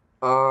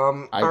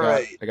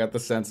 I got the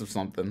sense of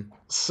something.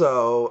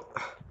 So,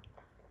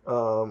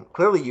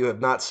 clearly you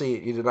did not see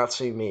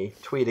me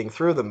tweeting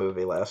through the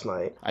movie last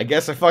night. I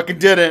guess I fucking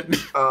didn't.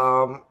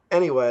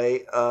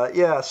 Anyway,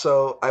 yeah,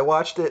 so I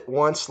watched it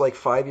once, like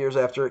 5 years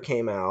after it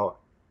came out.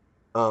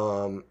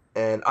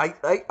 And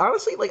I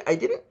honestly, like,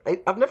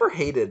 I've never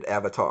hated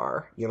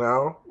Avatar,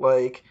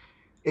 like,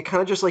 it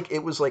kind of just, like,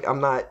 it was, like, I'm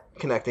not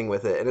connecting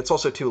with it, and it's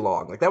also too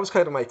long. Like, that was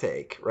kind of my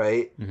take,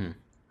 right? Mm-hmm.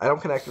 I don't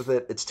connect with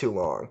it, it's too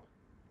long.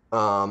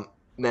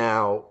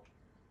 Now,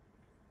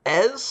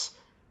 as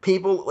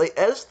people, like,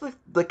 as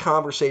the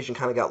conversation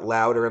kind of got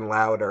louder and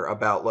louder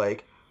about,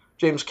 like,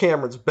 James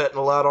Cameron's betting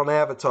a lot on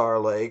Avatar,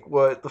 like,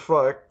 what the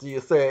fuck do you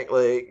think?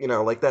 Like,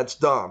 like, that's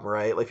dumb,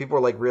 right? Like, people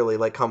are, like, really,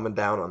 like, coming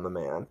down on the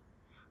man.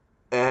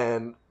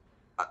 And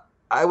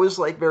I was,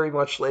 like, very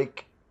much,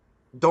 like,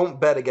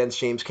 don't bet against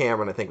James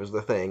Cameron, I think was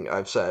the thing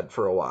I've said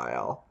for a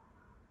while.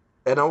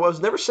 And I was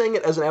never saying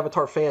it as an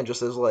Avatar fan,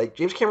 just as, like,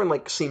 James Cameron,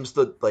 like, seems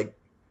to, like,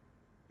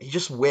 he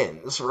just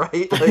wins,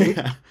 right? Like,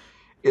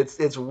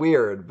 it's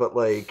weird, but,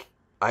 like,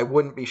 I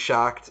wouldn't be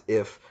shocked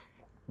if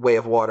Way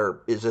of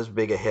Water is as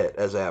big a hit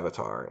as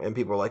Avatar. And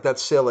people are like,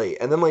 that's silly.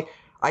 And then, like,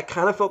 I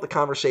kind of felt the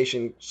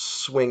conversation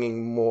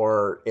swinging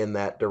more in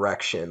that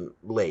direction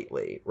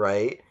lately,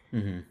 right?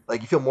 Mm-hmm.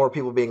 Like, you feel more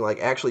people being like,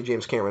 actually,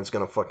 James Cameron's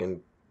gonna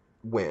fucking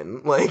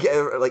win.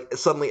 Like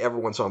suddenly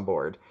everyone's on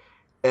board.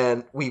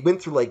 And we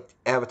went through, like,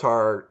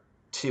 Avatar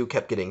 2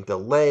 kept getting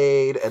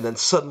delayed, and then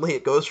suddenly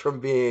it goes from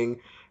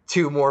being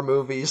 2 more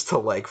movies to,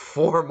 like,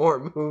 4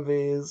 more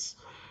movies.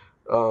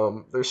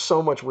 There's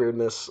so much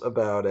weirdness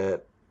about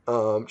it.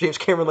 James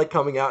Cameron, like,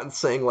 coming out and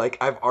saying,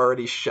 like, I've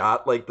already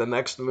shot, like, the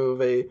next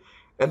movie,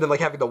 and then,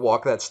 like, having to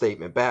walk that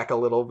statement back a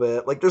little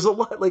bit. Like, there's a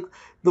lot, like,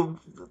 the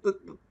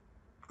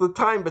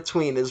time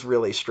between is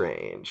really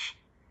strange.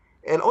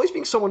 And always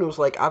being someone who's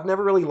like, I've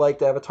never really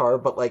liked Avatar,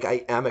 but, like,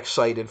 I am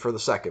excited for the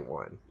second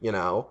one,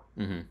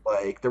 Mm-hmm.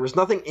 Like, there was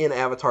nothing in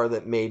Avatar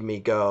that made me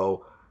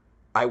go,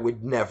 I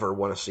would never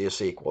want to see a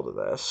sequel to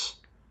this.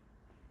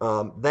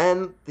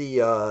 Then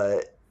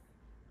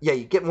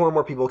you get more and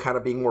more people kind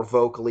of being more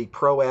vocally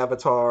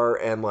pro-Avatar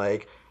and,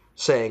 like,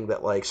 saying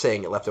that, like,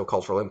 saying it left no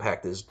cultural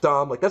impact is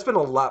dumb. Like, that's been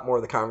a lot more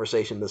of the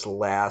conversation this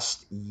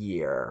last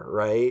year,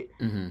 right?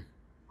 Mm-hmm.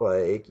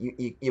 Like,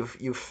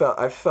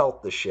 I've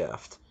felt the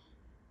shift.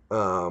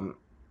 Then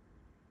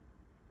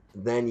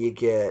you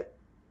get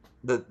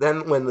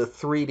then when the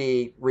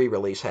 3D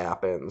re-release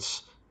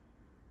happens,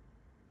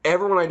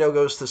 everyone I know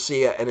goes to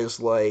see it and is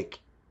like,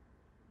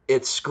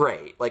 it's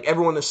great. Like,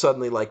 everyone is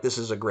suddenly like, this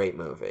is a great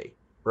movie,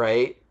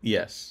 right?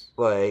 Yes.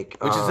 Like,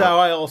 which is how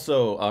I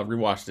also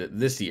rewatched it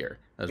this year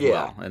as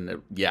well, and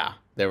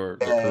they're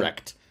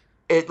correct.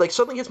 It, like,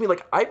 suddenly hits me,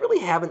 like, I really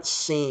haven't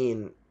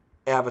seen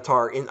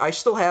Avatar I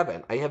still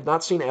haven't. I have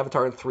not seen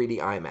Avatar in 3D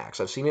IMAX.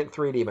 I've seen it in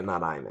 3D, but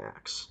not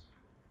IMAX.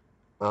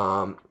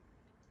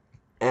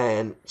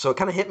 And so it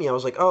kind of hit me. I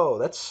was like, oh,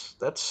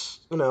 that's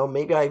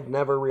maybe I've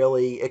never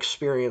really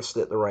experienced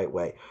it the right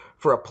way.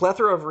 For a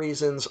plethora of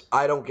reasons,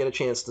 I don't get a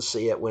chance to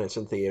see it when it's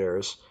in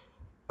theaters.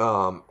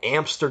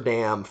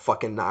 Amsterdam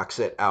fucking knocks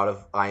it out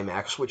of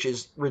IMAX, which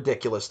is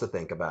ridiculous to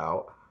think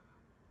about.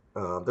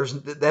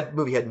 That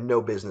movie had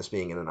no business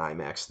being in an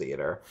IMAX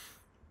theater.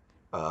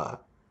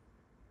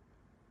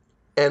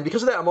 And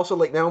because of that, I'm also,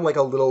 like, now I'm, like,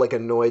 a little, like,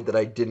 annoyed that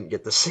I didn't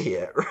get to see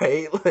it,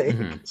 right? Like,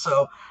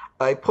 So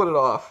I put it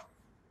off.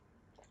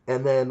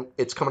 And then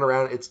it's coming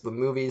around. It's the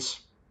movies.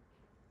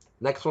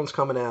 next one's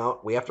coming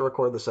out. We have to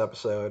record this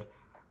episode.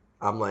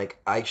 I'm like,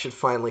 I should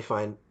finally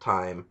find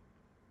time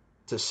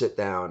to sit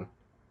down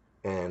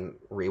and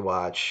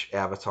rewatch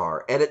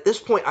Avatar. And at this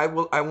point, I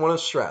want to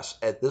stress,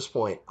 at this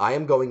point, I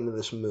am going to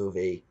this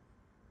movie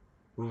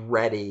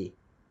ready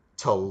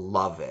to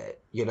love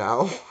it, you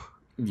know?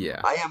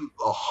 Yeah. I am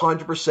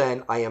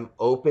 100%, I am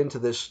open to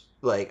this,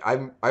 like,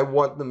 I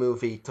want the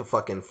movie to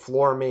fucking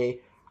floor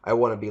me. I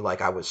want to be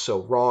like, I was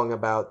so wrong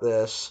about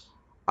this.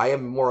 I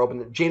am more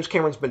open. James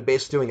Cameron's been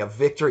basically doing a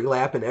victory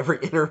lap in every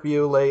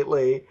interview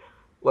lately.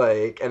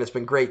 Like, and it's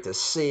been great to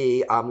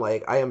see. I'm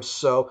like, I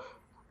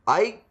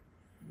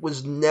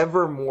was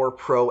never more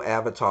pro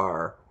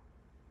Avatar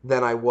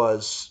than I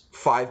was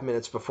 5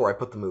 minutes before I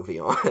put the movie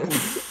on.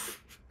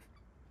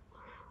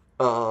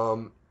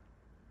 um,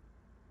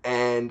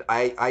 and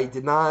I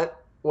did not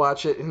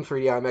watch it in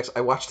 3D IMAX.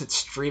 I watched it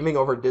streaming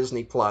over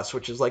Disney Plus,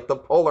 which is like the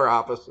polar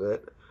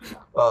opposite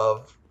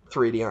of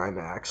 3D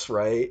IMAX,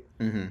 right?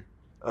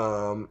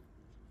 Mm-hmm.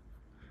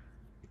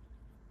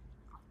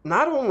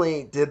 Not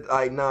only did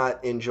I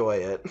not enjoy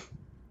it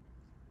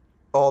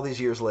all these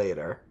years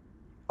later,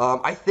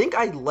 I think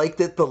I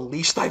liked it the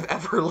least I've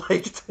ever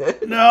liked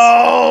it.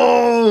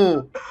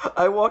 No!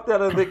 I walked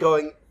out of it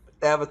going,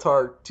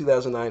 Avatar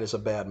 2009 is a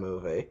bad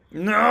movie.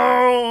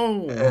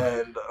 No!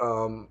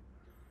 And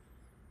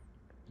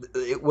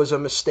it was a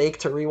mistake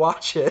to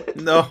rewatch it.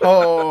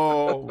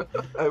 No!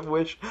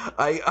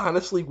 I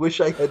honestly wish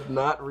I had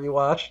not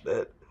rewatched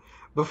it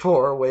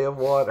before Way of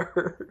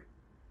Water.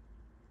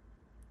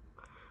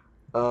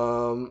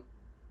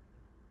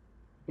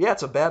 Yeah,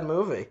 it's a bad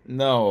movie.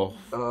 No.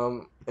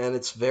 And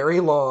it's very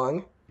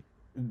long.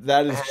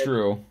 That is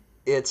true.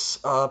 It's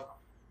I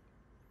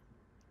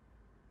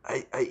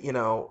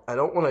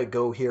don't want to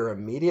go here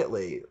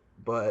immediately,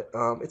 but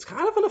it's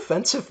kind of an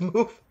offensive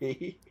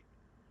movie.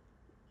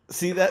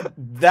 See,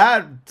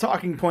 that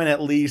talking point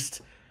at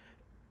least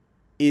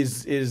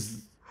is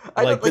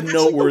like the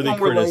noteworthy like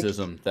the one where,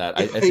 criticism that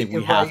I think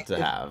we have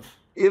to have.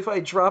 If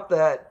I drop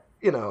that,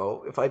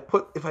 if I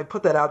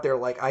put that out there,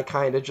 like, I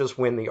kind of just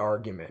win the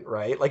argument,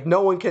 right? Like,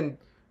 no one can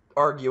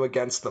argue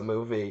against the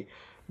movie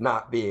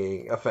not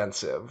being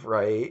offensive,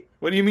 right?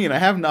 What do you mean? I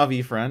have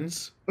Na'vi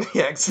friends.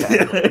 Yeah,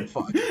 exactly.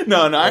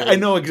 No, I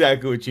know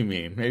exactly what you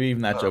mean. Maybe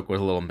even that joke was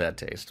a little in bad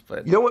taste,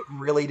 but you know what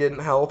really didn't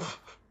help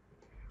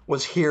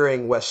was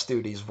hearing Wes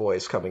Studi's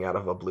voice coming out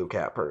of a Blue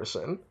Cat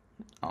person.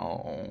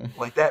 Oh,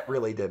 like, that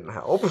really didn't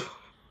help.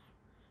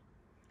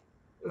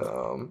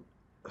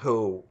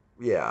 Who,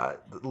 yeah,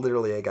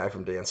 literally a guy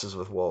from Dances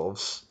with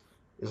Wolves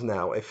is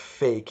now a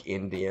fake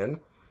Indian.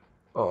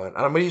 And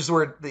I'm going to use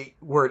the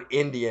word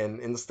Indian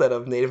instead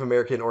of Native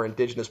American or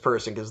indigenous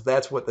person, because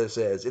that's what this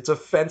is. It's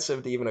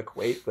offensive to even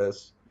equate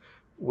this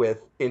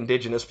with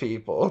indigenous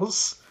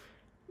peoples.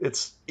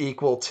 It's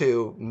equal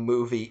to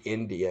movie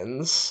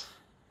Indians.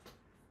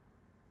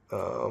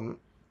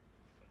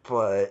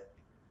 But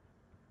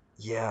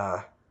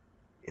yeah,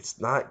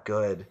 it's not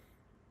good.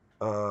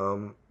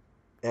 And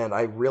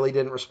I really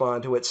didn't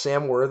respond to it.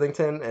 Sam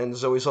Worthington and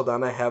Zoe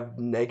Saldana have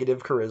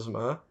negative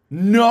charisma.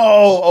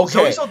 No, okay.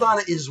 Zoe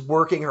Saldana is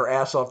working her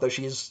ass off, though.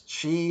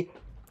 She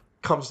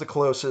comes the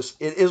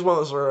closest. It is one of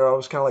those where I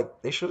was kind of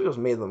like, they should have just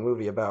made the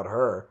movie about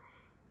her.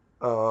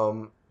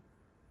 The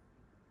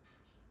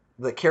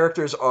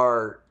characters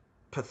are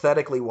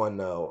pathetically one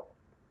note.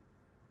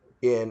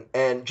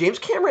 And James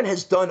Cameron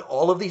has done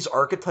all of these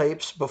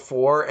archetypes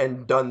before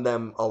and done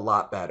them a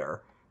lot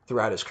better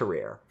throughout his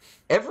career.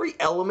 Every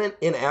element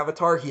in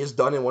Avatar he has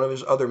done in one of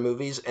his other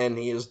movies, and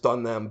he has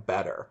done them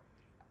better.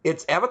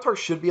 Avatar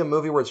should be a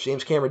movie where it's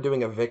James Cameron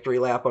doing a victory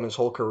lap on his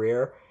whole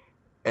career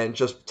and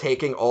just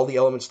taking all the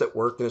elements that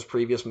worked in his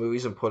previous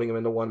movies and putting them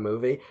into one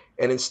movie.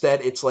 And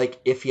instead, it's like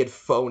if he had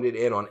phoned it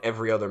in on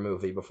every other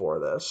movie before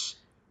this,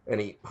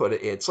 and he put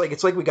it. It's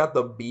like we got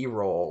the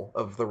B-roll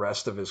of the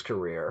rest of his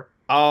career.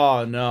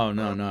 Oh no!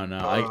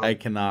 I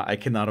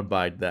cannot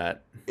abide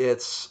that.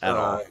 It's at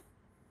all.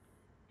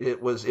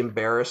 It was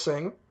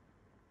embarrassing.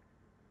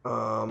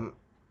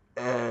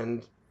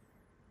 And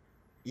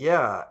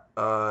yeah,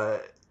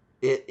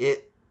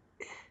 it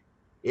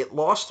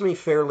lost me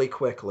fairly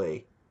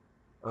quickly.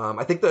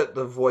 I think that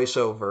the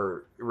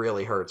voiceover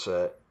really hurts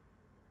it.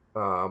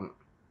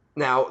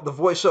 Now, the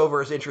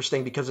voiceover is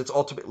interesting because it's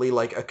ultimately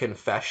like a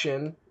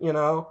confession,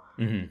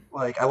 Mm-hmm.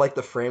 Like, I like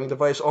the framing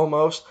device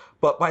almost,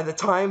 but by the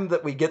time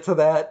that we get to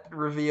that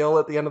reveal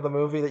at the end of the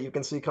movie that you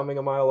can see coming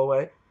a mile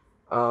away,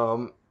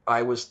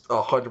 I was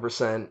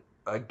 100%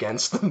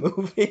 against the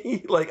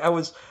movie. Like, I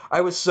was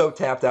so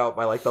tapped out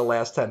by like the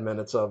last 10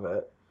 minutes of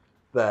it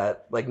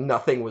that like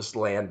nothing was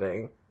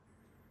landing.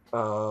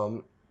 I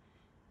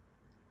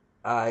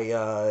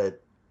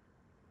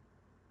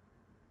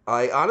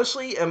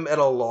honestly am at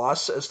a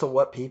loss as to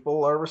what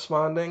people are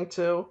responding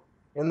to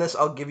in this.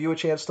 I'll give you a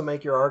chance to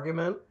make your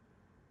argument.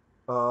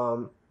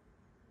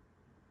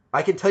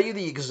 I can tell you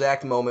the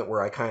exact moment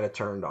where I kind of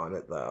turned on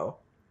it, though.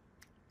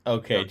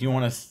 Okay, do you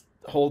want to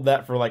hold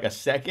that for like a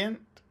second?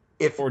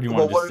 Or do you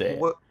want to just say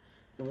it?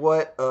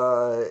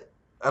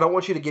 I don't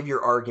want you to give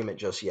your argument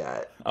just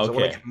yet. Because I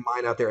want Okay. to get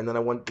mine out there, and then I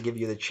want to give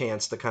you the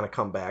chance to kind of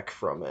come back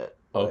from it.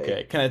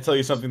 Okay. Can I tell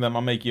you something that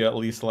might make you at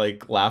least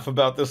like laugh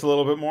about this a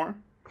little bit more?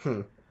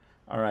 Hmm.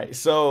 All right.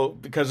 So,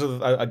 because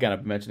of again, I've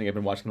been mentioning I've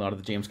been watching a lot of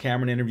the James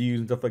Cameron interviews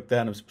and stuff like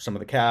that, and some of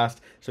the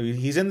cast. So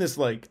he's in this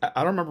like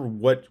I don't remember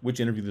which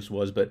interview this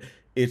was, but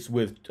it's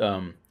with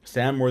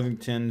Sam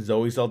Worthington,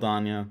 Zoe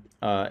Saldana,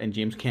 and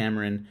James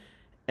Cameron,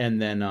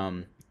 and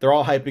then they're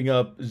all hyping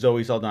up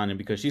Zoe Saldana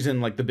because she's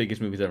in like the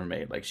biggest movies ever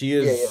made. Like she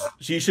Yeah, is, yeah.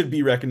 she should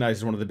be recognized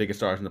as one of the biggest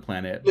stars on the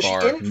planet, Yeah, she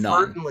bar none.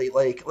 inadvertently,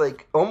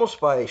 like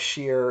almost by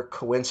sheer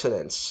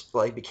coincidence,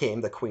 like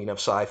became the queen of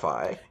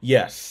sci-fi,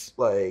 Yes,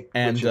 like, which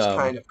and is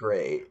kind of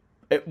great.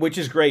 which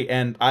is great.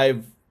 And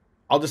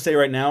I'll just say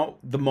right now,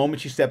 the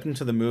moment she stepped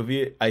into the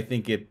movie, I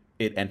think it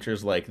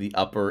enters like the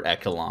upper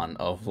echelon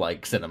of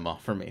like cinema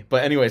for me.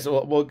 But anyway,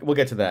 so we'll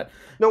get to that.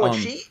 No, when Um,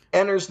 she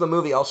enters the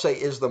movie, I'll say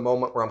is the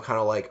moment where I'm kind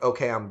of like,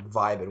 okay, I'm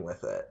vibing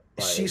with it.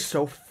 she's Like,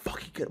 so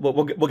fucking good.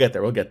 We'll get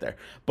there. We'll get there.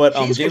 But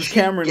James she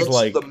Cameron's gets the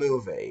like,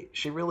 movie.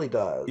 She really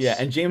yeah, does.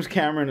 and James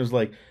Cameron is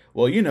like,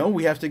 well,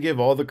 we have to give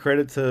all the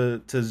credit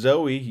to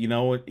Zoe.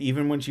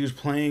 Even when she was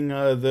playing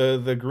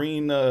the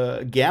green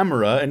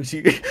Gamora, and she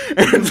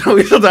and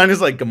Zoe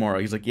Saldana's like Gamora.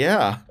 He's like,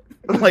 yeah.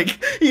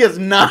 Like he has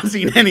not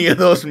seen any of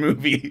those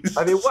movies.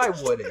 I mean, why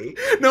would he?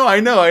 No, I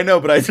know,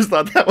 but I just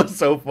thought that was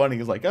so funny.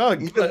 He's like, oh,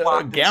 He's been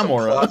locked in some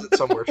Gamora. closet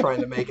somewhere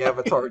trying to make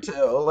Avatar too.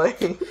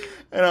 Like,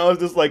 And I was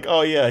just like,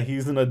 oh yeah,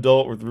 he's an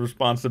adult with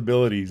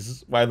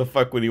responsibilities. Why the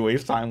fuck would he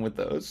waste time with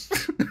those?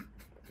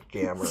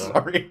 Gamera.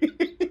 Sorry.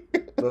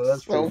 No,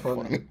 that's So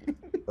pretty funny.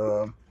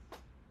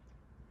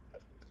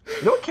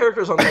 You know what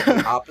character is on like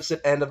the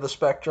opposite end of the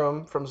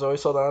spectrum from Zoe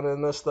Saldana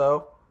in this,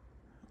 though?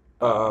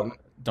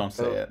 Don't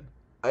say it.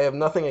 I have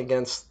nothing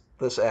against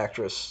this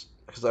actress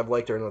because I've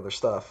liked her in other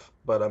stuff,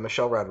 but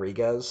Michelle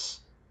Rodriguez,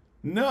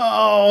 her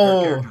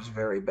No, character's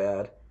very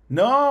bad.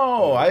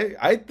 no.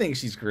 I think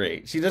she's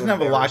great. She doesn't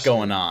have a lot Embarrassing.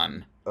 going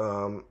on,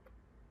 Um,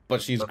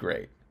 but she's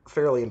great.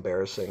 fairly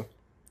embarrassing.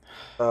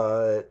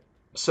 So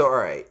all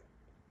right.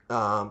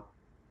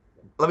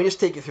 Let me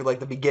just take you through like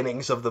the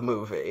beginnings of the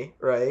movie,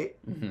 right?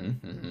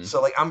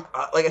 So like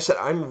like I said,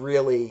 I'm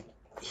really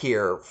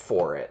here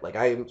for it. Like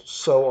I am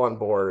so on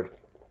board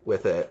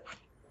with it.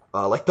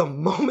 Like the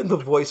moment the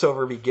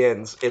voiceover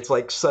begins, it's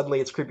like suddenly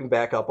it's creeping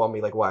back up on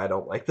me, like why I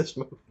don't like this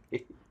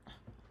movie.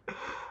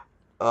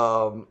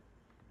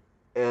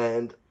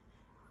 And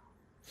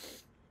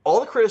all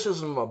the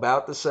criticism I'm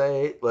about to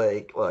say,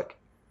 like, look,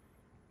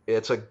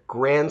 it's a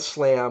grand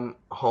slam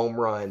home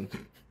run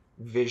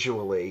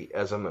visually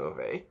as a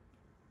movie.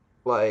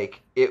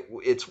 Like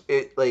it's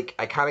like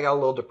I kind of got a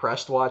little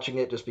depressed watching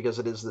it just because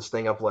it is this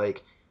thing of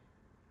like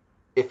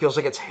it feels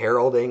like it's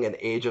heralding an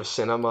age of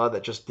cinema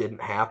that just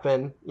didn't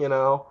happen, you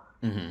know?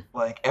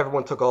 Like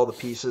everyone took all the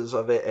pieces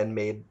of it and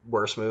made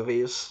worse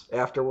movies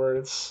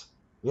afterwards,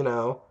 you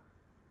know?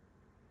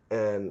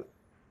 And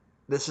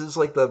this is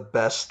like the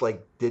best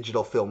like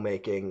digital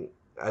filmmaking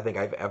I think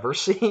I've ever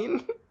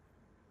seen.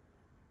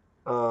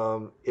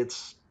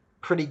 It's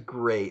pretty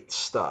great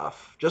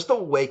stuff. Just the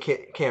way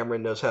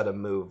Cameron knows how to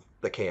move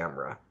the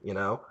camera, you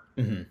know?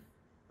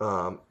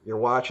 You're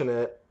watching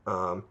it.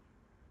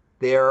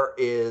 There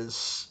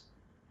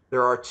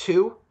are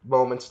two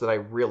moments that I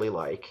really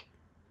like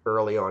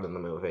early on in the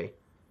movie.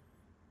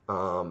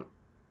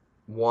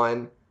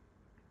 One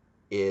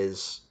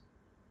is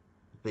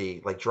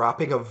the like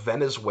dropping of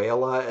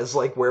Venezuela as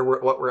like what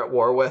we're at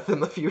war with in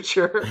the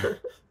future,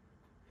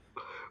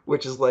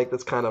 which is like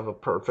that's kind of a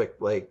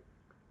perfect like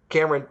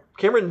Cameron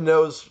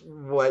knows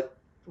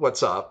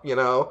what's up, you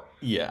know?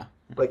 Yeah.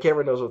 Like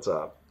Cameron knows what's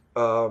up.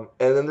 And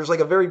then there's like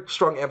a very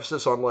strong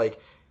emphasis on like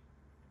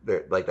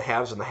the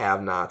haves and the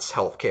have-nots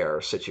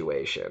healthcare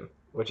situation,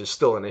 which is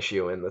still an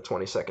issue in the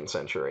 22nd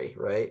century,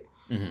 right?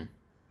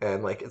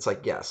 And like it's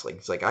like yes, like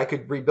it's like I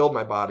could rebuild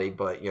my body,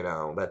 but you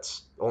know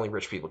that's only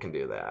rich people can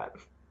do that.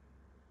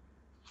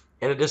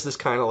 And it is this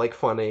kind of like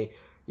funny,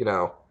 you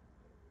know,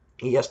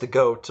 he has to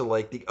go to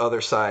like the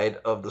other side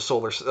of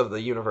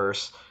the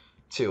universe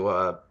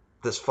to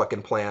this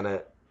fucking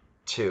planet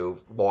to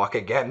walk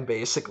again,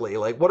 basically.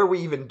 Like, what are we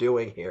even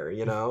doing here,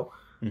 you know?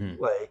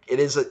 Like,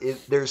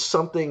 there's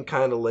something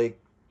kind of like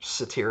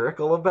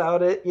satirical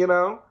about it, you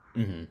know,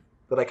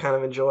 that I kind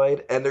of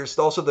enjoyed. And there's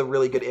also the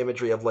really good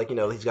imagery of like, you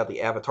know, he's got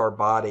the Avatar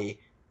body,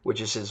 which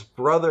is his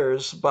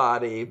brother's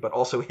body, but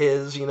also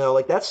his, you know,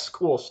 like that's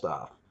cool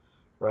stuff,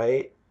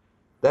 right?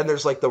 Then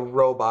there's like the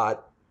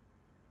robot,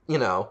 you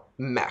know,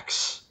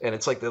 mechs, and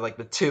it's like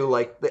the two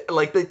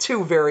the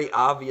two very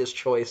obvious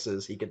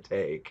choices he could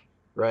take,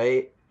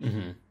 right?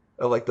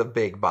 Of like the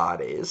big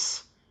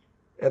bodies,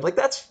 and like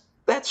that's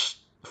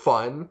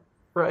fun,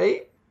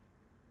 right?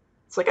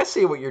 It's like I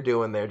see what you're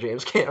doing there,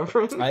 James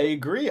Cameron. I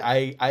agree.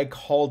 I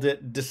called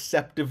it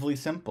deceptively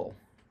simple.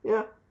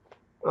 Yeah.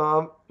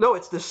 No,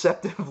 it's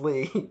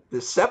deceptively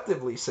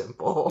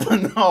simple.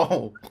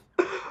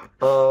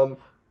 No.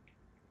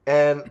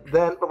 And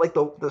then, but like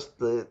the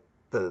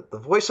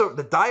voiceover,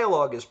 the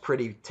dialogue is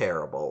pretty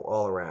terrible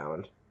all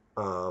around.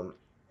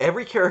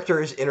 every character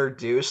is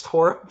introduced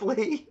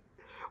horribly,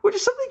 which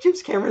is something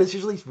James Cameron is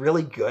usually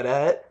really good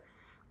at.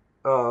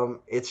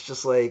 It's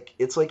just like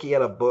it's like he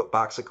had a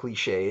box of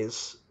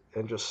cliches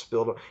and just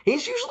spilled them.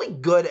 He's usually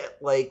good at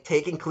like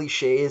taking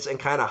cliches and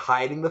kind of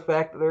hiding the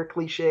fact that they're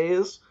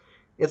cliches.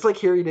 It's like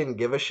here he didn't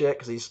give a shit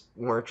because he's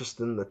more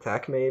interested in the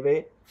tech,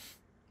 maybe.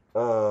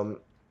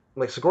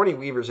 Like Sigourney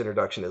Weaver's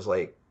introduction is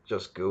like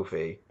just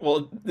goofy.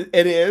 Well,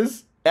 it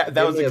is. That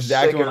was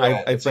exactly what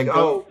I it's think like,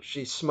 of. oh,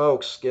 she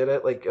smokes. Get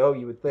it? Like, oh,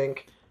 you would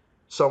think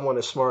someone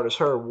as smart as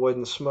her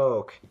wouldn't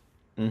smoke.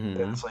 And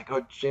it's like,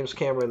 oh, James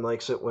Cameron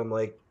likes it when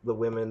like the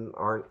women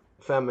aren't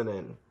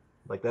feminine.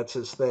 Like that's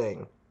his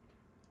thing.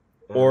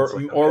 And it's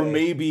like, Or okay.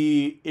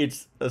 maybe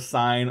it's a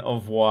sign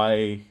of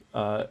why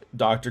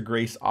Dr.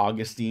 Grace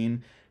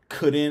Augustine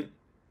couldn't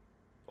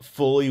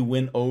fully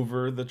win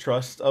over the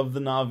trust of the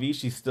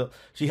Na'vi.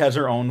 She has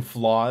her own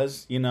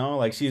flaws, you know,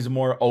 like she's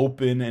more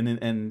open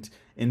and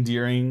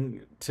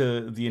endearing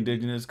to the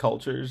indigenous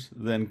cultures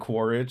than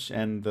Quaritch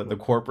and the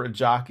corporate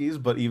jockeys,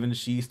 but even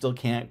she still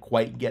can't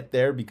quite get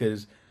there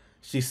because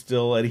she's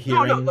still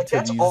adhering like to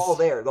that's these... all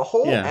there. The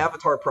whole Yeah.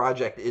 Avatar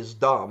project is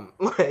dumb.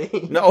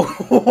 Like No.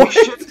 we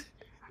should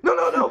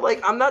no.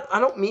 Like I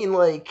don't mean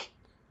like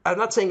I'm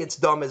not saying it's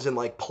dumb as in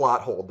like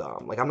plot hole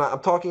dumb. Like I'm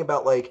talking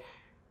about like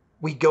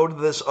we go to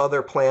this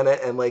other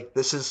planet and like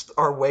this is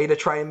our way to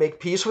try and make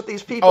peace with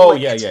these people. Oh,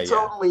 like, yeah, it's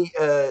totally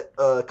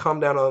come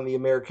down on the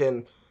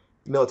American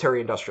military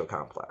industrial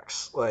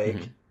complex.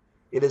 Like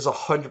it is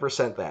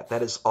 100% that.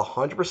 That is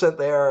 100%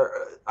 there.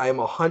 I am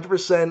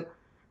 100%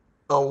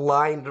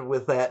 aligned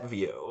with that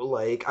view.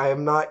 Like I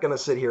am not gonna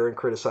sit here and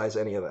criticize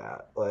any of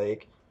that.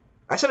 Like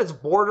I said, it's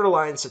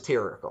borderline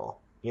satirical.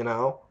 You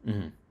know.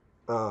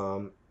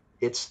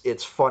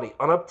 It's funny.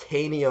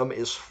 Unobtainium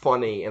is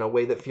funny in a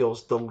way that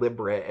feels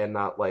deliberate and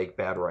not like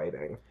bad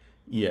writing.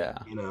 Yeah.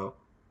 You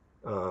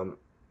know,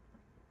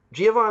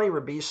 Giovanni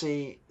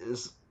Ribisi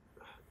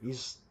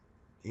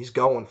he's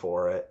going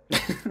for it.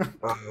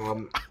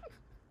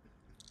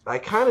 I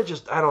kind of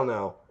just I don't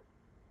know.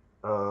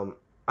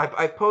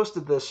 I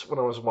posted this when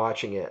I was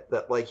watching it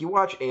that like you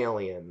watch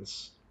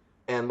Aliens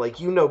and like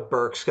you know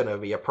Burke's gonna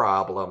be a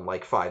problem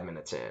like 5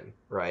 minutes in,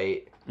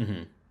 right?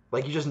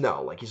 Like, you just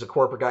know. Like, he's a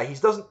corporate guy. He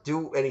doesn't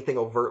do anything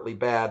overtly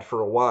bad for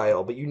a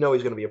while, but you know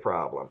he's going to be a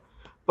problem.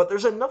 But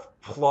there's enough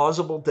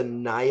plausible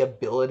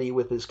deniability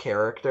with his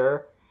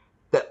character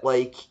that,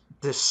 like,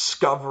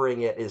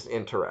 discovering it is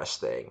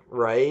interesting,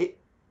 right?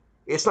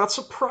 It's not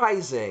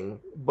surprising,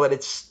 but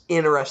it's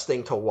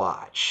interesting to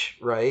watch,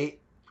 right?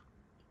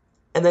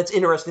 And that's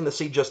interesting to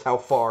see just how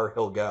far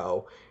he'll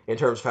go in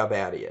terms of how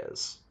bad he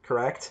is,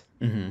 correct?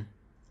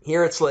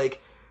 Here it's like,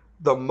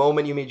 the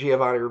moment you meet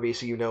Giovanni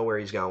Ribisi, you know where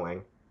he's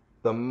going.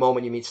 The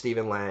moment you meet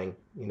Stephen Lang,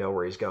 you know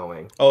where he's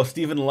going. Oh,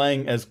 Stephen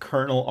Lang as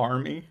Colonel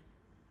Army?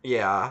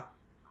 Yeah.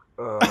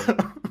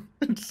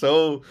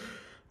 So,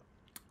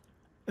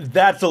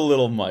 that's a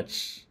little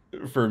much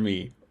for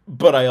me.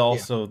 But I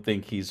also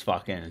think he's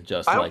fucking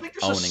just I don't like think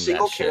there's owning a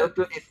single that shit.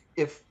 character.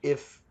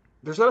 If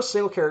there's not a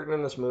single character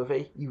in this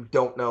movie, you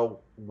don't know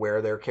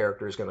where their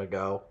character is going to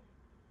go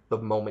the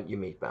moment you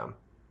meet them.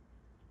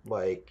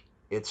 Like,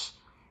 it's...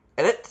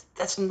 And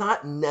that's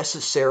not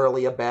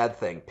necessarily a bad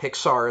thing.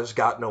 Pixar has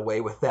gotten away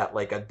with that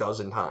like a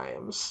dozen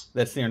times.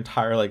 That's the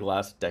entire like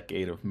last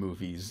decade of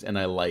movies, and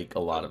I like a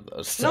lot of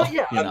those. So, No,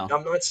 yeah, you know.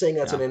 I'm not saying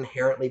that's an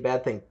inherently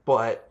bad thing,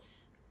 but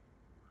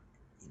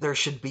there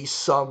should be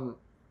some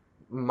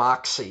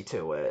moxie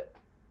to it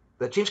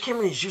that James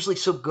Cameron is usually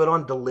so good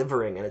on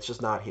delivering, and it's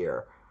just not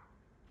here.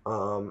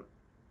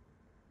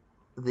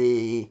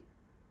 The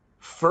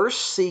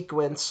first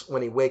sequence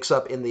when he wakes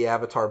up in the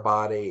Avatar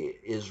body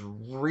is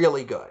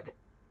really good.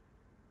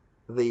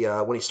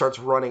 When he starts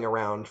running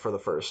around for the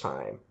first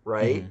time,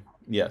 right?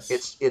 Yes.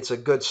 It's a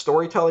good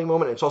storytelling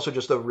moment. It's also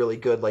just a really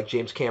good like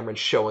James Cameron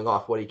showing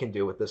off what he can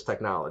do with this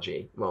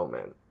technology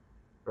moment,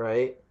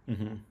 right?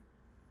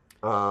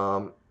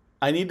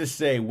 I need to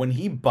say, when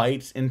he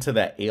bites into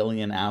that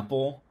alien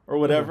apple or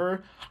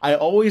whatever, I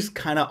always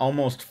kind of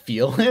almost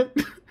feel it.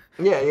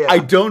 Yeah. I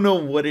don't know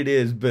what it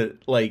is, but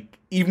like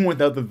even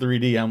without the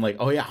 3D, I'm like,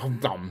 oh yeah,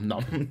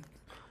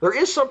 There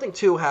is something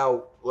to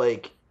how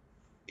like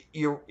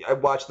I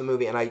watch the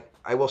movie, and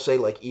I will say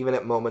like even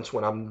at moments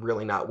when I'm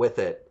really not with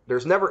it,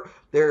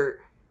 there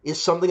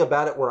is something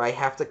about it where I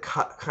have to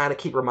kind of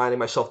keep reminding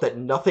myself that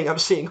nothing I'm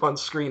seeing on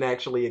screen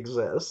actually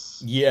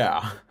exists.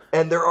 Yeah.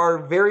 And there are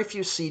very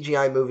few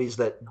CGI movies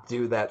that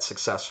do that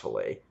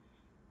successfully.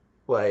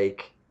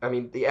 Like, I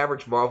mean, the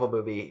average Marvel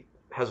movie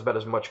has about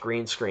as much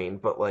green screen,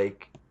 but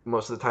like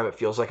most of the time it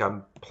feels like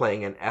I'm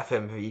playing an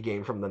FMV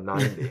game from the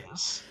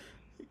 90s.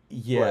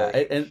 Yeah,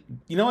 and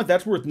you know what?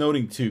 That's worth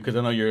noting too, because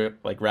I know you're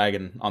like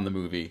ragging on the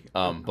movie,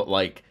 but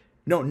like,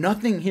 no,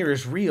 nothing here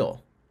is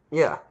real.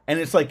 Yeah, and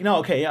it's like, no,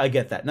 okay, yeah, I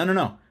get that.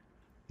 No,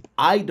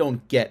 I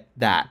don't get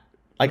that.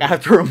 Like, I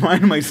have to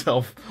remind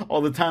myself all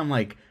the time,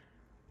 like,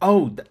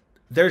 oh,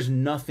 there's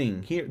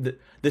nothing here.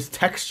 This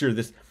texture,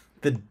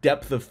 the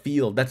depth of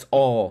field, that's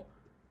all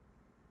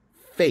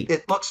fake.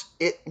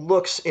 It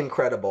looks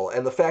incredible,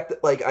 and the fact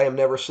that like I am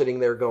never sitting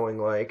there going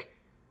like,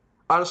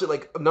 honestly,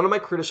 like none of my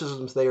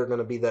criticisms they are going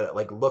to be that it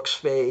like looks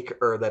fake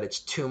or that it's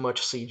too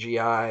much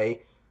CGI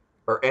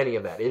or any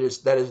of that.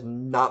 That is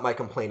not my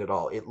complaint at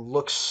all. It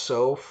looks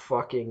so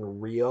fucking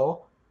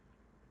real.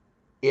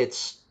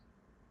 It's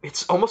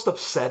almost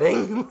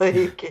upsetting.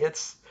 Like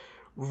it's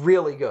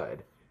really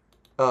good.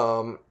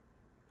 Um,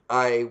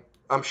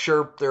 I'm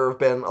sure there have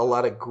been a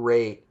lot of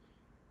great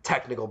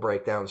technical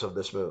breakdowns of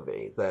this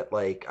movie that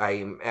like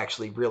I'm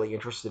actually really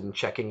interested in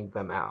checking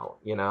them out.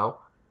 You know,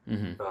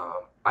 Mm-hmm.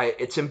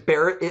 it's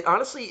embarrassing. It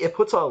honestly it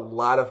puts a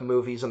lot of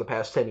movies in the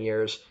past 10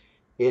 years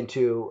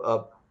into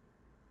a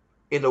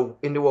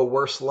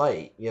worse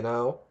light. You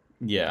know,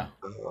 Yeah.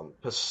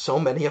 because so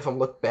many of them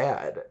look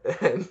bad.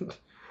 And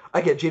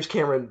I get James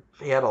Cameron.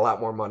 He had a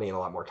lot more money and a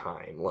lot more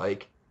time.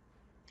 Like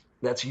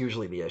that's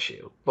usually the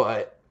issue.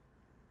 But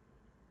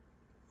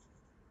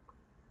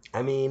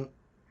I mean,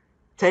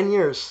 10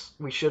 years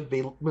we should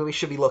be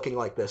looking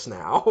like this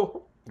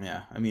now.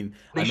 Yeah. I mean,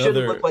 They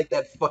shouldn't look like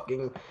that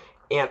fucking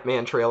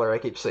Ant-Man trailer I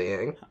keep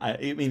seeing.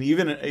 I mean,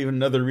 even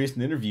another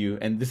recent interview,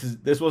 and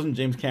this wasn't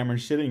James Cameron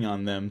shitting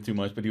on them too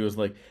much, but he was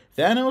like,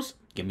 Thanos,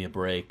 give me a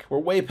break. We're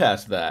way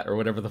past that, or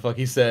whatever the fuck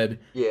he said.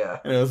 Yeah.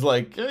 And it was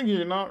like, yeah,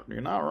 you're not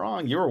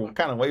wrong. You were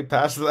kind of way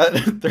past that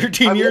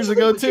 13 years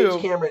ago too.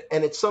 James Cameron,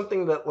 and it's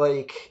something that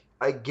like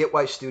I get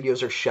why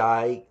studios are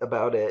shy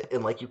about it,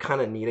 and like you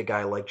kind of need a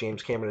guy like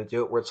James Cameron to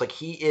do it, where it's like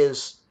he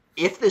is.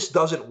 If this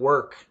doesn't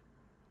work,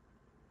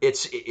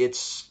 it's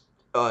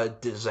a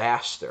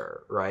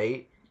disaster,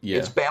 right? Yeah.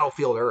 It's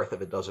Battlefield Earth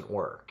if it doesn't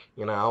work,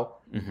 you know?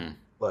 Mm-hmm.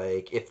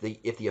 Like if the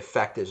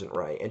effect isn't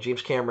right. And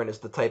James Cameron is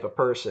the type of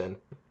person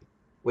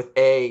with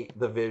A,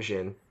 the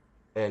vision,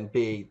 and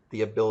B,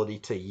 the ability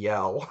to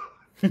yell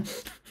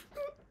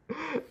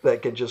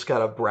that can just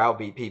kind of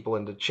browbeat people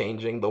into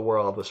changing the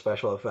world with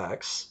special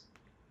effects.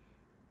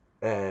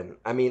 And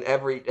I mean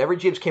every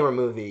James Cameron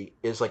movie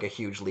is like a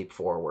huge leap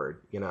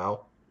forward, you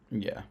know?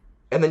 Yeah.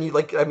 And then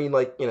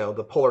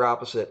the polar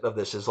opposite of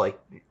this is like,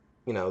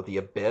 The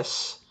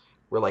Abyss,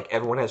 where like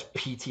everyone has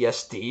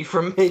PTSD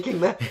from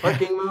making that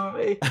fucking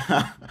movie.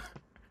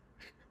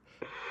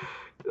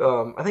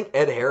 I think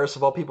Ed Harris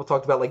of all people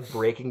talked about like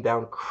breaking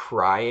down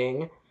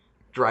crying,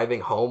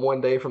 driving home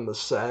one day from the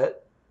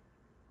set,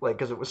 like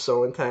because it was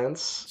so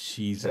intense.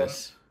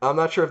 Jesus. And I'm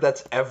not sure if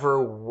that's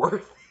ever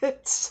worth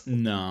it.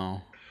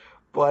 No.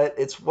 But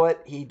it's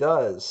what he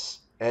does.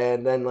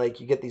 And then like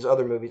you get these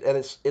other movies, and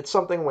it's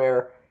something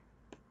where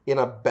in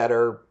a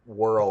better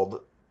world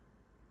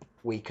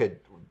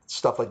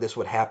stuff like this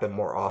would happen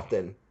more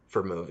often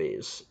for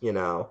movies, you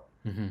know.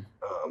 Mm-hmm.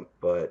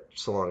 But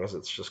so long as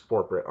it's just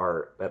corporate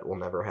art, that will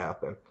never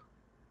happen.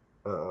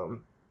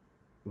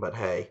 But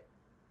hey,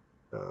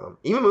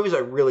 even movies I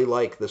really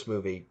like, this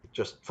movie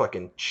just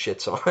fucking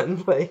shits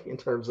on, like in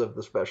terms of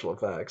the special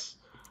effects.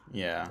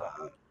 Yeah.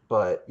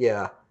 But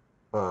yeah,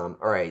 all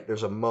right.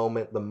 There's a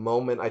moment. The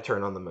moment I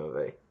turn on the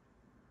movie,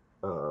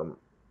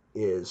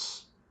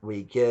 is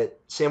we get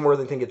Sam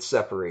Worthington gets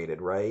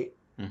separated, right?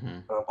 Mm-hmm.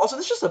 Also,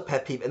 this is just a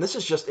pet peeve, and this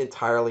is just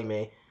entirely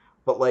me.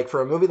 But like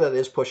for a movie that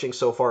is pushing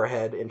so far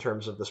ahead in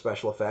terms of the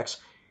special effects,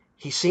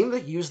 he seemed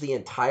to use the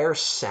entire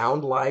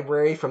sound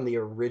library from the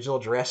original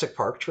Jurassic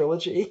Park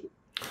trilogy,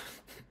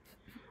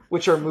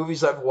 which are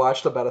movies I've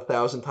watched about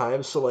 1,000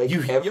 times. So like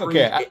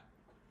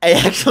I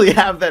actually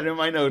have that in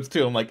my notes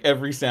too. I'm like,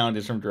 every sound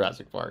is from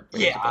Jurassic Park.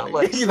 Basically. Yeah,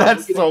 like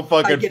that's so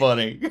fucking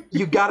funny.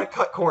 You gotta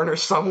cut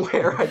corners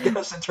somewhere, I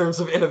guess, in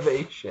terms of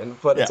innovation.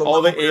 But yeah, it's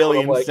all the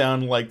aliens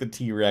sound like the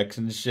T-Rex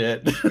and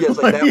shit. Yeah, it's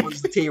like that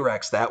one's the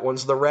T-Rex, that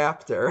one's the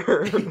raptor,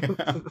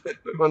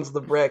 that one's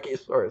the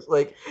brachiosaurus.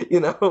 Like,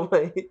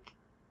 like.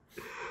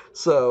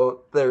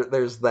 So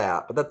there's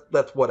that, but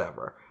that's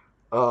whatever.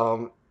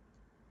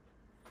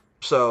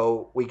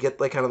 So we get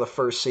like kind of the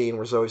first scene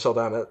where Zoe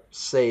Saldana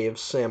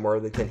saves Sam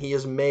Worthington. He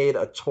has made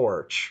a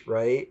torch,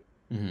 right?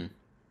 Mm-hmm.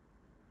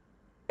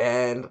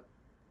 And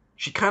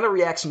she kind of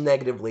reacts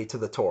negatively to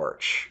the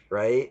torch,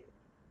 right?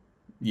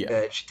 Yeah.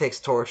 And she takes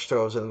the torch,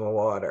 throws it in the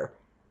water.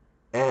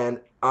 And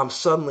I'm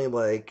suddenly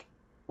like,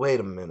 wait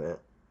a minute.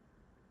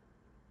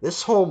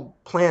 This whole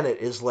planet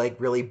is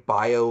like really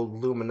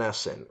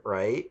bioluminescent,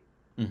 right?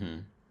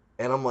 Mm-hmm.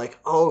 And I'm like,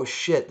 oh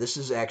shit, this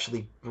is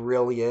actually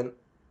brilliant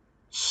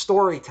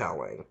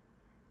storytelling.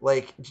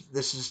 Like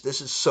this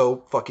is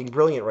so fucking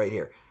brilliant right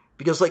here,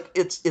 because like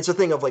it's a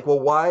thing of like, well,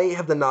 why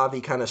have the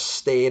Na'vi kind of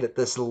stayed at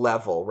this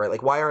level, right?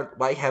 Like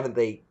why haven't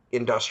they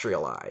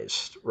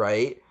industrialized,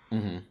 right?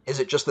 Mm-hmm. Is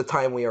it just the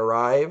time we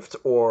arrived,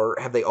 or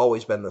have they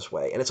always been this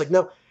way? And it's like,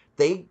 no,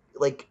 they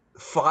like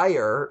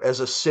fire as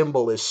a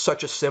symbol is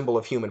such a symbol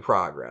of human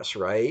progress,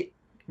 right?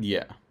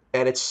 Yeah.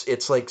 And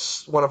it's like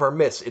one of our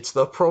myths. It's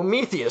the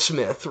Prometheus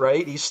myth,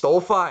 right? He stole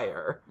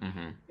fire.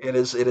 Mm-hmm. It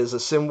is a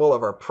symbol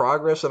of our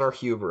progress and our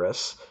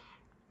hubris.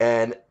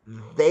 And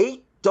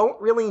they don't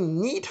really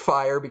need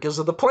fire because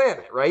of the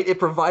planet, right? It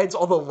provides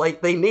all the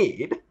light they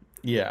need.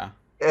 Yeah.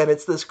 And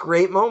it's this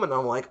great moment.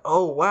 I'm like,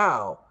 oh,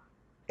 wow.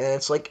 And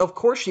it's like, of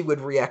course she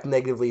would react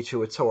negatively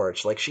to a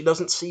torch. Like, she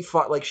doesn't see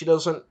she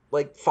doesn't,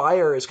 like,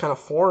 fire is kind of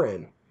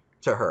foreign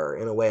to her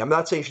in a way. I'm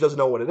not saying she doesn't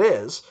know what it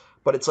is,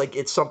 but it's like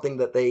it's something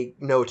that they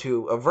know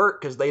to avert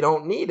because they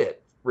don't need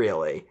it,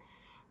 really.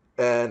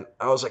 And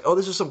I was like, oh,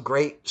 this is some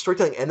great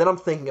storytelling. And then I'm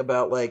thinking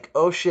about, like,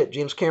 oh shit,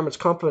 James Cameron's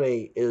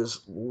company is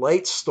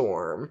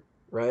Lightstorm,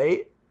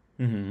 right?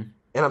 Mm-hmm.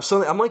 And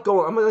I'm like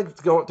doing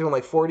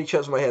like 4D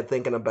chess in my head,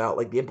 thinking about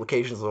like the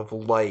implications of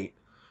light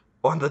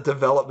on the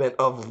development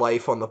of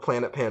life on the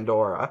planet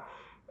Pandora.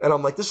 And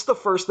I'm like, this is the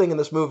first thing in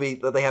this movie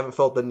that they haven't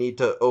felt the need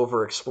to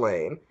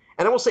over-explain.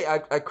 And I will say I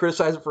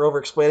criticize it for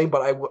over-explaining,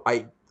 but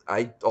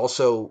I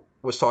also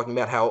was talking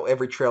about how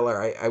every trailer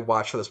I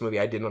watched for this movie,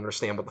 I didn't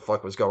understand what the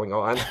fuck was going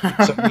on.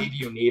 So maybe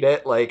you need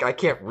it. Like, I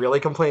can't really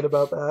complain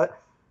about that.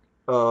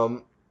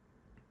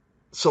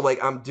 So,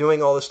 like, I'm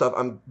doing all this stuff.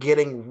 I'm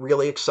getting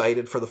really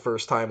excited for the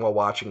first time while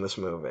watching this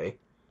movie.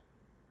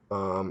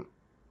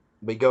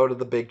 We go to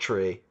the big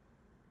tree,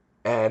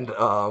 and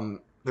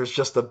there's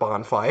just a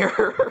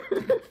bonfire.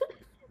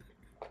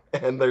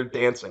 And they're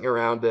dancing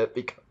around it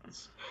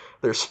because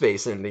they're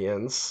space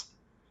Indians.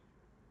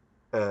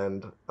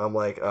 And I'm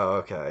like,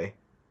 oh, okay.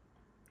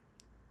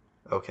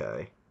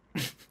 Okay.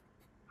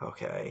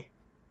 Okay.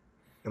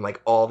 And, like,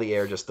 all the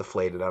air just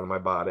deflated out of my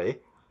body.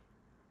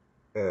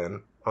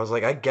 And I was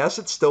like, I guess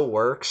it still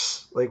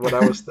works, like, what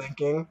I was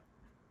thinking.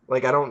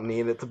 Like, I don't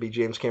need it to be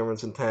James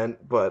Cameron's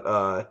intent, but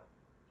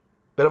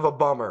bit of a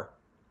bummer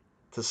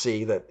to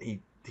see that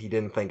he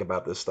didn't think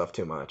about this stuff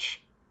too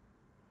much.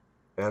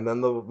 And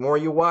then the more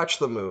you watch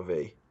the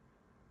movie,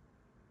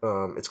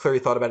 it's clear he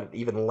thought about it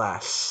even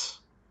less.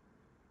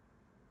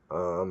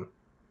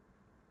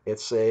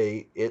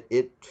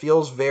 It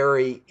feels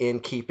very in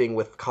keeping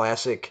with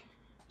classic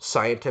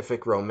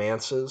scientific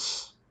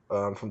romances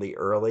from the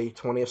early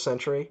 20th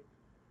century.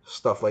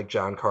 Stuff like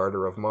John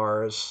Carter of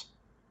Mars,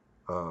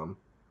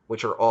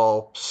 which are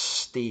all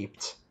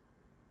steeped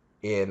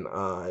in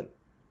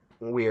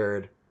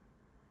weird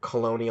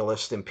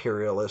colonialist,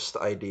 imperialist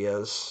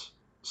ideas,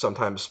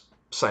 sometimes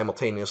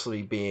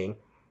simultaneously being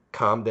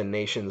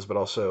condemnations but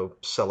also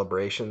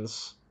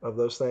celebrations of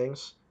those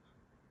things.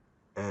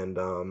 And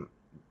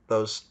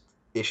those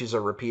issues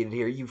are repeated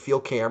here. You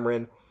feel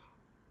Cameron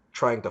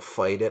trying to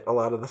fight it a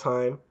lot of the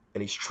time,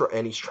 and he's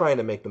trying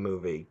to make the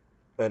movie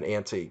an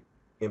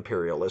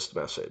anti-imperialist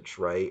message,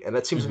 right? And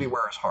that seems to be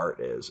where his heart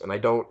is. And I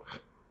don't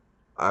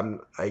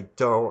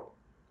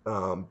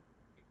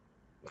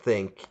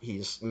think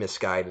he's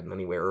misguided in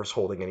any way or is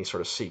holding any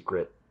sort of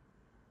secret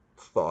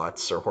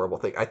thoughts or horrible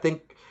thing. I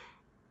think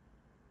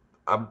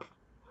I'm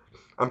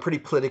pretty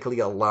politically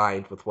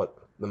aligned with what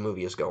the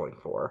movie is going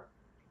for.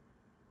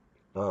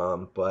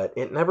 But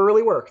it never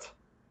really worked.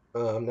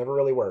 And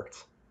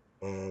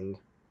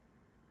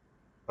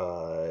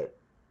the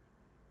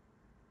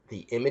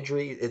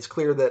imagery, it's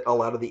clear that a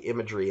lot of the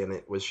imagery in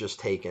it was just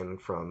taken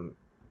from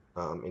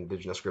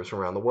indigenous groups from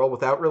around the world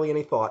without really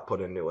any thought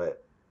put into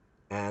it.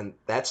 And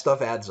that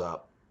stuff adds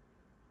up,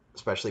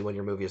 especially when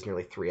your movie is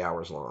nearly 3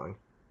 hours long.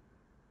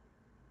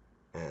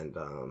 And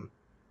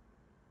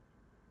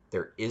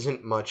there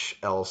isn't much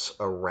else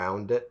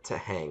around it to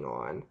hang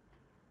on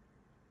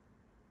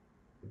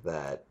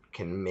that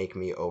can make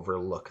me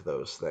overlook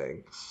those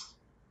things.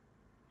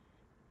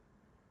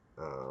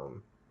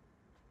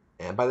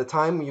 And by the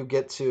time you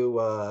get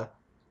to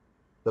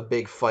the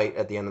big fight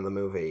at the end of the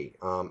movie,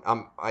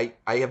 I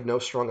have no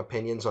strong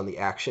opinions on the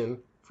action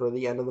for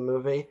the end of the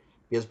movie,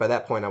 because by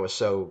that point I was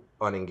so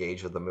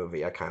unengaged with the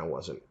movie, I kind of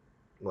wasn't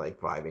like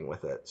vibing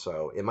with it.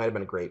 So it might have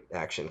been a great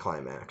action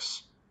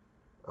climax.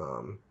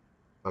 I'm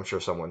sure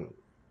someone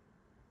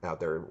out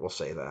there will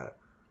say that.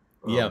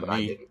 Yeah, but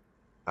me.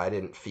 I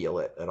didn't feel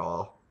it at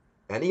all.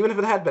 And even if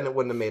it had been, it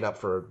wouldn't have made up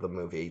for the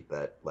movie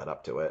that led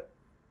up to it.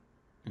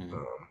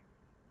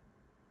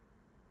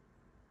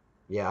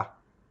 Yeah.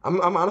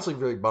 I'm honestly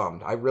really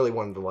bummed. I really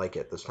wanted to like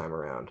it this time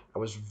around. I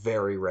was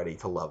very ready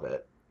to love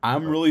it.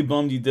 I'm really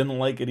bummed you didn't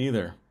like it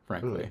either,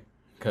 frankly,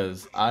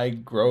 because I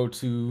grow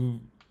to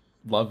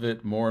love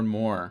it more and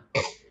more,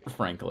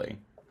 frankly.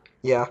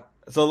 Yeah.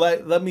 So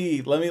let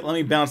me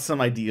bounce some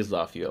ideas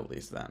off you at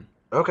least then.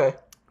 Okay.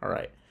 All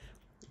right.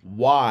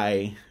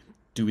 Why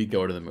do we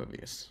go to the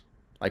movies?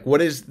 Like,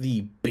 what is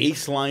the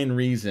baseline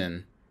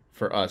reason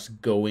for us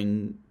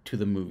going to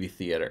the movie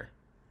theater?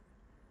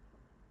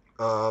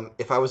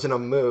 If I was in a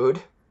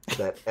mood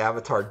that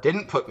Avatar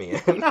didn't put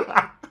me in,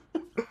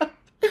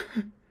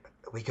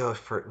 we go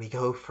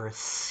for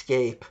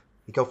escape.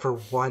 We go for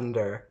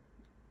wonder.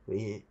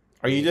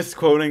 Are you just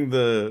quoting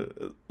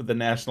the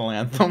national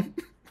anthem?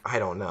 I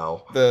don't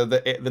know.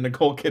 The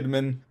Nicole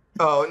Kidman.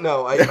 Oh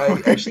no! I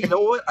actually, you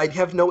know what? I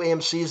have no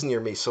AMC's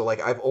near me, so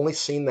like I've only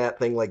seen that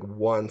thing like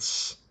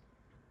once.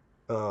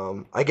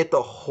 I get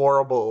the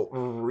horrible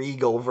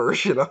Regal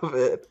version of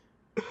it,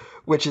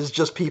 which is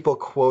just people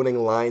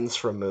quoting lines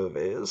from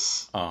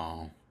movies.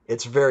 Oh,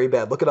 it's very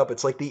bad. Look it up.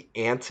 It's like the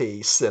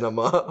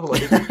anti-cinema,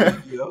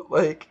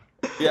 like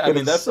Yeah, I It mean,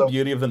 is that's the so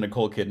beauty of the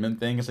Nicole Kidman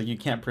thing. It's like you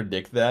can't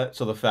predict that.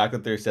 So the fact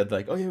that they said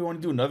like, "Oh yeah, we want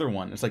to do another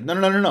one," it's like, no, no,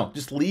 no, no, no,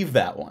 just leave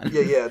that one.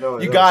 yeah, no, You no,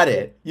 it's got good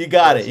it. You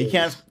got it. as You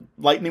can't. is.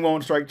 Lightning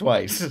won't strike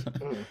twice.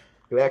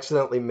 You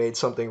accidentally made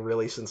something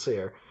really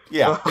sincere.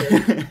 Yeah,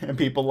 Um, and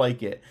people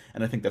like it,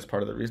 and I think that's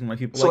part of the reason why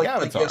people so like like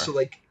yeah, Avatar. so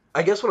like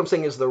I guess what I'm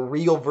saying is the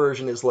real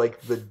version is like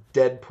the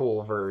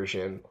Deadpool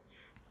version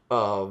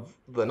of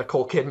the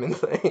Nicole Kidman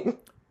thing.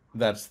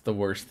 That's the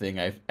worst thing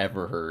I've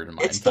ever heard in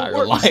my It's the entire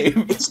worst. life.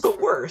 It's the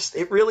worst.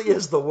 It really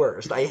is the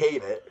worst. I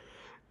hate it.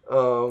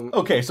 Um,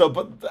 Okay, so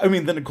but I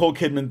mean the Nicole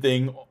Kidman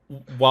thing,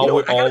 while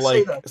we I gotta all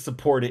say like though,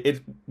 support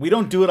it, we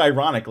don't do it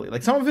ironically.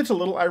 Like some of it's a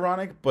little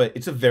ironic, but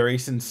it's a very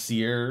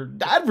sincere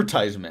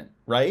advertisement,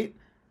 right?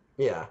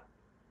 yeah,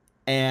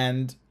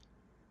 And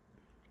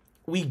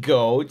we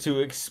go to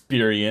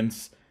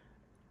experience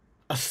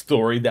a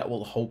story that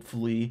will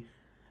hopefully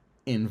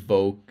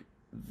invoke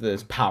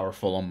this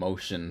powerful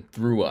emotion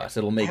through us.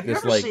 It'll make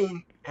this like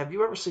Have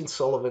you ever seen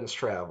Sullivan's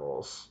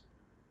Travels?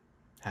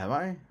 have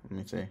I? Let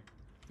me see.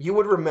 You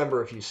would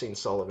remember if you've seen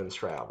Sullivan's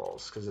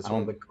Travels because it's I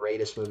one of don't the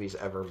greatest movies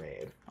ever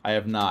made. I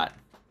have not.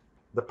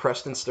 The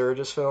Preston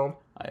Sturges film.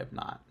 I have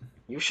not.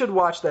 You should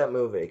watch that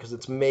movie because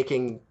it's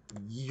making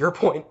your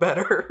point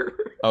better.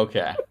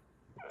 Okay.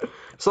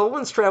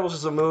 Sullivan's Travels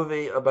is a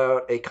movie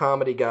about a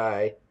comedy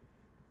guy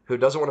who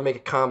doesn't want to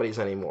make comedies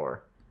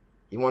anymore.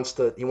 He wants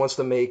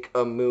to make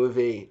a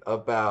movie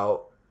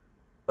about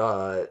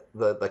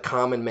the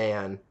common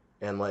man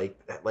and like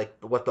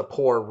what the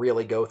poor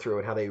really go through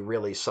and how they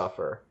really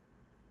suffer.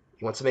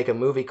 He wants to make a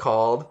movie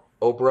called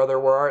 "Oh Brother,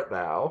 Where Art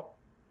Thou?"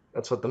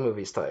 That's what the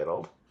movie's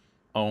titled.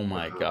 Oh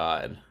my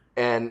god.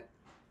 And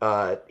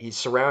he's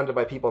surrounded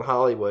by people in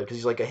Hollywood because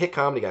he's like a hit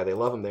comedy guy. They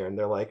love him there, and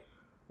they're like,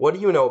 "What do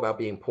you know about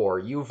being poor?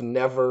 You've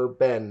never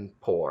been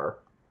poor."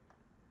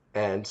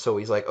 And so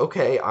he's like,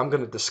 "Okay, I'm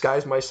gonna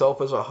disguise myself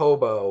as a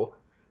hobo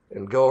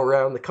and go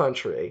around the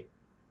country."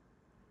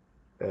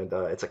 And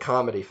it's a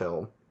comedy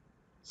film,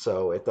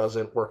 so it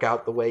doesn't work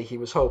out the way he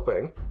was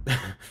hoping.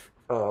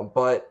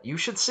 But you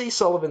should see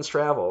Sullivan's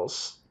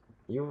Travels.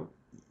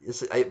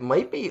 It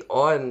might be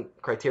on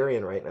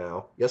Criterion right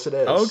now. Yes, it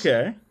is.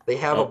 Okay. They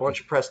have a Oh,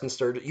 bunch of Preston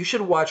Sturges. You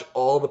should watch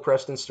all the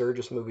Preston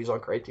Sturges movies on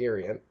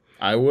Criterion,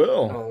 I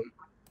will.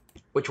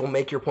 which will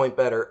make your point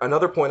better.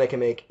 Another point I can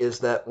make is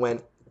that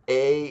when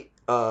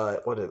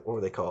what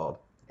were they called?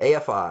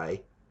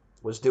 AFI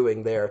was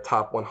doing their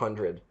top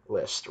 100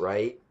 list,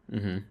 right?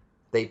 Mm-hmm.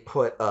 They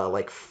put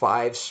like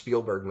 5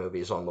 Spielberg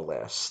movies on the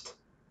list,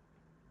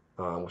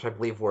 which I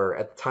believe were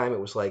at the time it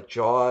was like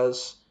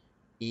Jaws,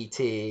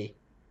 E.T.,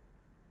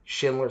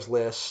 Schindler's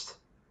List,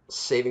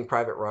 Saving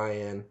Private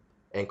Ryan,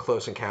 and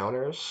Close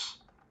Encounters.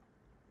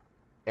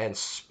 And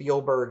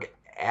Spielberg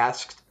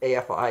asked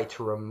AFI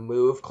to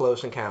remove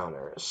Close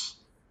Encounters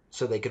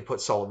so they could put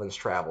Sullivan's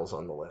Travels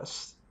on the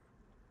list.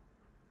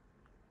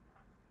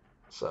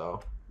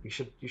 So you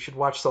should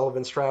watch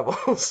Sullivan's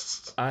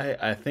Travels.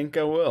 I think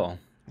I will.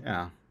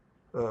 Yeah.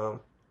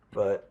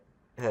 But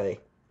hey,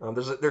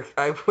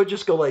 I would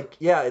just go like,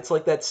 yeah, it's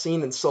like that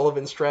scene in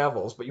Sullivan's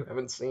Travels, but you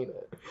haven't seen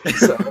it.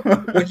 So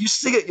when you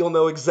see it, you'll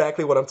know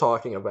exactly what I'm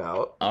talking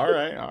about. All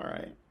right, all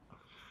right.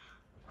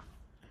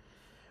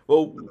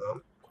 Well,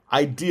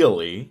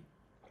 ideally,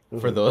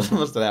 for those of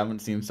us that haven't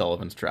seen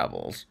Sullivan's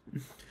Travels,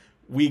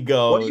 we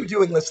go. What are you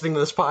doing listening to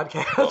this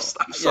podcast?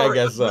 I'm sorry,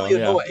 yeah, I guess I'm so. really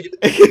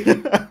Yeah.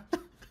 annoyed.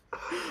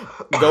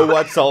 Go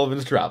watch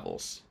Sullivan's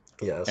Travels,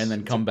 Yes. and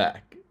then come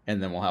back,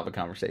 and then we'll have a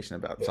conversation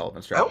about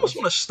Sullivan's I almost Travels.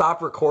 want to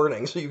stop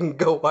recording so you can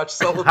go watch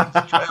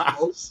Sullivan's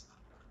Travels.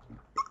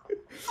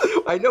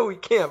 I know we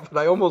can't, but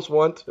I almost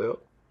want to.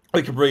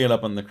 We could bring it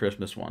up on the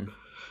Christmas one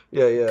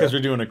Yeah. because we're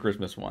doing a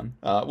Christmas one,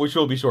 which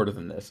will be shorter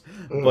than this.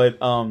 But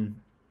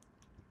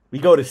we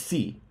go to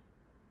see,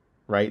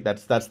 right?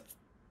 That's the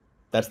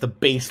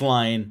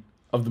baseline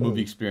of the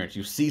movie experience.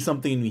 You see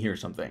something and you hear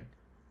something,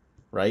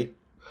 right?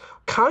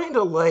 Kind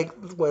of like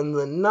when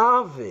the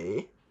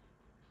Na'vi.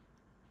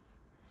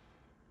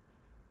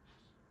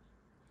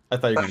 I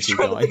thought you were I going was to keep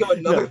trying to going. think of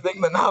another No.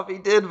 thing the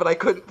Na'vi did, but I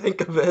couldn't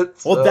think of it.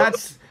 Well, so-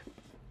 that's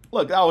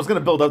look. I was going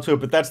to build up to it,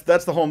 but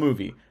that's the whole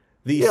movie.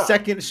 The Yeah.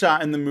 second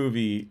shot in the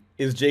movie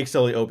is Jake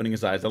Sully opening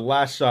his eyes. The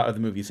last shot of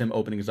the movie is him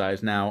opening his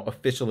eyes. Now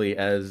officially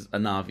as a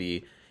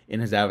Na'vi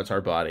in his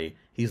avatar body,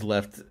 he's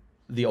left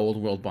the old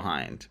world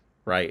behind.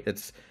 Right?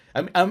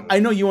 I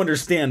know you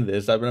understand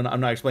this. I'm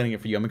not explaining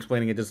it for you. I'm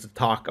explaining it just to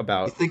talk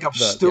about. You think I'm the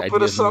stupid or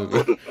ideas of the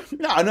movie. something?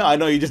 No, I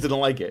know you just didn't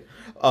like it.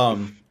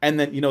 And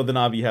then the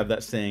Na'vi have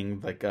that saying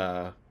like,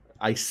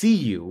 "I see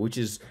you," which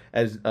is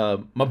as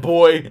my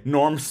boy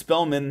Norm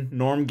Spellman,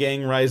 Norm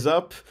Gang Rise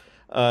Up.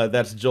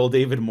 That's Joel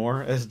David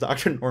Moore as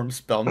Dr. Norm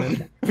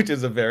Spellman, which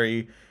is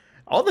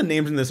all the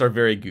names in this are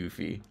very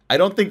goofy. I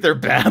don't think they're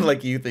bad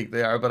like you think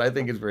they are, but I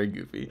think it's very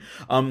goofy.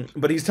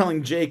 But he's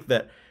telling Jake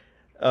that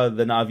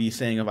the Na'vi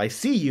saying of "I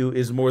see you"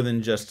 is more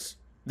than just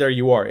there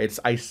you are. It's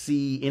I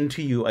see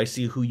into you. I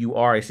see who you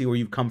are. I see where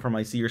you've come from.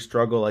 I see your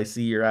struggle. I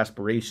see your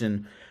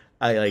aspiration.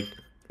 I like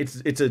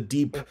it's a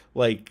deep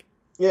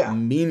Yeah.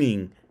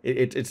 meaning.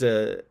 It's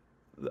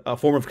a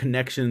form of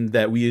connection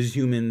that we as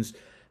humans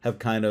have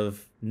kind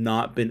of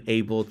not been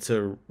able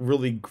to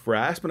really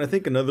grasp. And I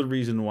think another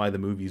reason why the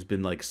movie's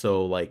been like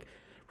so like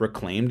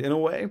reclaimed in a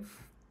way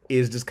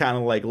is just kind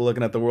of like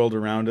looking at the world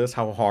around us,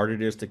 how hard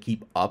it is to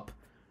keep up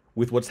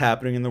with what's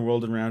happening in the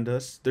world around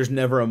us. There's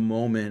never a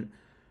moment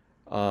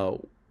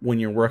when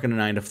you're working a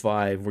 9 to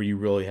 5 where you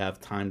really have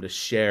time to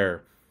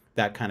share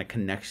that kind of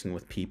connection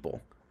with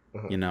people,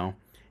 you know?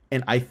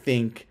 And I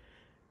think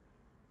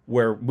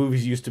where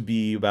movies used to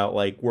be about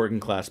like working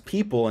class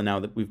people, and now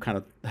that we've kind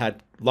of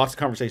had lots of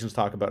conversations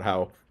talk about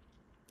how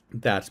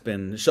that's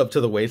been shoved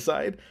to the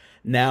wayside,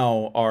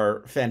 now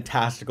our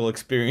fantastical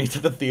experience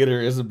at the theater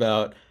is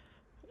about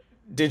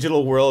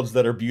digital worlds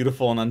that are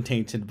beautiful and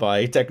untainted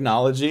by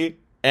technology,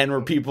 and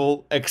where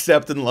people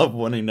accept and love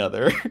one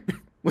another,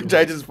 which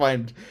I just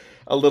find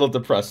a little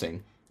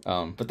depressing.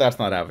 But that's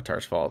not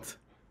Avatar's fault.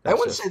 I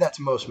wouldn't say that's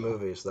most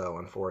movies, though,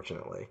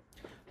 unfortunately.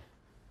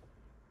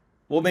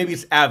 Well, maybe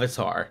it's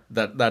Avatar.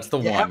 That's the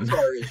one.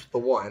 Avatar is the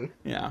one.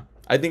 Yeah.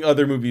 I think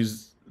other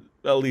movies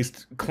at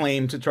least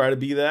claim to try to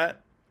be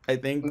that. I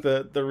think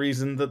the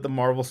reason that the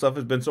Marvel stuff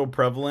has been so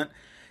prevalent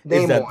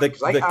is that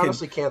I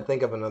honestly can't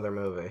think of another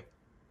movie.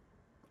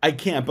 I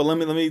can't, but let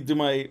me do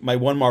my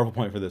one Marvel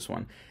point for this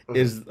one.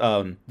 Is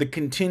the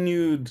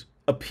continued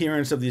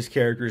appearance of these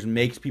characters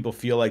makes people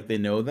feel like they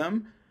know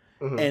them,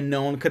 and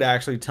no one could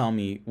actually tell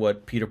me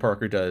what Peter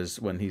Parker does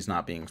when he's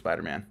not being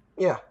Spider-Man.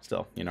 Yeah.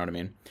 Still, you know what I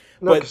mean?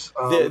 No,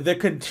 but the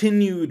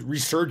continued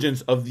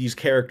resurgence of these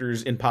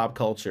characters in pop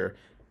culture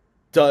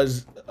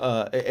does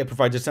it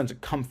provides a sense of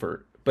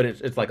comfort, but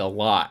it's like a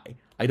lie.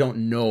 I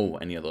don't know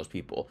any of those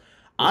people.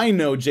 I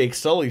know Jake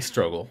Sully's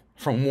struggle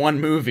from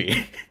one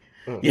movie,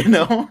 you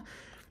know?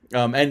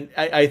 And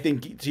I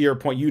think, to your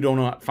point, you do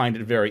not find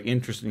it very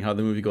interesting how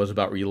the movie goes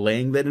about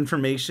relaying that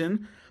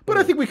information, but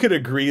I think we could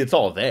agree it's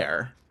all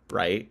there,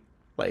 right?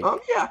 Like,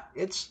 yeah,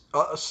 it's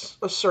a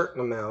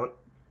certain amount.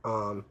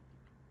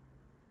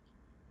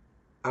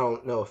 I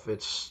don't know if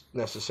it's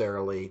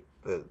necessarily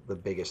the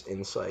biggest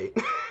insight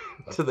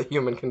to the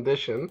human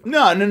condition. No.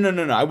 I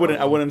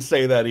wouldn't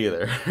say that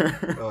either.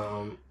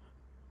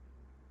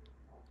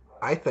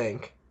 I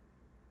think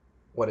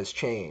what has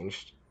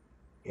changed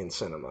in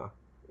cinema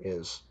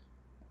is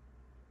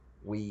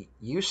we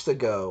used to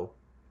go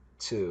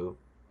to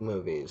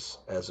movies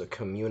as a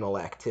communal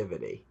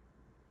activity.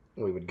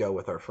 We would go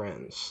with our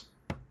friends.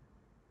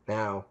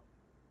 Now,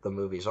 the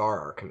movies are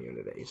our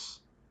communities.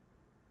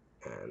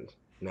 And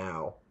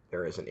now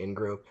there is an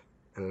in-group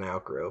and an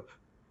out-group.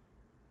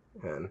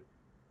 And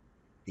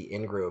the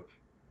in-group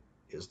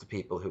is the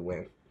people who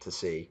went to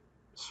see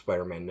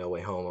Spider-Man No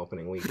Way Home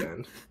opening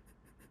weekend.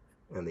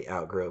 And the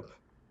out-group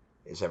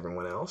is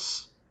everyone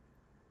else.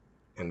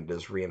 And it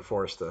has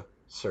reinforced a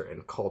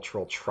certain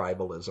cultural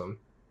tribalism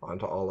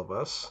onto all of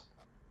us.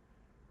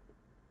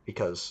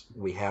 Because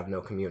we have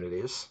no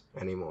communities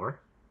anymore.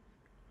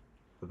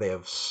 They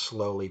have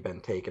slowly been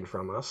taken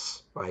from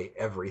us by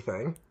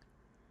everything.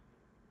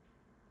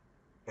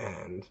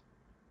 And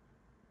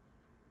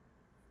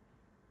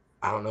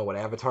I don't know what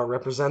Avatar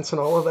represents in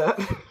all of that.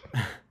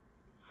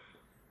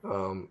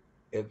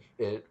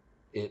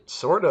 It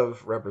sort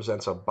of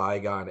represents a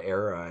bygone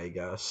era, I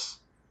guess,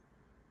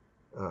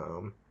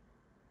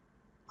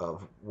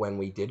 of when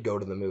we did go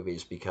to the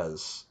movies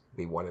because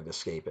we wanted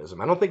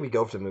escapism. I don't think we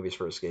go to the movies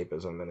for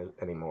escapism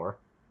anymore.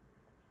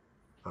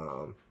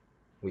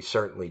 We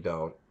certainly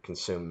don't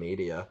consume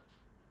media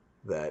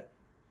that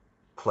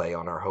play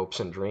on our hopes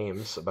and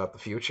dreams about the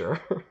future.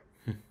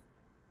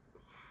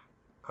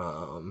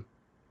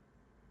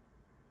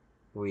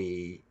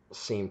 We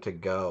seem to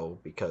go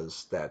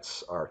because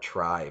that's our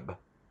tribe.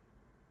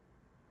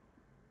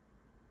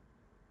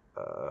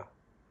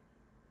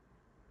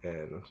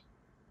 And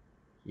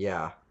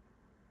yeah,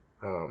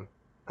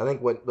 I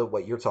think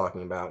what you're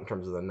talking about in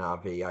terms of the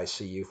Na'vi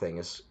ICU thing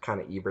is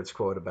kind of Ebert's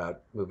quote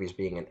about movies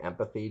being an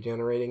empathy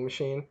generating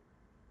machine,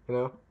 you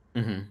know?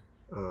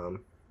 Mm-hmm.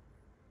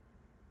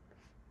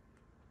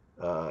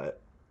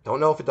 Don't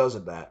know if it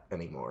does that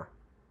anymore,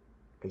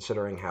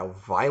 considering how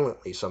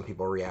violently some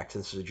people react to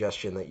the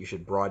suggestion that you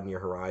should broaden your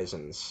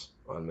horizons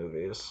on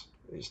movies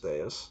these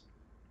days.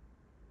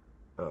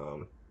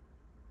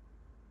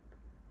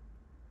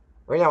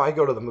 Right now, I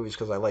go to the movies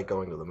because I like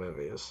going to the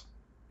movies,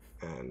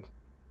 and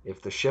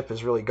if the ship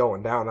is really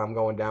going down, I'm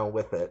going down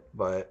with it.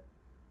 But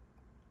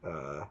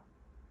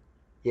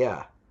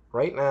yeah,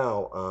 right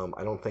now,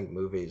 I don't think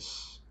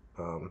movies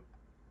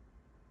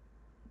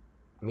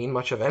mean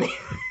much of anything.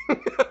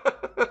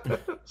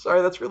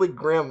 Sorry, that's really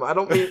grim. I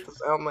don't mean it to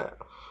sound that.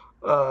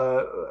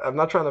 I'm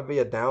not trying to be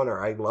a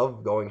downer. I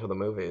love going to the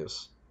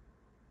movies.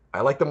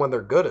 I like them when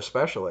they're good,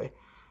 especially.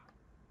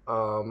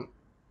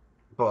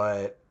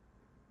 But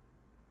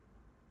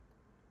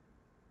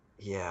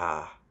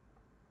yeah,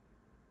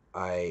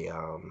 I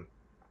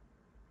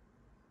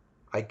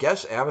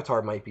guess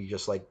Avatar might be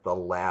just like the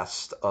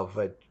last of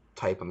a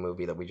type of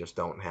movie that we just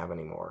don't have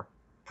anymore.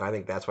 And I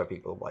think that's why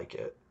people like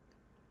it.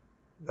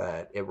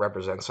 That it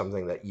represents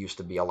something that used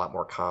to be a lot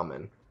more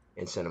common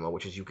in cinema,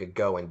 which is you could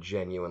go and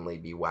genuinely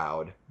be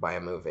wowed by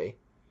a movie.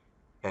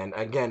 And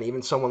again,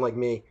 even someone like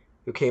me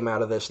who came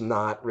out of this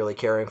not really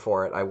caring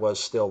for it, I was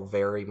still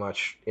very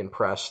much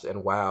impressed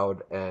and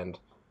wowed. And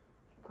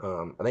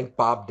I think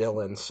Bob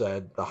Dylan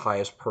said the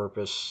highest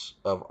purpose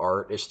of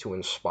art is to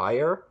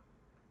inspire.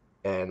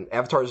 And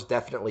Avatar is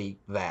definitely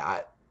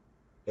that.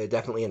 It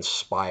definitely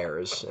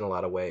inspires in a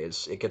lot of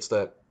ways. It gets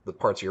the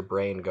parts of your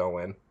brain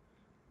going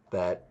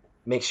that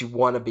makes you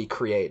want to be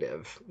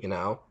creative, you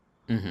know?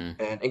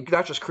 And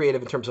not just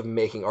creative in terms of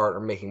making art or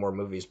making more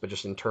movies, but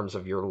just in terms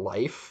of your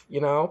life, you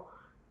know?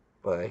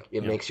 Like,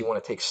 it makes you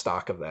want to take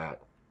stock of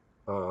that.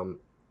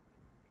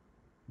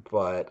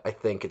 But I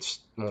think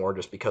it's more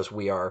just because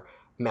we are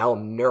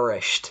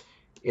malnourished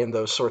in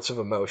those sorts of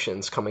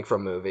emotions coming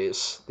from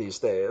movies these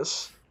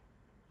days.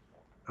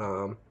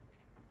 And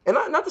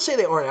not to say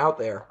they aren't out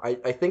there.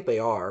 I think they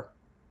are.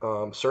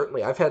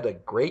 Certainly, I've had a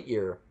great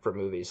year for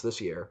movies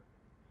this year,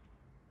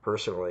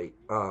 personally.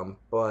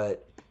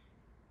 But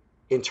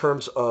in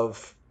terms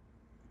of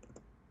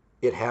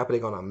it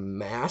happening on a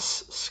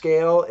mass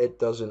scale, it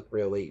doesn't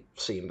really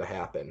seem to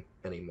happen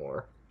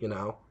anymore, you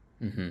know?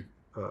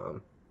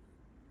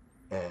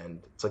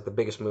 And it's like the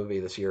biggest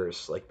movie this year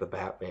is like The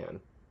Batman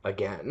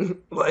again.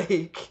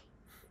 Like,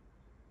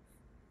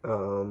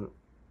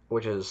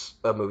 which is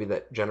a movie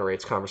that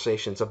generates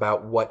conversations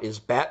about what is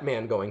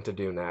Batman going to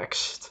do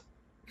next.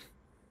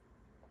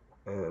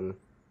 And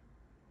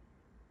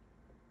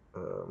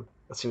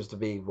that seems to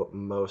be what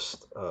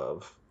most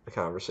of the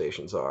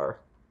conversations are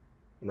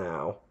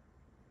now.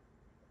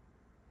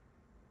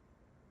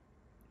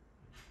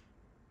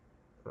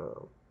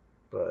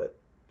 But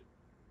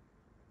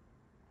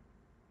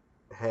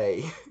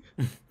hey,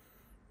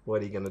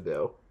 what are you gonna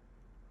do?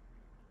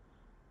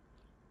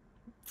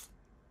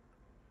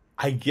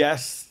 I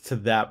guess to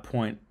that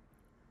point,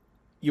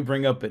 you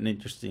bring up an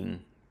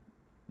interesting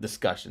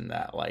discussion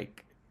that,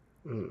 like,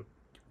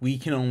 we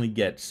can only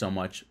get so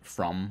much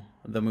from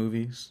the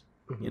movies.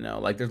 You know,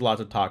 like, there's lots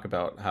of talk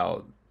about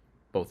how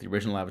both the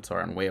original Avatar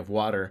and Way of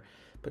Water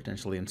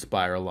potentially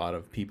inspire a lot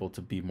of people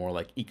to be more,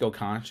 like,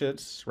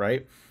 eco-conscious,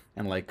 right?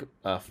 And, like,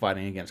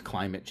 fighting against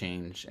climate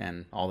change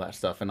and all that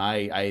stuff. And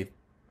I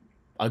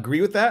agree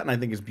with that, and I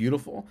think it's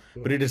beautiful.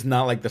 But it is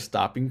not, like, the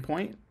stopping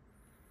point,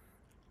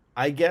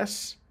 I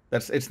guess.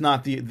 It's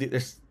not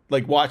it's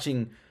like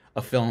watching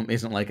a film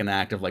isn't like an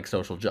act of, like,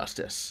 social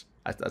justice.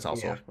 That's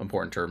also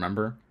important to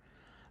remember.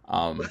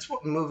 That's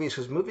what movies,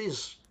 because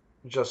movies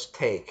just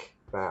take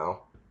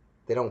now.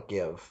 They don't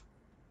give.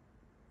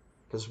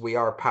 Because we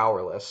are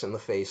powerless in the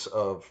face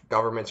of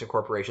governments and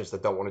corporations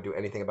that don't want to do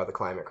anything about the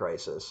climate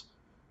crisis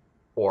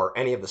or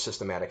any of the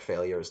systematic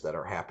failures that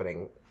are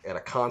happening at a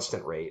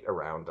constant rate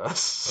around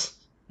us.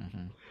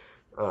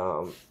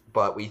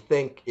 But we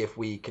think if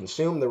we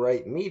consume the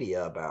right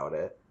media about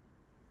it,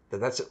 then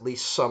that's at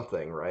least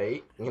something,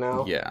 right? You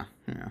know? Yeah.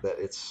 That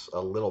it's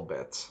a little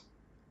bit.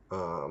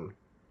 And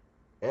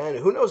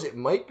who knows, it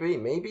might be.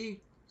 Maybe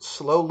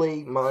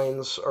slowly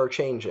minds are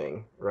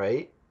changing,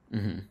 right?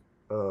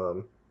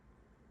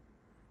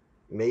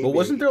 Maybe. But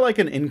wasn't there, like,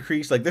 an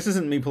increase? Like, this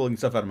isn't me pulling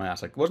stuff out of my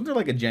ass. Like, wasn't there,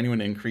 like, a genuine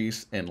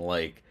increase in,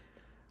 like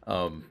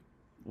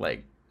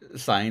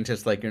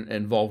scientists, like,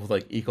 involved with,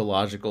 like,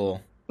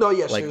 ecological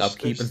like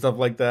upkeep and stuff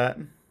like that?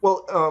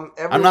 Well,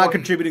 I'm not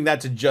contributing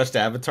that to just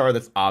Avatar.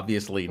 That's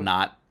obviously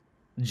not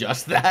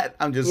just that.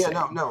 I'm just saying.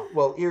 No.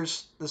 Well,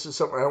 this is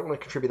something I don't want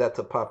to contribute that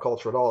to pop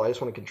culture at all. I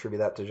just want to contribute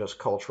that to just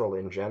cultural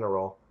in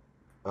general.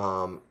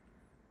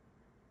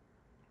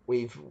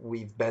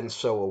 We've been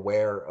so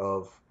aware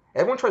of.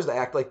 Everyone tries to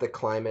act like the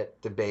climate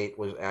debate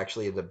was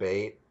actually a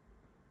debate.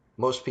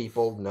 Most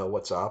people know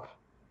what's up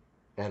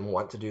and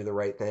want to do the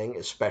right thing,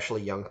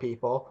 especially young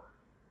people.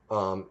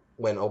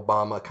 When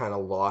Obama kind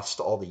of lost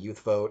all the youth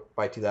vote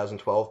by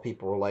 2012,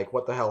 people were like,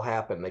 what the hell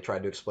happened? They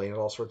tried to explain it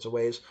all sorts of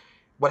ways.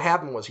 What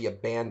happened was he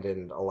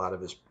abandoned a lot of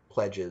his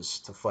pledges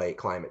to fight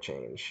climate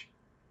change,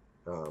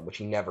 which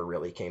he never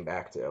really came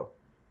back to.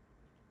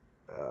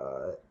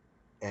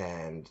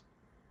 And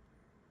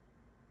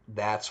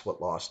that's what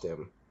lost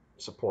him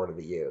support of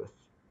the youth.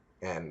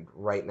 And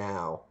right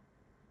now,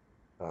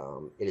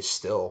 it is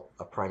still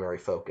a primary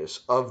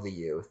focus of the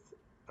youth.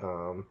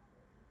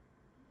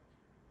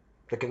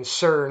 The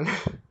concern,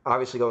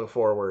 obviously, going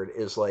forward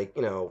is, like,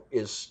 you know,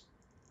 is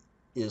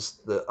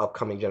the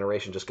upcoming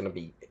generation just going to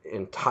be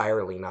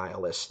entirely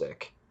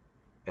nihilistic?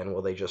 And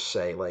will they just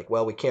say, like,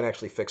 well, we can't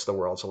actually fix the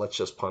world, so let's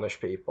just punish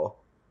people?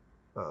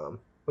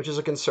 Which is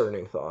a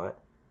concerning thought.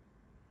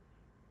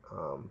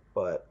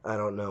 But I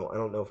don't know. I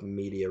don't know if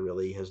media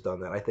really has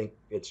done that. I think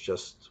it's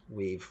just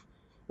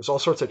there's all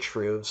sorts of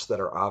truths that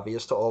are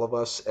obvious to all of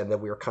us, and then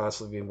we are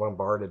constantly being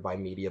bombarded by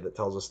media that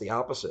tells us the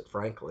opposite,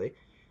 frankly.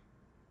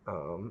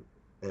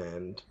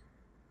 And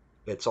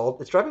it's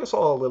driving us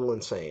all a little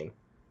insane.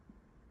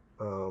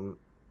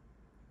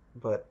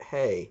 But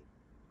hey,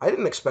 I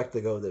didn't expect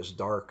to go this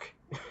dark.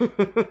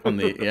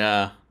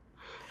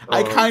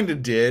 I kind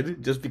of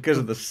did, just because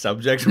of the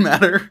subject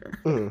matter.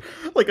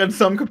 Like, on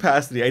some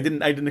capacity, I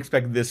didn't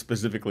expect this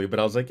specifically, but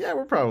I was like, yeah,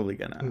 we're probably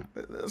gonna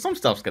some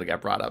stuff's gonna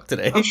get brought up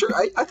today. I'm sure.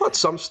 I thought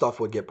some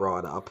stuff would get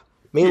brought up.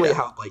 Mainly Yeah.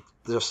 how like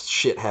this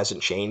shit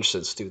hasn't changed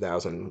since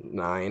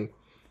 2009.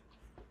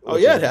 Oh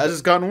Which yeah, is it has.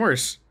 It's gotten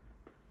worse.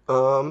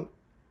 um,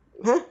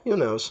 who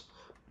knows?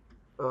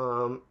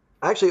 Um,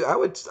 actually,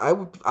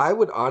 I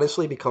would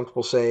honestly be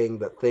comfortable saying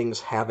that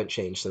things haven't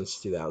changed since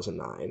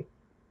 2009.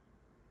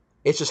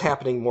 It's just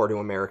happening more to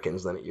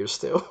Americans than it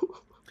used to.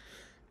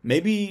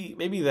 Maybe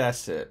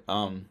that's it.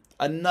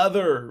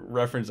 Another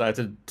reference I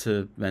have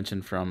to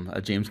mention from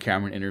a James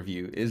Cameron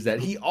interview is that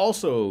he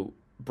also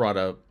brought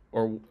up,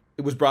 or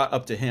it was brought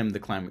up to him, the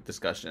climate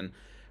discussion,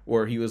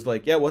 where he was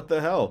like, "Yeah, what the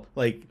hell?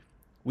 Like,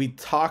 we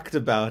talked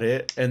about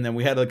it, and then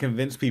we had to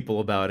convince people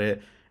about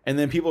it, and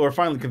then people were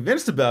finally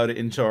convinced about it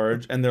in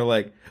charge, and they're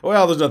like,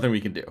 well, there's nothing we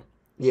can do."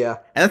 Yeah.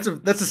 And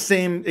that's the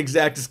same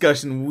exact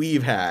discussion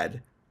we've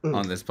had Mm.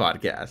 on this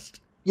podcast.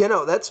 You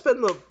know, that's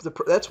been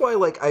that's why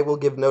like I will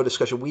give no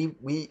discussion.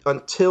 We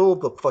until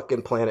the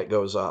fucking planet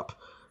goes up,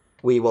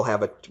 we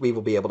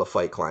will be able to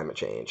fight climate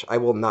change. I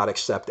will not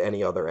accept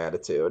any other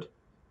attitude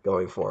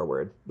going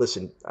forward.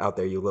 Listen out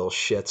there, you little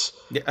shits.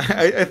 Yeah,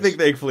 I think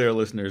thankfully our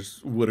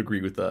listeners would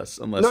agree with us,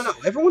 unless No,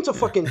 everyone's a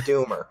fucking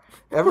doomer.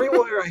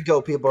 Everywhere I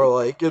go, people are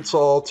like, "It's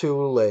all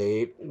too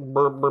late."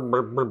 Brr, brr,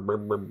 brr, brr, brr,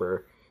 brr,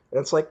 brr. And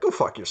it's like, go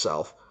fuck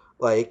yourself.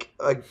 Like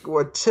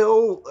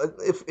until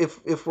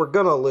if we're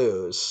gonna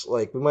lose,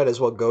 like we might as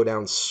well go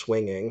down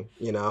swinging.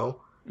 You know,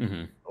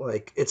 hmm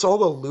like it's all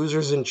the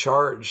losers in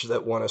charge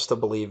that want us to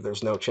believe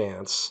there's no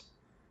chance.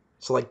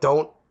 So like,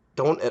 don't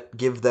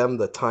give them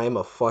the time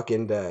of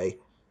fucking day.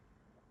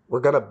 We're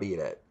gonna beat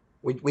it.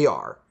 We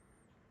are,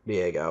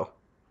 Diego.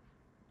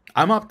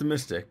 I'm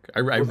optimistic.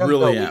 I We're gonna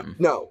really am.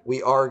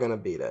 we are gonna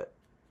beat it.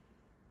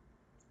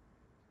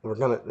 We're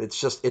gonna.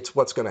 It's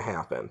what's gonna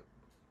happen.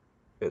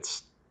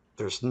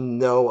 There's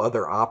no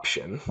other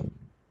option.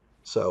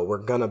 So we're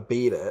gonna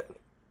beat it,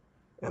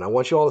 and I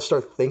want you all to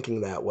start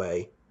thinking that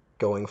way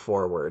going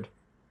forward.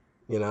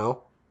 You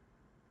know,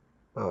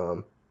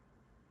 and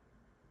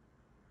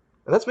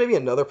that's maybe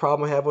another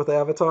problem I have with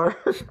Avatar.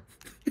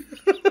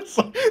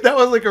 That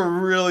was like a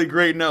really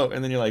great note,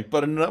 and then you're like,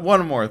 but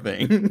one more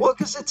thing. Well,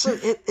 because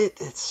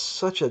it's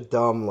such a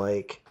dumb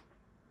like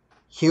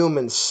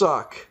humans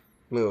suck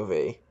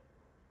movie.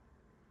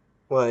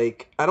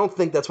 Like I don't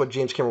think that's what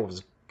James Cameron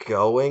was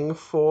going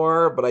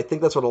for, but I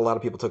think that's what a lot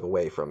of people took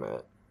away from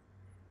it.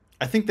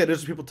 I think that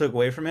is what people took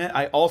away from it.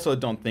 I also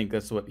don't think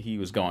that's what he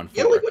was going for.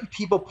 You know, like when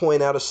people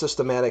point out a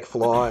systematic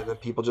flaw and then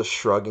people just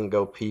shrug and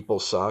go,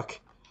 "People suck."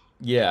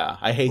 Yeah,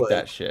 I hate Like,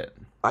 that shit.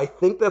 I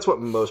think that's what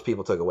most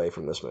people took away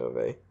from this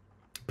movie.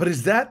 But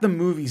is that the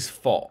movie's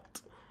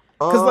fault?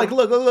 Because like,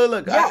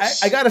 look.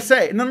 Yes. I gotta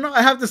say, no,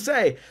 I have to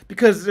say,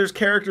 because there's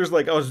characters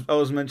like I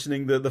was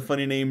mentioning the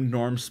funny name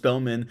Norm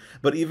Spellman,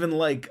 but even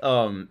like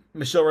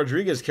Michelle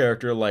Rodriguez's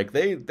character, like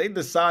they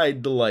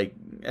decide to like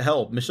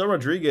help. Michelle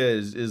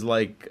Rodriguez is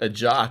like a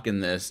jock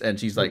in this, and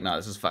she's like, no,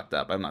 this is fucked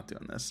up. I'm not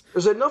doing this.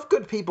 There's enough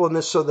good people in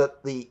this so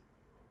that the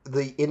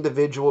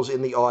individuals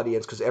in the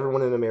audience, because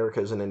everyone in America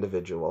is an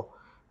individual,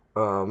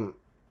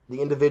 the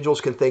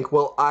individuals can think,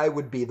 well, I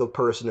would be the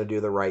person to do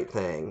the right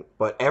thing.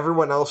 But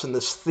everyone else in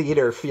this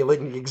theater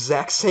feeling the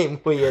exact same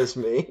way as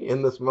me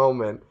in this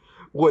moment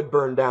would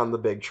burn down the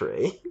big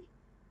tree.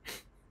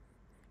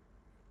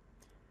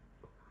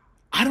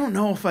 I don't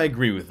know if I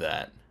agree with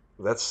that.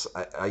 That's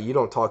you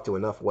don't talk to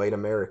enough white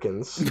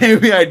Americans.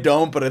 Maybe I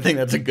don't, but I think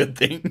that's a good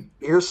thing.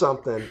 Here's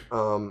something.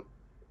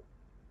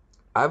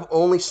 I've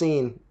only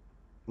seen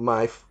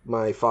my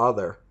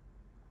father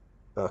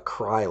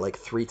cry like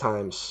 3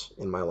 times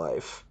in my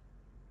life.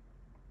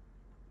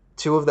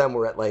 2 of them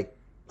were at like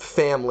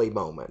family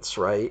moments,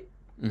 right?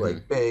 Mm-hmm.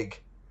 Like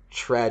big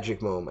tragic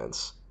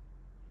moments.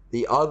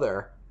 The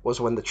other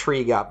was when the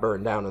tree got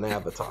burned down in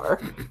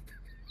Avatar.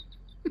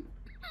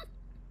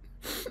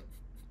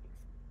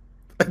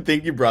 I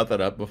think you brought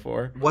that up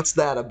before. What's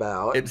that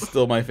about? It's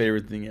still my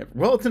favorite thing ever.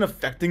 Well, it's an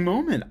affecting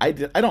moment. I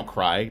don't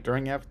cry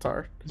during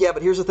Avatar. Yeah,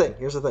 but here's the thing.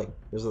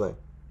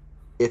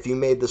 If you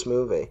made this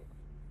movie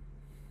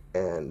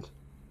and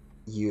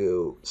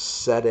you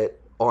set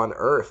it on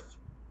Earth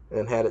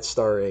and had it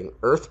starring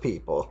Earth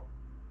people,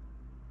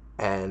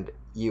 and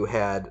you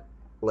had,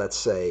 let's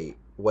say,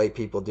 white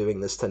people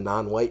doing this to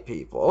non-white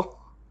people,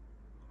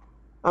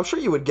 I'm sure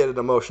you would get an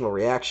emotional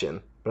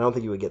reaction, but I don't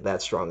think you would get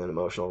that strong an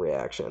emotional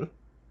reaction.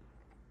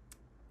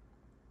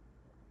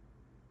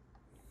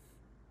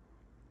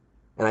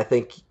 And I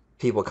think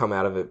people come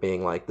out of it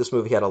being like, this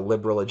movie had a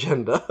liberal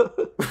agenda.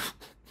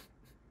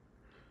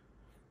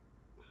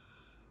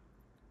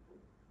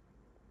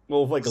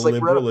 Well, if like It's a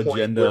like we're at a liberal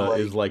point agenda where, like-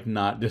 is like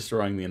not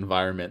destroying the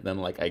environment, then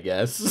like I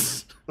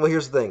guess. Well,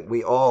 here's the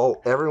thing.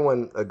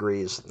 Everyone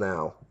agrees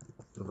now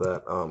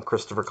that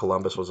Christopher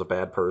Columbus was a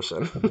bad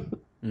person.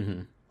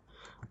 hmm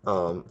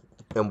And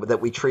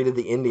that we treated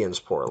the Indians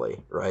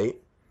poorly, right?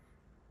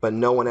 But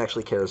no one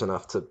actually cares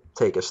enough to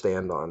take a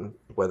stand on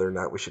whether or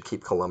not we should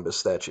keep Columbus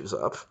statues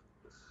up.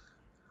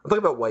 I'm talking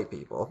about white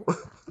people.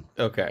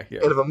 Okay,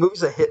 yeah. And if a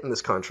movie's a hit in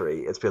this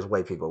country, it's because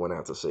white people went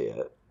out to see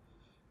it.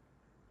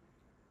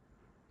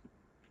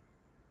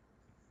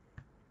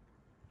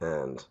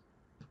 And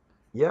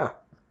yeah,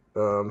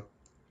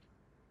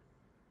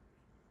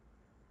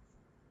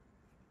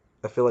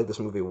 I feel like this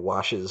movie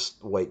washes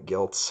white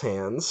guilt's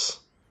hands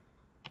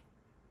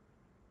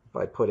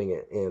by putting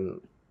it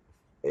in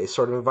a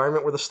sort of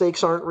environment where the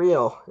stakes aren't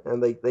real,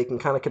 and they can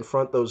kind of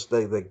confront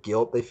the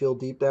guilt they feel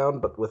deep down,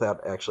 but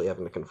without actually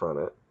having to confront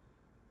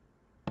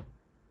it.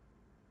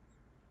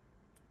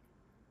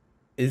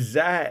 Is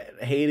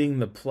that hating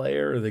the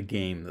player or the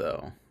game,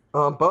 though?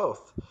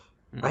 Both.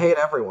 I hate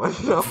everyone.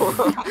 No.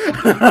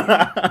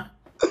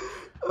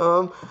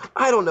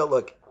 I don't know.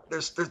 Look,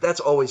 there's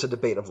that's always a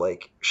debate of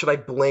like, should I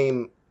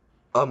blame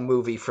a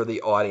movie for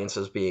the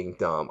audiences being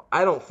dumb?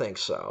 I don't think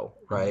so,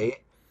 right?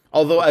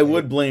 Although I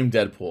would blame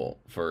Deadpool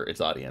for its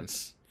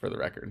audience, for the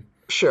record.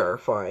 Sure,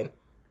 fine,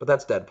 but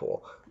that's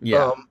Deadpool.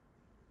 Yeah.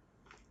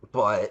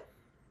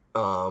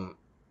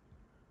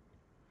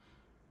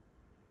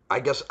 I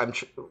guess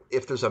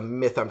if there's a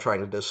myth I'm trying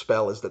to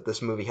dispel is that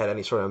this movie had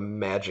any sort of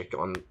magic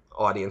on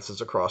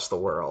audiences across the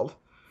world,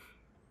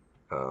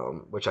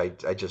 which I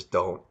just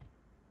don't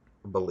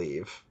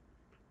believe.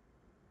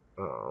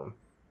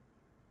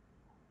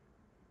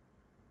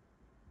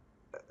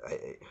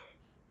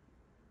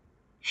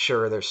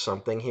 Sure, there's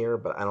something here,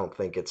 but I don't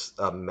think it's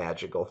a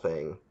magical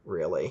thing,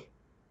 really.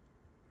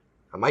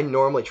 I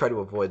normally try to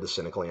avoid the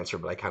cynical answer,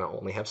 but I kind of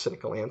only have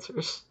cynical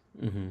answers.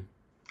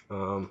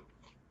 Mm-hmm.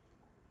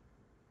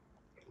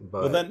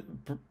 But well, then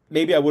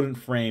maybe I wouldn't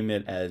frame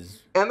it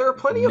as and there are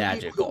plenty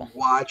magical. of people who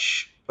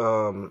watch.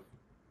 I'm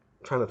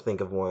trying to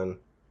think of one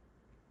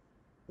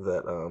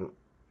that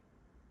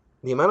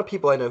the amount of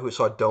people I know who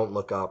saw Don't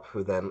Look Up,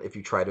 who then, if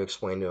you try to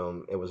explain to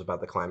them it was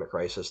about the climate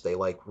crisis, they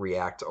like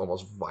react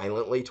almost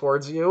violently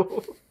towards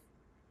you.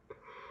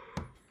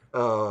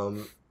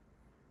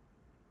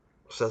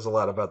 Says a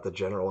lot about the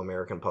general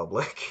American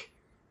public.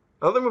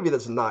 Another movie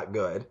that's not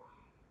good.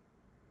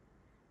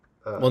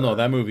 Well, no,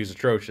 that movie's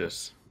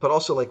atrocious. But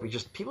also, like,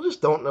 people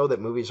just don't know that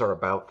movies are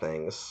about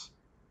things.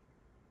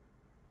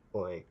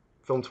 Like,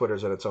 film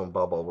Twitter's in its own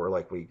bubble. We're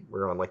like,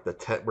 we're on like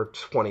we're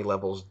 20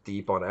 levels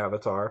deep on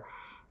Avatar,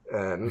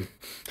 and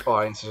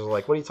audiences are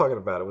like, "What are you talking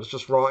about? It was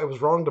just wrong. It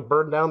was wrong to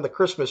burn down the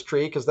Christmas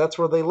tree because that's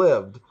where they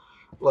lived."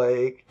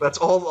 Like, that's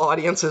all the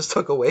audiences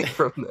took away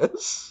from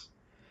this.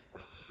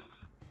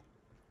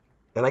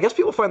 And I guess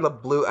people find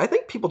I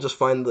think people just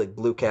find the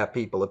blue cap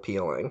people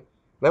appealing.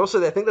 And I will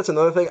say that I think that's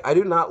another thing. I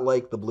do not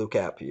like the blue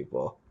cap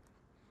people.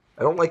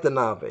 I don't like the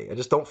Na'vi. I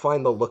just don't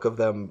find the look of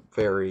them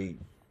very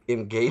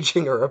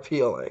engaging or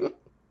appealing.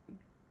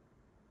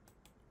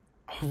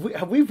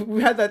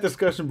 We've had that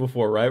discussion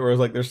before, right? Where it's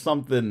like there's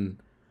something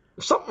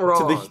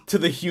wrong to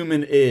the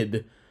human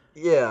id.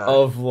 Yeah.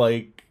 Of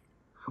like.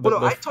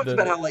 I talked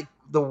about how like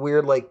the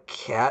weird like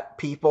cat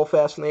people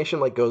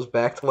fascination like goes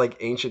back to like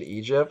ancient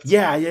Egypt.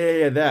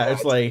 Yeah. That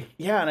it's like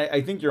and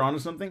I think you're onto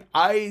something.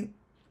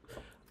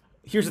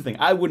 Here's the thing: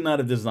 I would not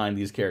have designed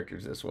these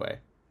characters this way.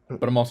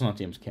 But I'm also not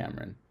James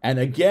Cameron. And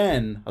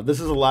again, this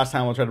is the last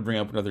time I'll try to bring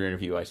up another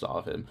interview I saw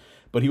of him.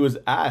 But he was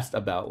asked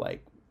about,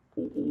 like,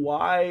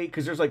 why...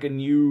 Because there's, like, a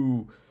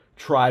new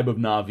tribe of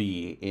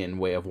Na'vi in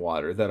Way of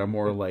Water that are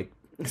more, like,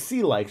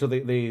 sea-like. So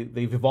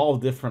they've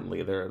evolved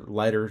differently. They're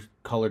lighter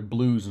colored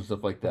blues and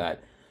stuff like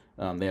that.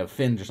 They have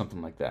fins or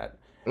something like that.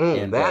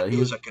 That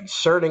is a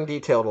concerning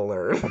detail to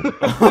learn.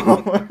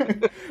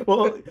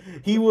 Well,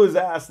 he was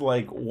asked,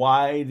 like,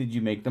 why did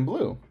you make them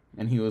blue?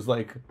 And he was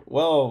like,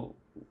 well...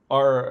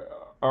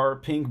 Our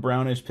pink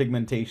brownish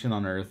pigmentation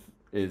on Earth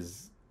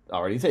is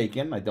already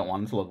taken. I don't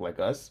want it to look like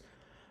us.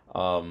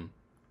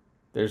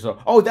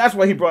 That's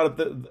why he brought up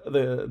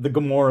the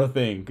Gamora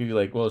thing. Because you're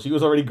like, well, she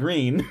was already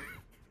green,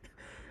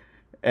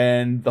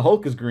 and the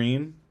Hulk is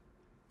green.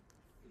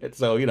 And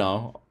so you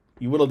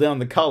whittle down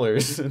the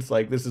colors. It's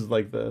like this is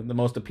like the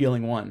most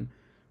appealing one.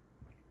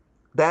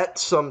 That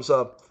sums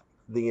up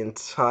the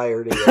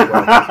entirety of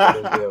what I'm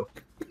going to do.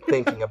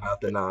 Thinking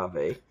about the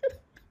Na'vi.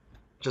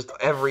 Just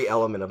every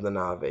element of the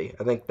Na'vi.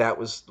 I think that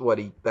was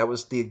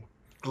the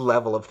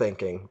level of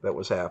thinking that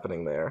was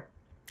happening there.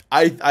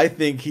 I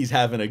think he's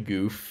having a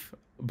goof,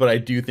 but I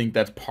do think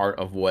that's part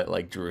of what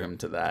like drew him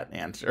to that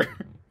answer.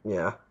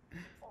 Yeah.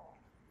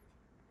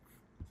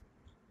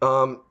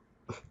 Do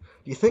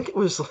you think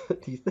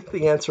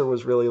the answer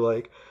was really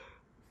like,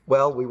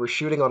 well, we were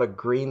shooting on a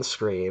green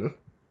screen.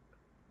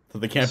 So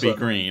they can't be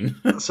green.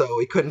 So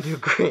we couldn't do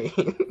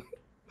green.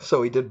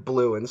 So we did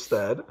blue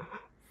instead.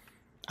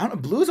 I don't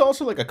know. Blue is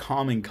also like a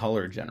calming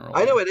color generally.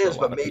 I know it is,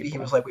 but maybe he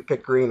was like, we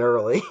picked green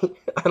early.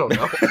 I don't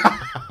know.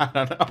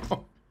 I don't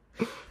know.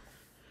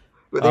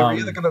 But they were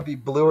either going to be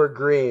blue or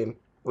green.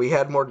 We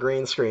had more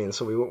green screens,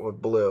 so we went with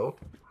blue.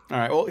 All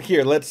right. Well,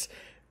 here,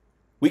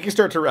 we can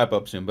start to wrap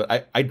up soon,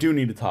 but I do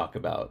need to talk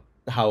about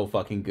how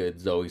fucking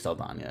good Zoe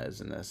Saldana is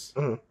in this.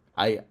 Mm-hmm.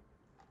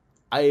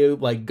 I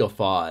like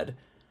guffawed.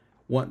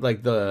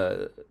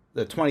 The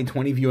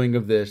 2020 viewing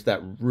of this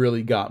that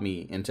really got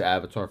me into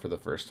Avatar for the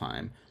first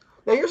time.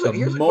 Now here's the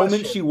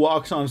moment she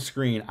walks on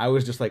screen, I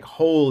was just like,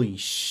 holy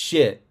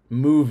shit,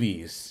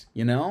 movies,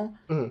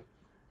 Mm-hmm.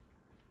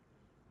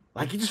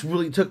 Like, it just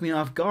really took me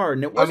off guard.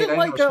 And it wasn't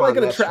like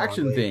an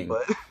attraction thing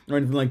or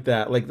anything like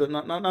that. Like,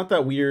 not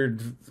that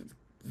weird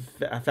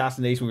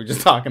fascination we were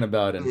just talking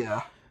about.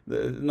 And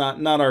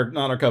Not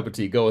our cup of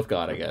tea. Go with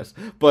God, I guess.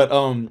 But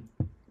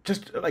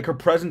just like her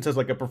presence as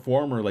like a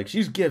performer, like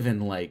she's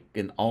given like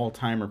an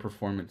all-timer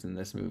performance in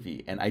this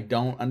movie, and I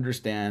don't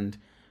understand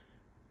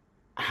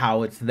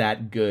how it's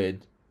that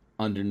good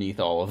underneath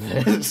all of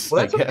this.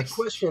 Well, that's a big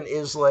question.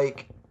 Is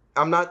like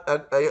I'm not.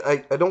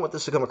 I don't want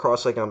this to come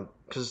across like I'm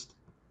because.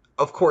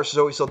 Of course,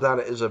 Zoe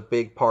Saldana is a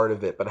big part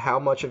of it, but how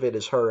much of it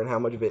is her and how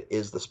much of it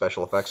is the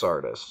special effects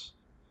artists?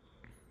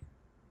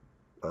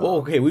 Well,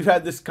 okay, we've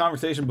had this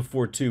conversation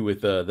before, too,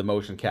 with the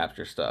motion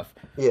capture stuff.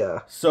 Yeah.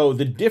 So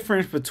the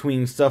difference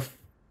between stuff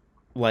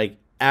like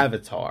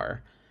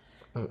Avatar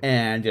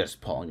and just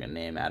pulling a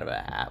name out of a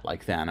hat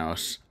like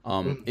Thanos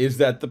is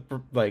that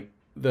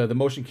the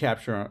motion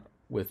capture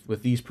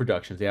with these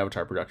productions, the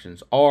Avatar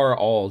productions, are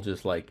all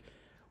just like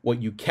what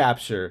you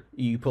capture,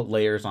 you put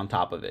layers on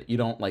top of it. You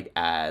don't like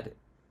add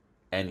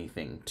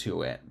anything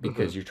to it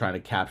because you're trying to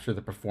capture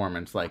the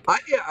performance. Like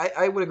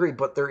I would agree,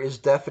 but there is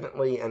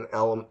definitely an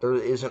element. There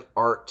is an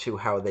art to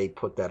how they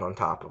put that on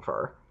top of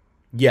her.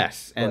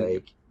 Yes,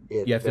 and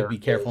you have to be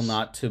careful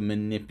not to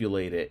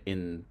manipulate it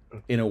in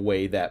a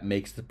way that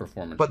makes the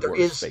performance. But there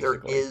worse,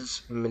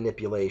 is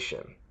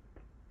manipulation,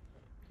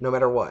 no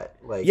matter what.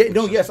 Like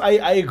yes, I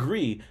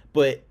agree.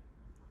 But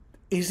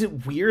is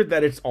it weird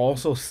that it's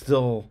also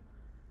still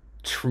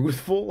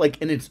truthful, like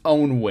in its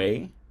own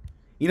way?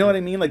 You know what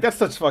I mean? Like that's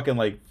such fucking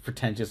like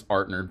pretentious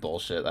art nerd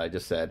bullshit that I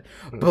just said.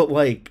 But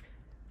like,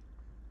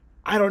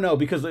 I don't know,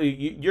 because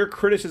your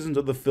criticisms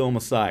of the film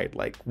aside,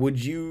 like,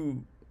 would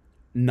you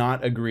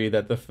not agree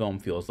that the film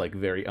feels like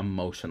very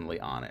emotionally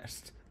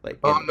honest?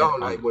 Like, no,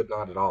 I would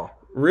not at all.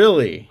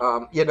 Really?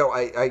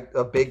 I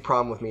a big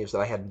problem with me is that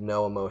I had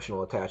no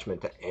emotional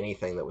attachment to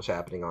anything that was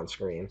happening on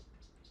screen.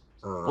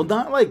 Well,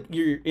 not like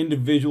your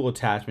individual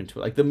attachment to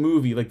it, like the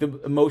movie, like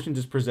the emotions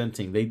it's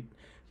presenting.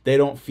 They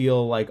don't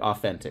feel like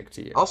authentic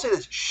to you. I'll say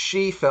this: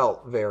 she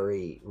felt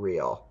very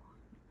real.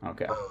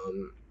 Okay.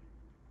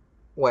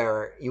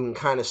 Where you can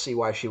kind of see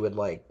why she would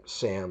like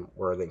Sam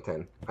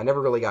Worthington. I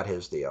never really got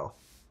his deal.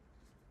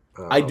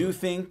 I do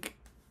think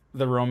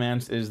the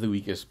romance is the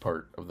weakest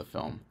part of the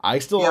film. I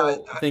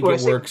still think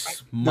it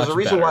works much better. There's a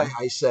reason why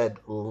I said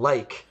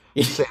like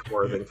Sam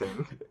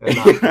Worthington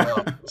and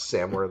not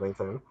Sam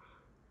Worthington.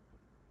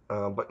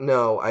 But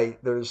no,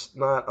 there's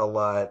not a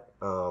lot,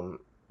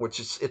 which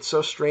is it's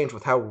so strange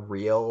with how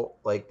real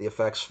like the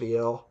effects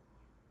feel,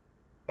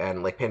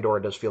 and like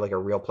Pandora does feel like a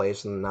real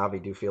place, and the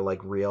Na'vi do feel like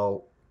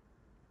real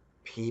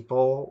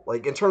people.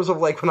 Like in terms of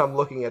like when I'm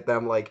looking at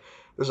them, like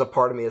there's a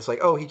part of me that's like,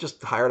 oh, he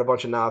just hired a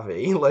bunch of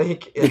Na'vi,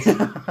 like it's,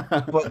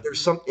 but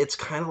there's some. It's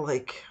kind of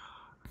like.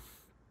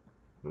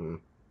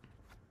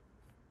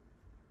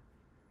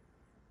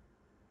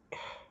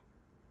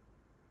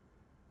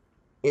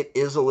 It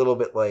is a little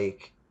bit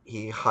like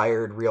he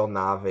hired real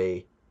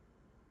Na'vi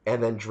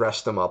and then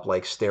dressed them up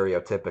like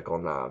stereotypical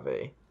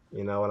Na'vi.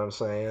 You know what I'm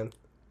saying?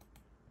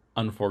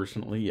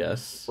 Unfortunately,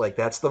 yes. Like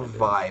that's the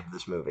vibe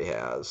this movie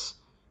has.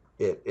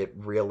 It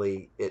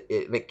really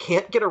it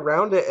can't get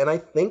around it, and I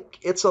think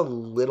it's a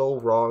little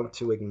wrong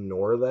to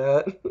ignore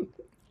that.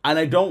 And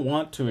I don't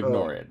want to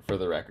ignore it, for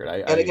the record.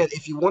 Again,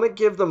 if you want to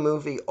give the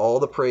movie all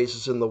the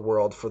praises in the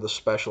world for the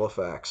special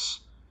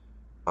effects,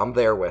 I'm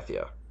there with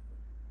you.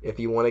 If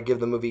you want to give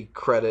the movie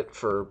credit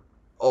for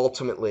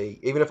ultimately,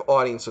 even if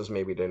audiences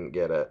maybe didn't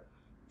get it,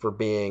 for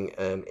being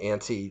an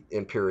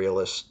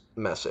anti-imperialist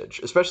message,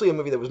 especially a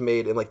movie that was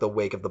made in like the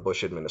wake of the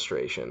Bush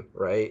administration,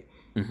 right?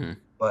 Mm-hmm.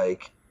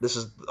 Like this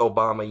is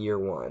Obama year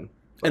one.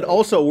 And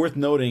also worth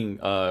noting,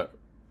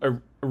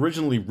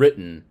 originally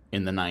written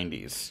in the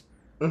 90s.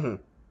 Mm-hmm.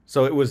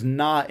 So it was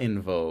not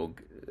in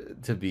vogue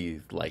to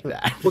be like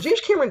that. Well,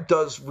 James Cameron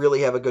does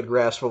really have a good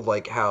grasp of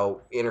like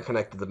how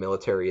interconnected the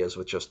military is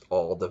with just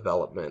all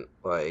development,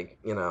 like,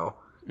 you know,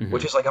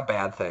 which is like a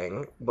bad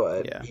thing,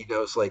 but he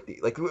knows like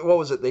what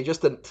was it? They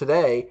just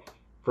today,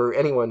 for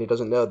anyone who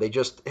doesn't know, they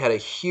just had a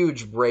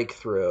huge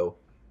breakthrough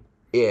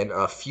in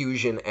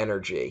fusion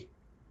energy.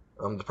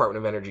 Department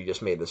of Energy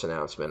just made this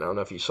announcement. I don't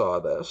know if you saw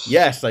this.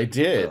 Yes, I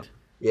did.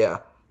 Yeah.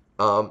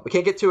 We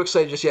can't get too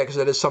excited just yet because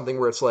that is something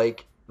where it's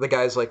like the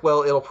guy's like,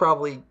 well, it'll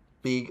probably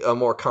be a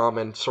more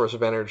common source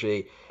of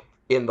energy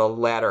in the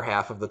latter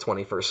half of the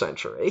 21st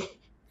century.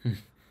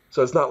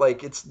 So it's not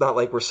like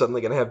we're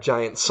suddenly going to have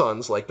giant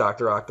suns like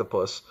Dr.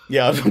 Octopus.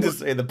 Yeah, I was going to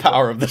say the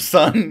power of the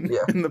sun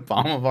in the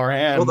palm of our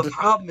hand. Well, the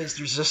problem is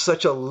there's just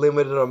such a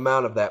limited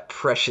amount of that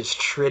precious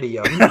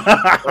tritium.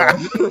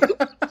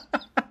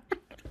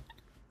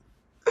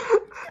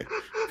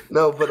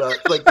 No, but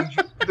like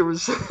there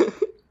was.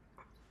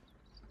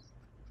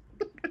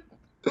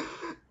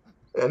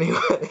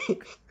 Anyway.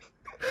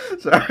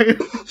 Sorry.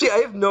 See, I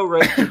have no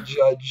right to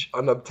judge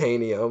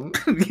unobtainium.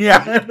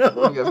 Yeah, I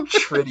know. We have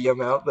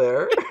tritium out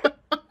there.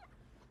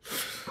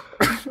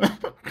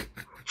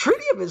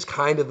 Tritium is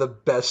kind of the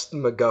best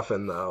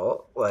MacGuffin,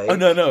 though. Like, oh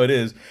no, it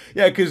is.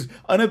 Yeah, because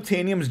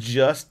unobtainium's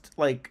just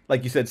like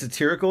you said,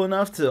 satirical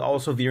enough to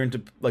also veer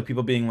into like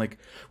people being like,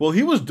 "Well,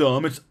 he was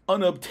dumb. It's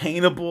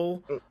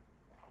unobtainable.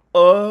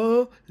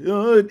 An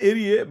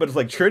idiot." But it's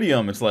like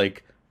tritium. It's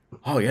like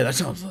Oh yeah, that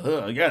sounds.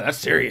 Yeah, that's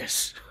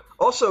serious.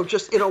 Also,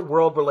 just in a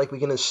world where like we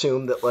can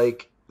assume that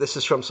like this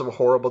is from some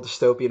horrible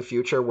dystopian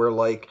future where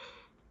like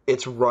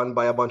it's run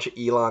by a bunch of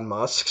Elon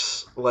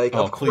Musks, like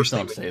Oh, of please course they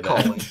don't would say call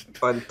it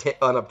that.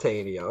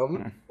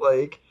 unobtainium.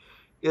 Like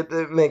it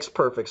makes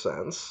perfect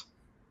sense.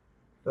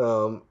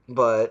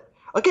 But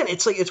again,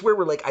 it's like it's where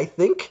we're like I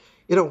think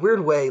in a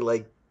weird way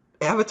like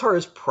Avatar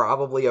is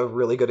probably a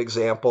really good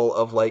example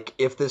of like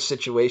if this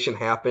situation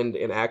happened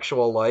in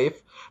actual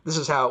life, this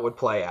is how it would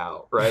play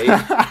out,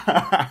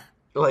 right?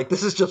 Like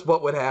this is just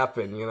what would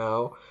happen, you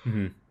know.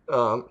 Mhm.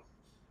 Um,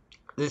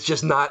 it's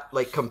just not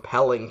like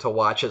compelling to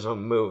watch as a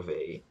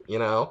movie, you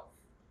know.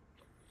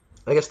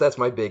 I guess that's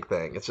my big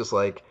thing. It's just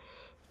like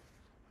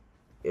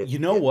it. You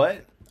know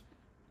what?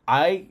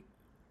 I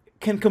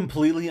can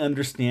completely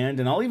understand,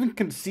 and I'll even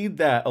concede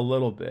that a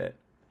little bit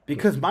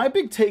because my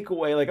big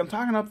takeaway, like I'm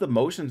talking up the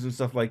emotions and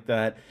stuff like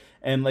that,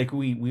 and like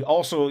we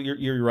also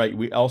you're right.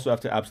 We also have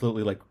to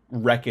absolutely like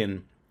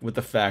reckon with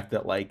the fact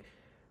that like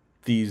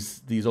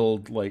these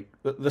old like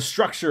the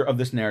structure of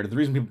this narrative. The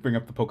reason people bring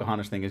up the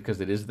Pocahontas thing is because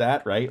it is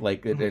that right.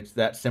 Like it's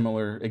that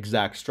similar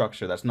exact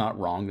structure. That's not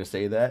wrong to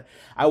say that.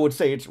 I would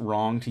say it's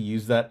wrong to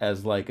use that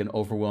as like an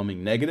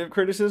overwhelming negative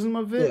criticism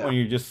of it Yeah. when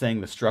you're just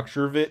saying the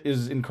structure of it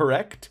is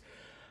incorrect.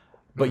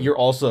 But you're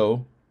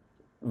also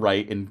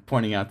right in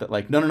pointing out that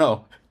like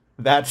no,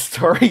 that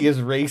story is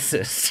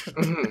racist.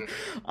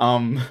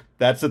 Mhm.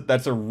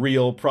 That's a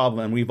real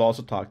problem. And we've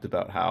also talked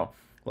about how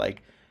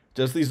like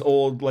just these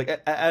old like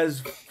as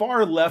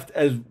far left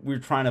as we're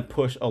trying to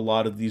push a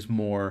lot of these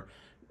more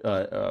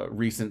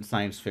recent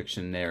science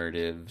fiction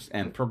narratives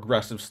and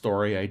progressive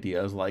story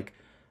ideas, like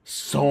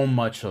so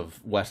much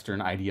of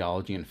Western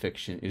ideology and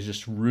fiction is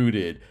just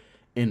rooted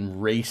in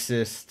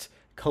racist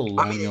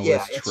I mean, yeah,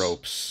 colonialist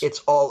tropes. it's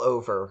all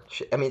over.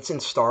 I mean, it's in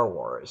Star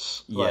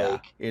Wars. Yeah,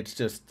 Like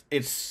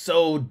it's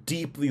so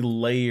deeply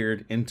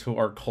layered into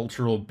our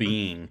cultural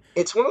being.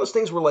 it's one of those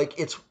things where like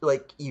it's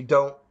like you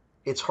don't.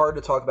 It's hard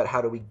to talk about how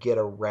do we get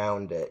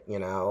around it, you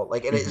know?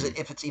 Like, and is Hmm. it,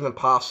 if it's even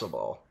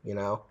possible, you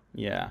know?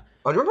 Yeah,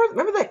 Oh,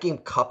 remember that game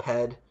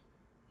Cuphead?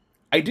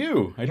 I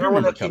do. I You do remember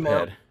when remember that came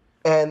out? Cuphead.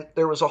 And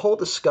there was a whole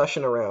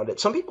discussion around it.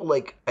 Some people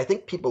like I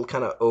think people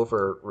kind of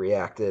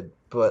overreacted,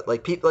 but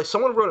like people like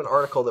someone wrote an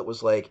article that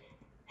was like,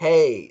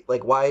 "Hey,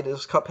 like why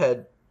does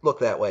Cuphead look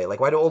that way? Like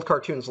why do old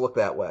cartoons look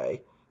that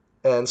way?"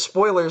 And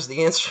spoilers,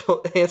 the answer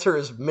answer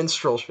is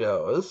minstrel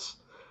shows.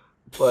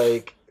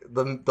 Like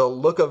the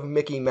look of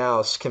Mickey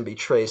Mouse can be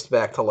traced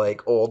back to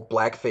like old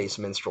blackface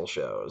minstrel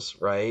shows,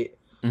 right?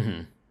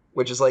 Hmm.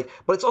 Which is like,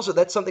 but it's also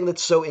that's something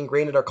that's so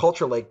ingrained in our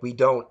culture, like we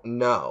don't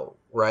know,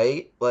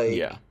 right?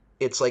 Yeah.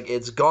 Like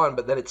it's gone,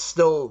 but then it's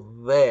still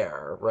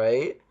there,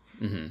 right?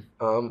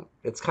 Hmm.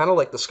 It's kind of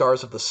like the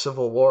scars of the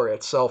Civil War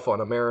itself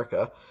on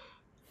America,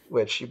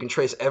 which you can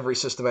trace every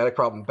systematic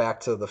problem back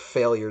to the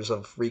failures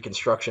of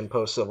Reconstruction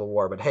post Civil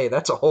War. But hey,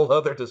 that's a whole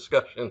other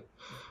discussion.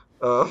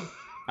 Um,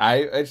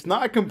 It's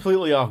not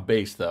completely off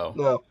base though.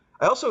 no,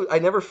 I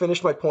never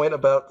finished my point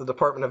about the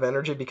Department of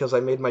Energy because I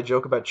made my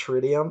joke about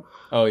tritium.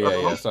 Oh yeah,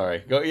 Um, yeah. Sorry.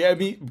 Go. Yeah.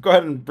 Go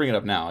ahead and bring it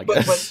up now. I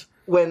but guess.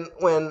 when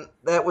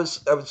that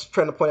was I was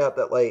trying to point out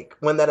that like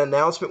when that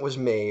announcement was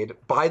made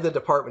by the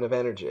Department of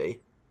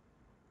Energy,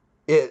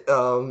 it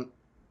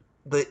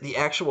the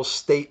actual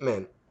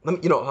statement.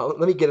 Let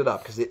me get it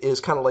up because it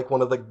is kind of like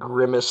one of the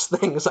grimmest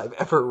things I've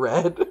ever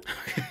read.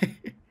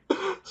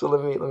 So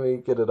let me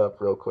get it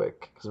up real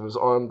quick because it was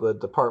on the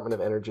Department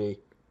of Energy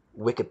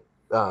Wiki,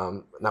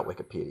 not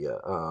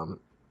Wikipedia,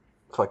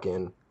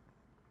 fucking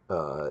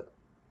uh,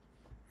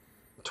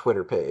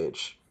 Twitter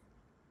page.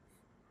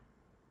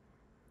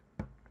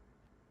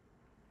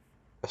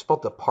 I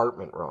spelled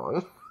department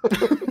wrong.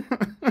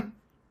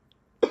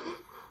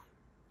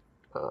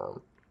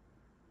 All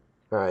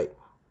right.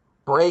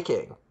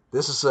 Breaking.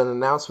 This is an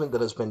announcement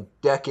that has been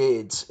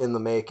decades in the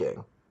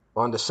making.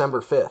 On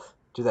December 5th,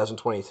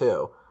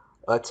 2022,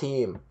 a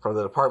team from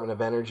the Department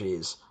of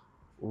Energy's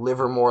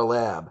Livermore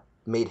lab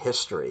made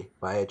history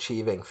by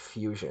achieving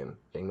fusion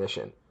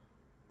ignition.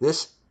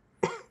 This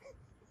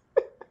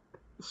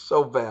is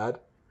so bad.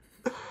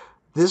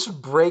 This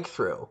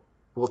breakthrough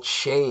will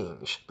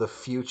change the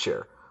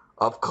future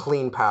of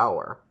clean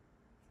power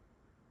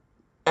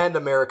and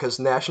America's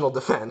national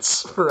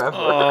defense forever.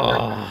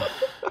 Oh.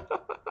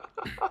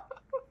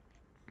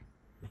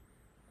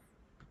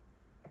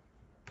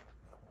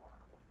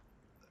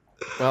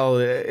 Well,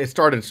 it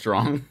started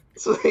strong.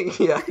 So,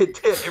 yeah, it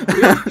did.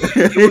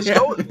 It was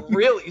going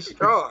really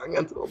strong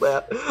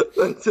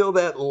until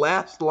that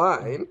last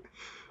line,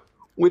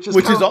 which is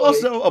Which kind is of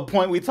also like, a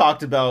point we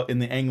talked about in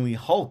the Ang Lee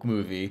Hulk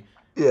movie,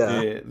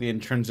 yeah. the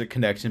intrinsic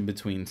connection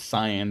between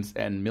science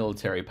and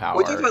military We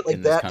talked power about like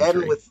in this that, and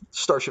country. with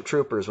Starship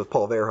Troopers with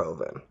Paul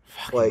Verhoeven.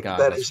 Fucking Like God,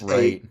 that that's is a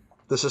right.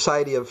 the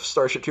Society of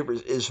Starship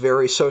Troopers is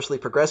very socially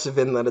progressive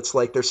in that it's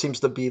like there seems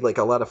to be like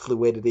a lot of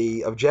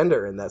fluidity of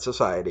gender in that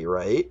society,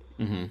 right?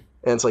 Hmm.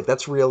 And it's like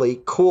that's really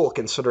cool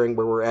considering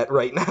where we're at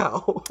right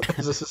now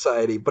as a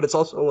society. But it's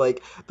also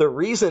like the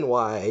reason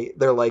why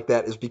they're like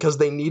that is because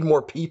they need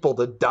more people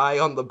to die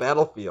on the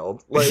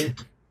battlefield. Like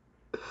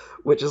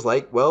Which is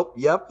like, well,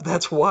 yep,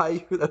 that's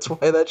why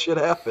that shit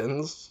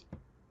happens.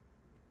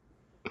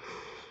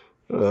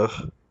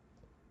 Ugh.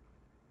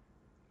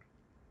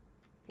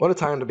 What a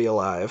time to be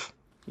alive.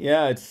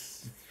 Yeah,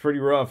 it's pretty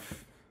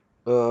rough.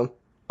 I'm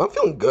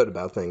feeling good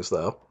about things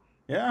though.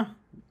 Yeah.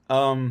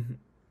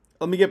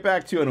 Let me get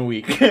back to you in a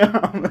week.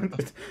 I'm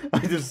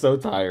just so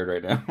tired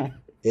right now.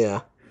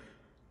 Yeah.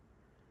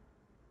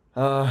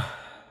 Let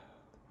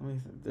me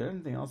think. Is there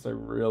anything else I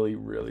really,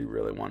 really,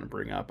 really want to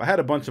bring up? I had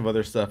a bunch of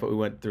other stuff, but we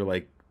went through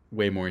like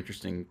way more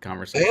interesting I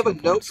conversation have a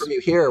note points. from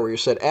you here where you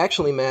said,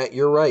 "Actually, Matt,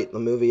 you're right. The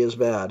movie is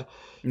bad."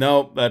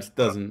 No, that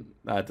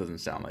doesn't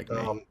sound like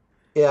me.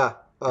 Yeah.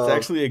 It's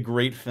actually a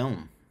great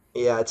film.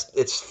 Yeah,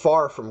 it's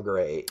far from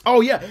great. Oh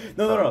yeah,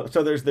 no.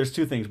 So there's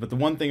two things, but the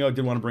one thing I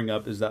did want to bring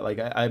up is that like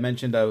I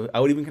mentioned, I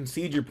would even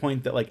concede your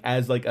point that like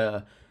as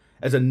a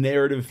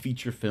narrative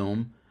feature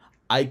film,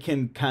 I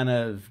can kind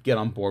of get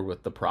on board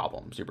with the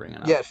problems you're bringing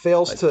up. Yeah, it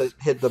fails Like, to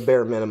hit the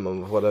bare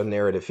minimum of what a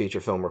narrative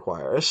feature film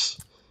requires.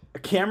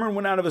 Cameron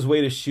went out of his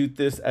way to shoot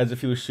this as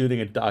if he was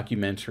shooting a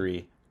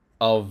documentary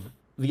of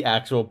the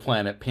actual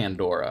planet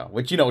Pandora,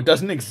 which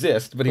doesn't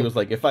exist, but he was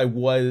like, if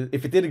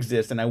it did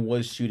exist and I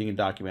was shooting a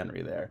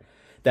documentary there,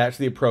 that's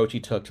the approach he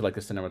took to like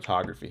the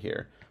cinematography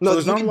here. No, So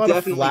there's you not a can lot of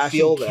definitely flashy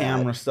feel that.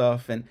 camera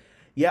stuff, and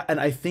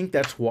I think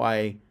that's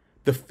why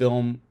the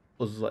film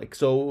was like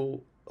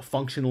so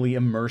functionally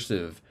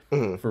immersive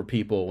for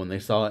people when they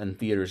saw it in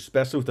theaters,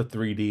 especially with the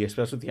 3D,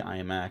 especially with the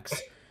IMAX.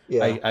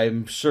 Yeah.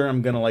 I'm sure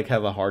I'm gonna like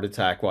have a heart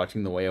attack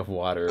watching The Way of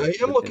Water. I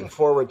am looking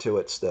forward to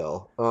it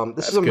still.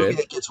 This is a movie good.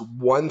 that gets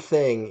one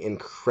thing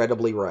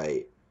incredibly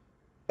right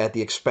at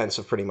the expense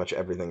of pretty much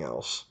everything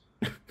else.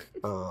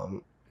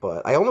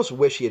 But I almost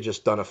wish he had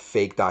just done a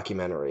fake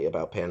documentary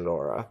about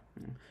Pandora.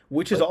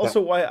 Which is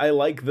also why I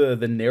like the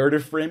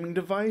narrative framing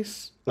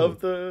device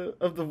of the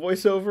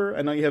voiceover.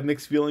 I know you have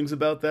mixed feelings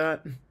about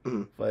that,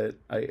 but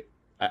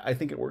I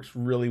think it works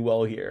really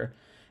well here.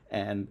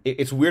 And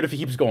it's weird if he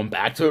keeps going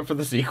back to it for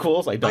the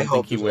sequels. I don't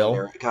think he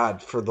will.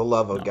 God, for the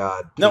love of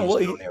God. No, well,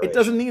 no it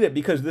doesn't need it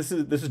because this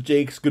is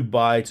Jake's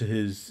goodbye to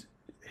his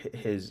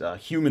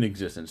human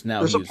existence. Now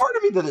there's a part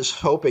of me that is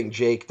hoping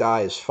Jake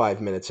dies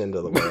 5 minutes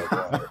into The Way of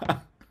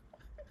Water.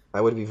 I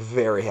would be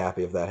very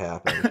happy if that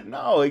happened.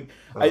 No, like,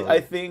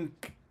 I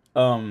think I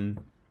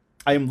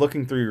am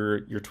looking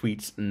through your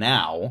tweets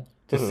now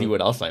to see what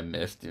else I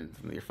missed in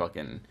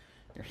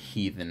your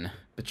heathen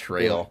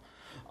betrayal.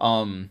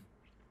 Yeah.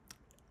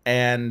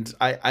 And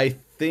I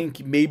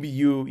think maybe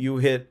you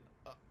hit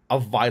a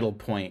vital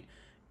point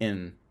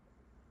in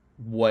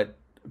what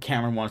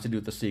Cameron wants to do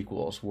with the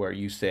sequels, where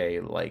you say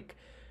like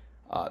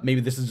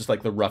maybe this is just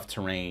like the rough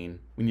terrain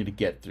we need to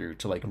get through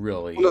to like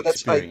really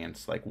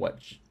experience like what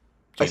James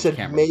I said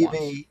Cameron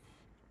maybe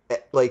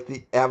wants. Like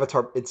the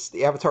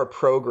Avatar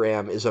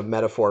program is a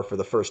metaphor for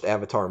the first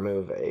Avatar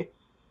movie.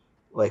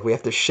 Like we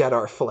have to shed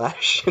our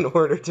flesh in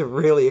order to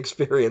really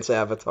experience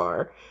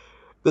Avatar.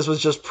 This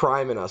was just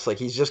priming us. Like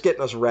he's just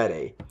getting us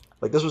ready.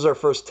 Like this was our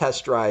first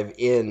test drive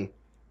in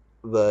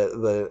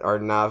our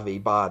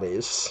Na'vi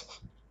bodies.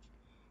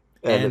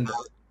 And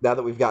now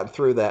that we've gotten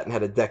through that and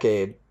had a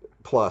decade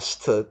plus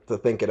to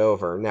think it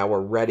over, now we're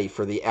ready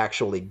for the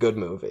actually good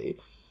movie.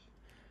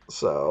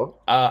 So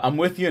I'm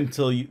with you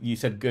until you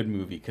said good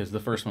movie, because the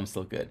first one's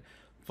still good.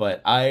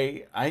 But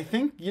I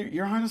think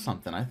you're onto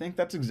something. I think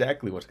that's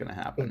exactly what's going to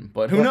happen.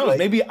 But who knows? Like,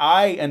 maybe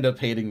I end up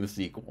hating the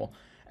sequel,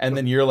 and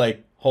then you're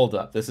like, hold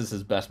up, this is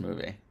his best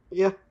movie.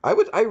 Yeah,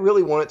 I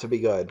really want it to be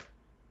good.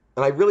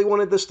 And I really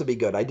wanted this to be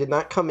good. I did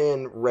not come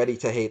in ready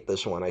to hate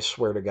this one, I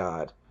swear to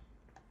God.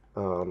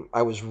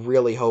 I was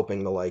really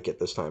hoping to like it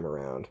this time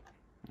around.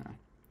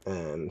 Yeah.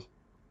 And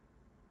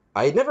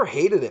I had never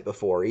hated it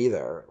before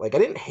either. Like I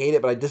didn't hate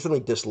it, but I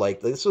definitely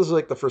disliked it. This was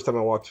like the first time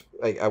I watched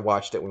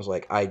it and was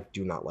like, I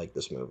do not like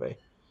this movie.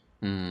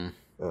 And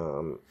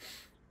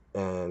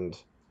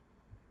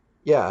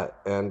yeah,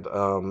 and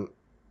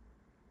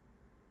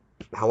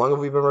how long have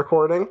we been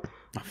recording?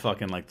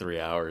 Fucking like 3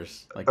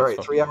 hours. Like, all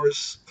right, 3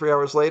 hours. 3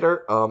 hours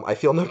later, I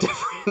feel no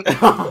different.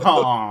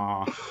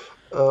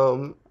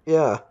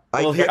 Yeah.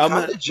 Well, I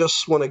kind of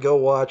just want to go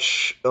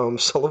watch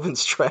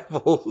Sullivan's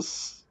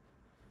Travels.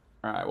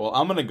 All right. Well,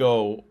 I'm gonna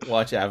go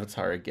watch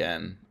Avatar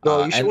again.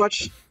 No, you should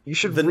watch. You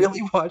should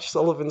really watch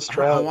Sullivan's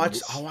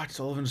Travels. I'll watch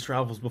Sullivan's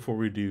Travels before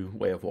we do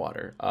Way of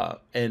Water.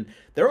 And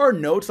there are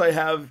notes I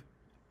have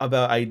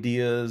about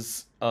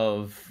ideas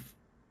of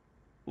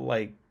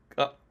like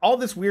all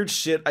this weird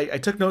shit. I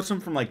took notes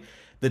from like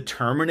the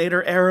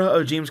Terminator era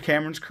of James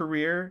Cameron's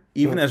career,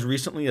 even as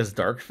recently as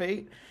Dark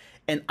Fate.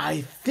 And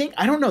I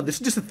don't know. This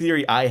is just a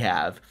theory I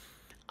have.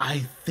 I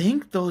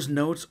think those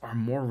notes are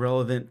more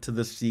relevant to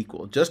the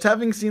sequel. Just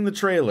having seen the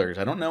trailers,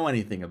 I don't know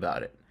anything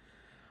about it.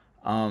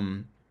 So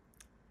I'm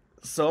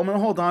gonna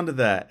hold on to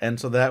that, and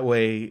so that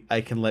way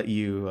I can let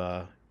you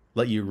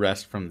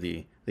rest from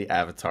the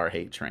Avatar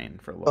hate train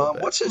for a little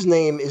bit. What's his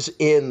name is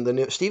in the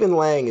new Stephen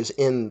Lang is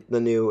in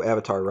the new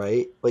Avatar,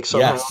 right? Like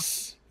somehow.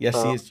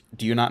 Yes, he is.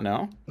 Do you not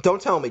know? Don't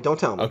tell me.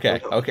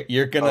 Okay.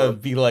 You're gonna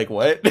be like,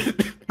 what?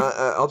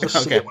 I'll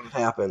just see it when it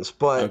happens.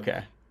 But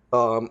okay.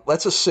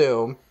 Let's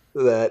assume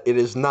that it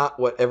is not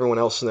what everyone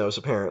else knows,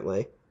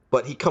 apparently.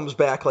 But he comes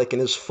back like in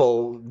his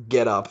full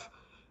get-up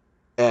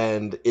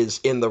and is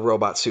in the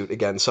robot suit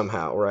again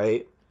somehow,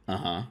 right?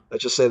 Uh-huh.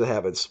 Let's just say that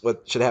happens.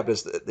 What should happen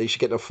is that they should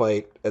get in a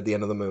fight at the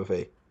end of the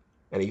movie.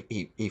 And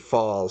he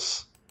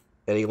falls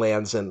and he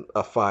lands in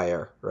a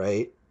fire,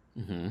 right?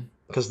 Mm-hmm.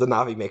 Because the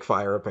Na'vi make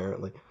fire,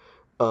 apparently.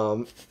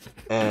 And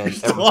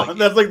everyone's like,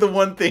 that's like the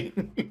one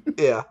thing.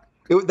 yeah.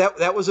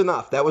 That was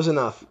enough. That was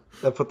enough.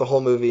 That put the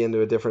whole movie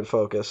into a different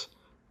focus.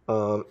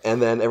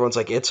 And then everyone's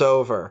like, it's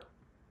over.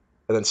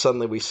 And then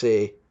suddenly we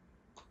see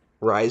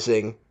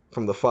rising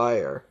from the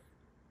fire.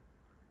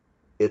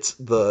 It's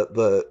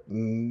the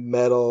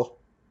metal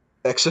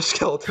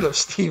exoskeleton of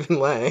Stephen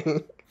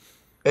Lang.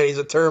 And he's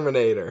a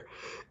Terminator.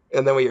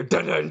 And then we hear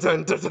dun dun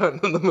dun dun dun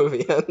and the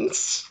movie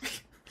ends.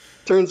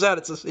 Turns out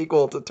it's a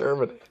sequel to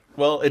Terminator.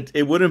 Well,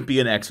 it wouldn't be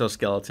an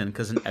exoskeleton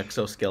because an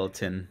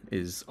exoskeleton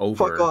is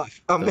over. Fuck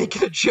off. I'm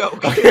making a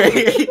joke.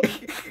 Okay.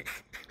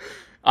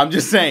 I'm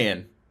just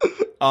saying.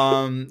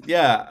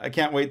 Yeah, I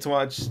can't wait to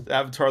watch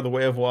Avatar: The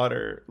Way of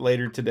Water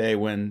later today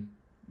when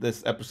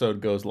this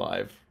episode goes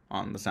live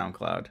on the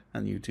SoundCloud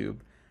and YouTube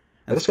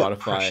and I just got Spotify.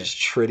 precious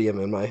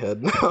tritium in my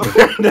head now.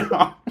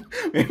 No,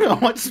 maybe I'll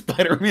watch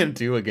Spider-Man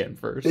 2 again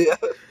first. Yeah.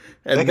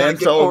 And then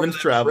Sullivan's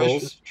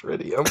Travels.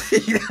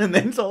 Tritium. And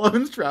then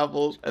Sullivan's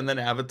Travels, and then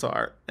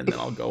Avatar, and then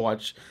I'll go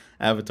watch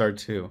Avatar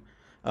 2.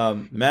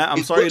 Matt,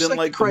 I'm sorry you didn't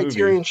like the movie.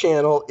 Criterion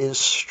Channel is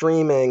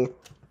streaming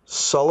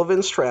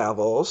Sullivan's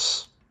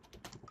Travels,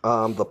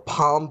 the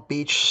Palm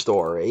Beach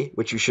Story,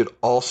 which you should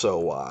also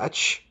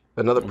watch,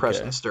 another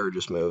Preston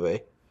Sturges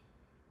movie.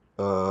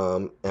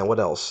 And what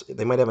else?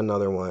 They might have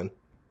another one.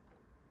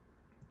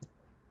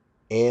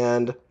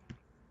 And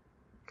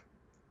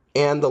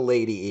The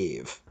Lady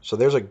Eve. So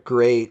there's a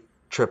great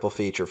triple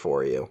feature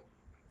for you.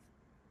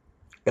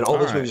 And all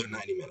those movies are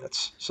 90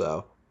 minutes.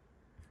 So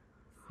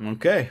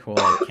okay, well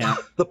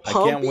the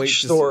Palm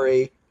Beach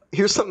Story.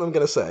 Here's something I'm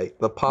gonna say.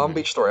 The Palm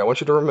Beach Story. I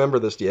want you to remember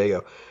this,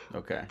 Diego.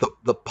 Okay.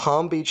 The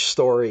Palm Beach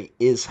Story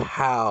is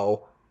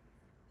how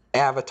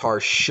Avatar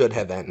should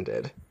have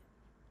ended.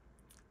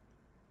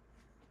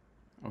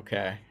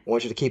 Okay. I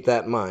want you to keep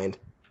that in mind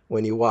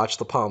when you watch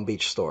the Palm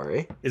Beach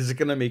Story. Is it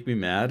gonna make me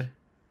mad?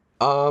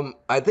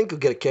 I think you'll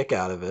get a kick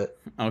out of it.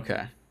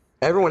 Okay.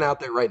 Everyone out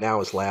there right now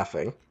is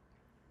laughing.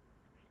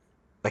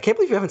 I can't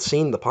believe you haven't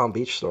seen the Palm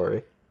Beach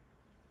Story.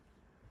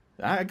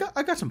 I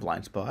got some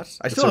blind spots.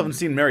 I still haven't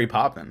seen Mary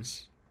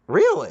Poppins.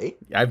 Really?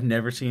 I've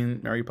never seen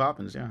Mary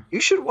Poppins. Yeah.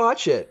 You should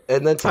watch it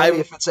and then tell me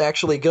if it's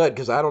actually good,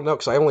 because I don't know,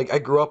 because I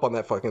grew up on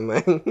that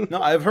fucking thing.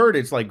 No, I've heard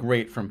it's like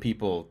great from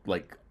people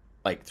like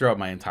throughout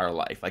my entire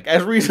life, like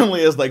as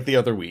recently as like the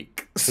other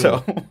week.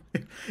 So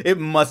it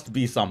must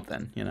be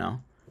something, you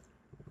know.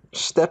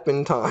 Step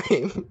in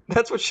time.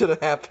 That's what should have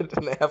happened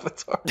in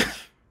Avatar.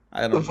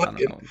 I don't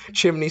know.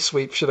 Chimney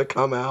sweep should have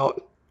come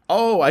out.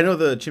 Oh, I know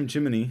the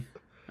Chimney.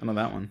 I know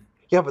that one.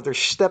 Yeah, but there's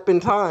Step in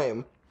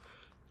Time.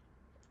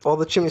 All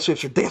the chimney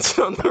sweeps are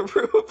dancing on the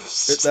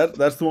roofs.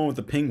 That's the one with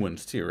the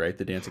penguins too, right?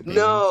 The dancing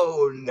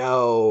penguins.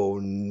 No.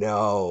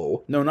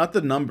 No, not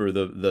the number.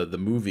 The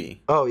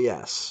movie. Oh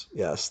yes,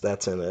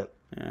 that's in it.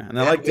 Yeah, and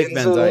I like Dick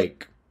Van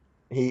Dyke.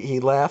 He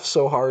laughs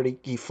so hard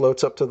he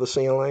floats up to the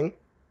ceiling.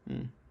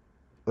 Dick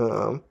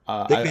Van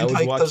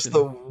Dyke does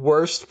the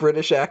worst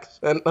British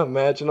accent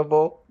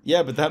imaginable.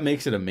 Yeah, but that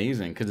makes it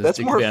amazing because that's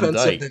Dick more Van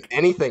offensive Dyke. than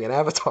anything in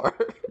Avatar.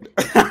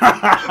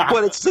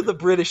 But it's to the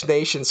British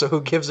nation, so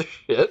who gives a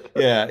shit?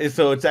 Yeah,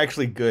 so it's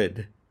actually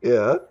good.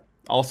 Yeah.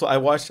 Also, I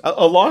watched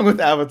along with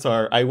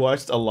Avatar. I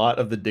watched a lot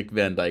of the Dick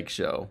Van Dyke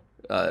Show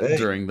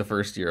during the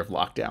first year of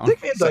lockdown. Dick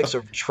Van Dyke's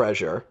a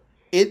treasure.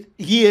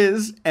 He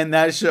is, and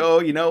that show,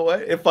 you know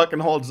what? It fucking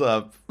holds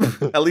up,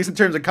 at least in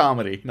terms of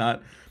comedy.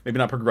 Maybe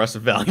not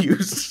progressive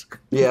values.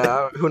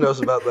 Yeah, who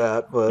knows about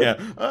that? But yeah,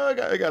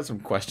 I got some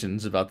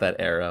questions about that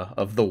era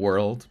of the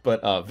world.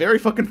 But very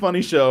fucking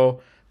funny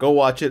show. Go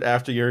watch it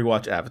after you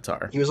watch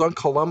Avatar. He was on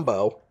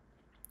Columbo.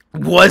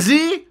 Was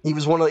he? He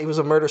was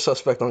a murder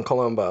suspect on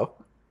Columbo.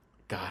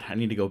 God, I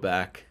need to go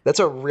back. That's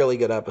a really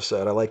good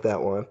episode. I like that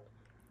one.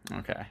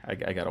 Okay,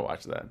 I gotta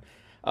watch that.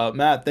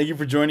 Matt, thank you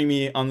for joining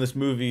me on this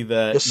movie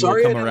that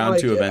you'll come around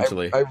to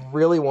eventually. I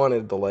really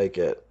wanted to like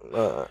it.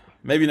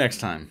 Maybe next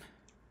time.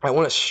 I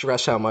want to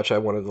stress how much I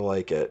wanted to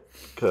like it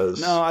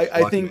because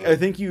I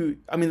think you.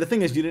 I mean, the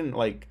thing is, you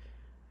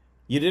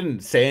didn't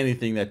say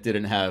anything that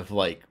didn't have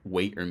like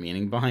weight or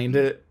meaning behind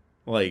it.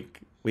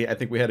 Like I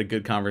think we had a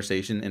good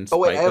conversation in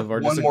spite of our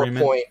disagreement. One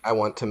more point I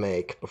want to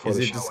make before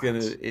the show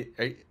ends.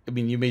 I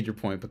mean, you made your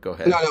point, but go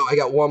ahead. No, I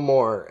got one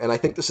more, and I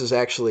think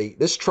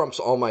this trumps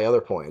all my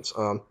other points.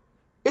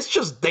 It's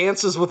just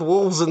Dances with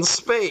Wolves in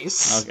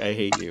Space. Okay, I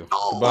hate you.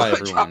 Goodbye,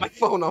 everyone. I dropped my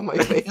phone on my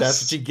face.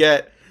 That's what you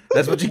get.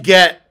 That's what you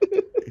get.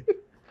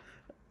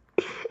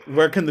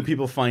 Where can the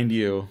people find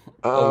you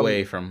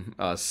away from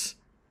us?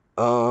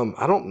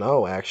 I don't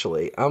know,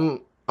 actually.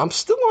 I'm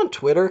still on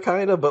Twitter,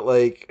 kind of, but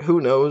like, who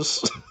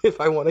knows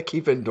if I want to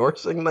keep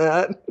endorsing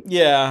that?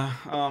 Yeah.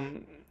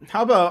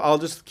 How about I'll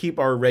just keep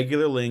our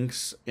regular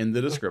links in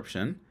the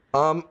description,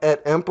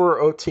 At Emperor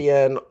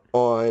OTN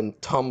on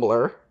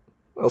Tumblr.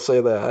 I'll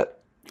say that.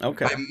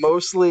 Okay. I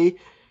mostly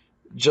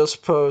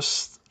just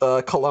post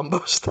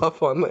Columbo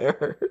stuff on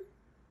there.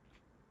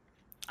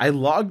 I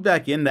logged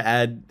back in to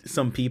add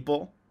some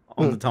people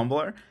on the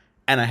Tumblr,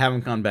 and I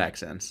haven't gone back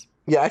since.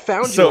 Yeah, I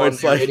found you So on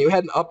it's there, like- and you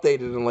hadn't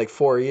updated in like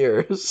 4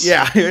 years.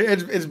 Yeah,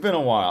 it's been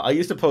a while. I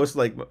used to post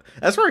like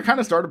that's where I kind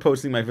of started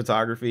posting my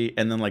photography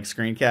and then like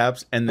screen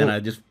caps, and then I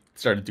just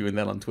started doing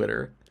that on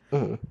Twitter.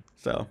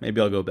 So maybe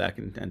I'll go back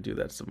and do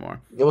that some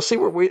more. We'll see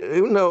where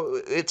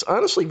it's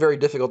honestly very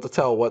difficult to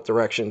tell what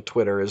direction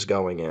Twitter is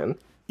going in.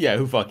 Yeah,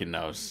 who fucking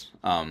knows?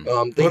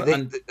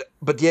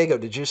 But Diego,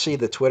 did you see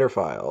the Twitter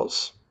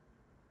files?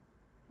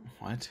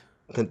 What?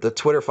 The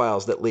Twitter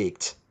files that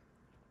leaked.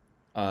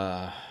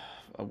 What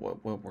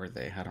were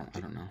they? I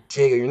don't know.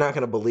 Diego, you're not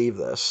going to believe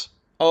this.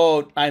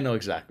 Oh, I know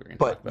exactly what you're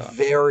But talking about.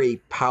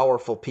 very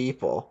powerful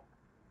people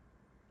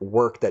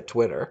worked at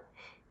Twitter.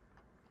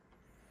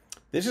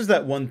 This is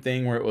that one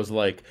thing where it was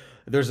like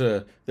there's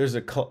a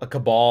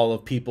cabal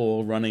of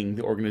people running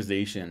the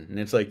organization, and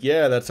it's like,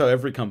 yeah, that's how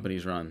every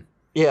company's run.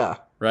 Yeah,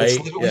 Right?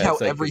 It's literally Yeah, how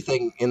it's like-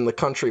 everything in the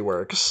country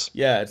works.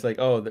 Yeah, it's like,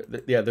 oh,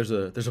 there's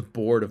a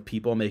board of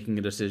people making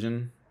a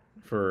decision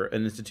for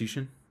an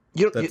institution.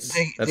 That's just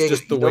the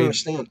you don't way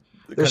understand.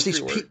 the There's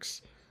country these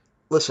works.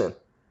 Listen,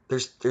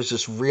 there's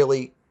this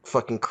really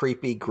fucking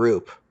creepy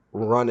group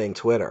running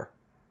Twitter.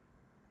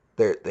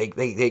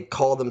 They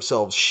call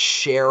themselves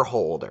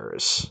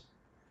shareholders.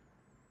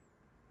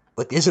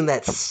 Like, isn't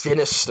that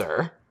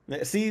sinister?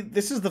 See,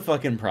 this is the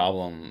fucking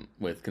problem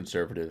with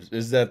conservatives,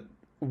 is that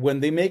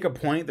when they make a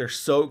point, they're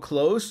so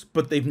close,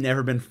 but they've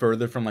never been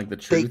further from like the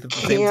truth at the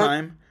same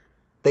time.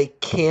 They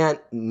can't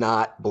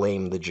not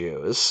blame the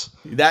Jews.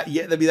 That's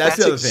the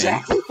other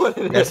exactly thing. what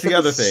it That's is. the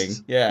other thing.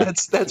 Yeah.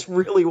 That's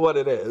really what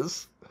it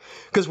is.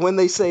 Because when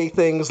they say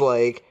things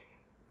like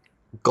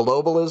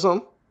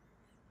globalism,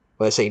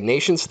 when they say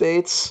nation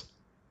states,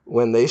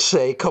 when they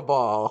say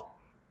cabal,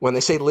 when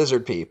they say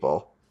lizard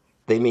people,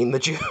 they mean the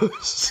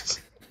Jews.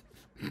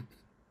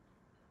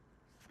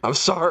 I'm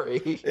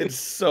sorry. It's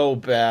so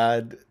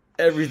bad.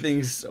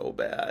 Everything's so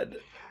bad.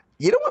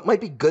 You know what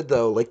might be good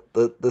though? Like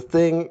the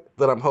thing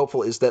that I'm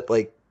hopeful is that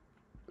like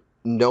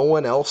no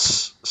one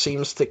else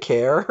seems to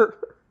care.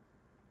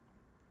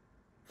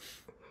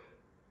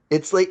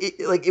 It's like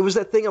it was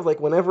that thing of like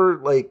whenever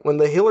like when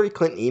the Hillary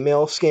Clinton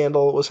email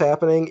scandal was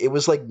happening, it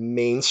was like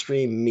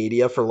mainstream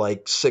media for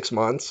like 6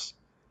 months.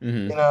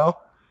 Mm-hmm. You know,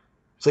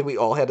 it's like we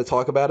all had to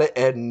talk about it,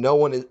 and no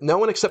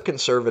one except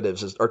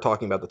conservatives are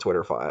talking about the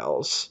Twitter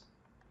files.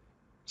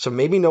 So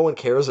maybe no one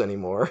cares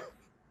anymore.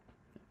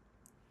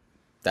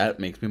 That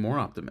makes me more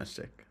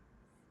optimistic.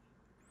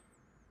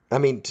 I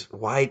mean,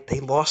 why they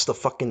lost a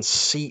fucking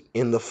seat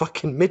in the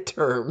fucking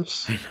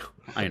midterms?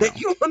 I know.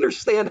 You don't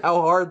understand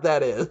how hard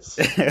that is.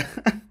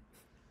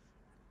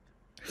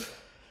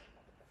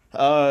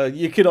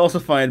 You could also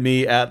find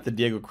me at the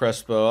Diego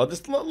Crespo. I'll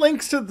just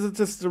links to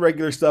the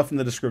regular stuff in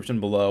the description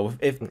below.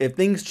 If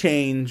things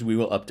change, we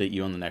will update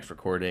you on the next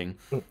recording.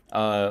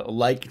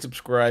 Like and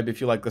subscribe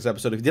if you like this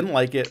episode. If you didn't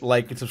like it,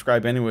 like and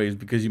subscribe anyways,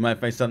 because you might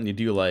find something you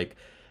do like.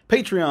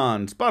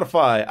 Patreon,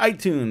 Spotify,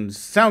 iTunes,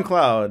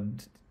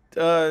 SoundCloud,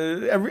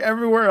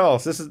 everywhere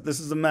else. This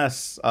is a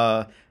mess.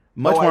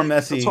 Much more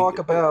messy. To talk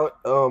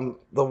about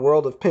the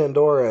world of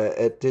Pandora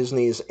at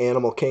Disney's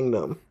Animal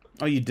Kingdom.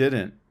 Oh, you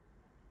didn't.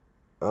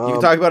 You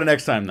can talk about it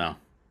next time, though.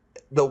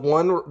 The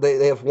one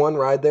they have one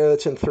ride there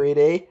that's in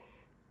 3D,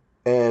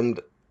 and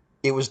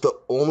it was the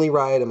only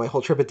ride in my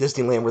whole trip at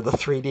Disneyland where the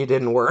 3D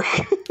didn't work.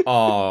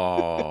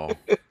 Oh.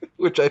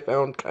 Which I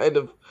found kind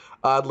of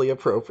oddly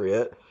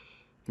appropriate.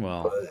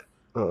 Well,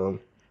 But,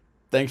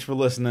 thanks for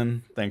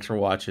listening. Thanks for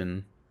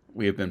watching.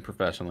 We have been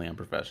professionally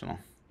unprofessional.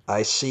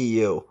 I see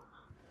you.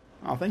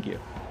 Oh, thank you.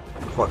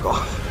 Fuck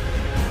off.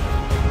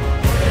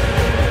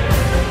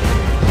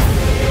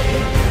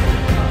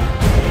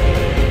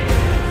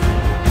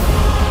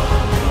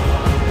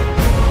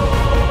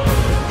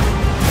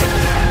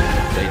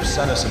 They've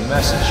sent us a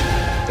message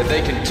that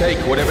they can take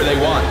whatever they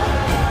want.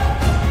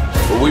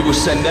 But we will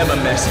send them a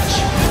message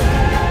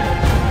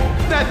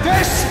that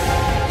this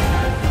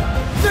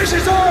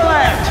is our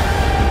land!